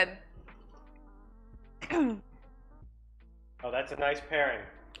really good. Oh, that's a nice pairing.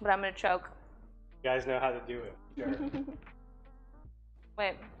 But I'm gonna choke. You guys know how to do it. Sure.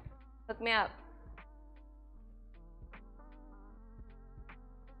 Wait. Hook me up.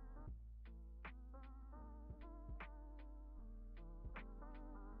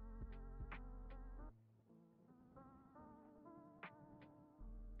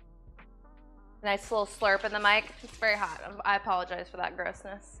 Nice little slurp in the mic. It's very hot. I apologize for that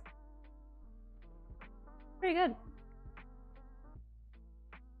grossness. Pretty good.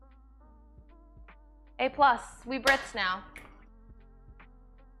 A+. We Brits now.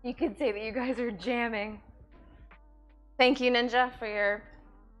 You could say that you guys are jamming. Thank you, Ninja, for your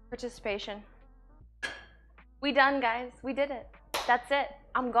participation. We done, guys. We did it. That's it.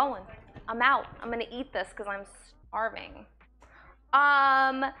 I'm going. I'm out. I'm gonna eat this because I'm starving.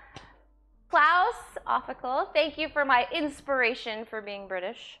 Klaus Offical, thank you for my inspiration for being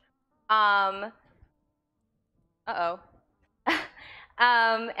British. And for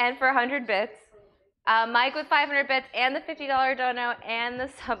 100 bits. Mike with 500 bits and the $50 dono and the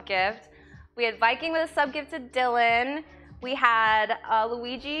sub gift. We had Viking with a sub gift to Dylan. We had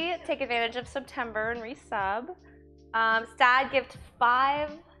Luigi take advantage of September and resub. Stad gift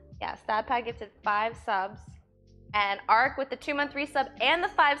 5. Yeah, Stad Pad gifted 5 subs. And Ark with the 2-month resub and the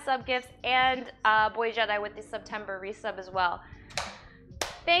 5 sub gifts, and Boy Jedi with the September resub as well.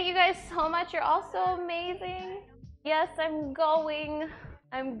 Thank you guys so much. You're all so amazing. Yes, I'm going.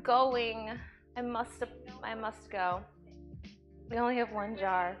 I'm going. I must go. We only have 1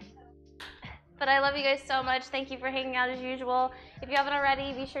 jar. But I love you guys so much. Thank you for hanging out as usual. If you haven't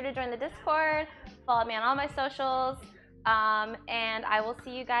already, be sure to join the Discord. Follow me on all my socials. And I will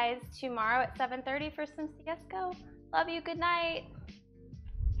see you guys tomorrow at 7:30 for some CSGO. Love you. Good night.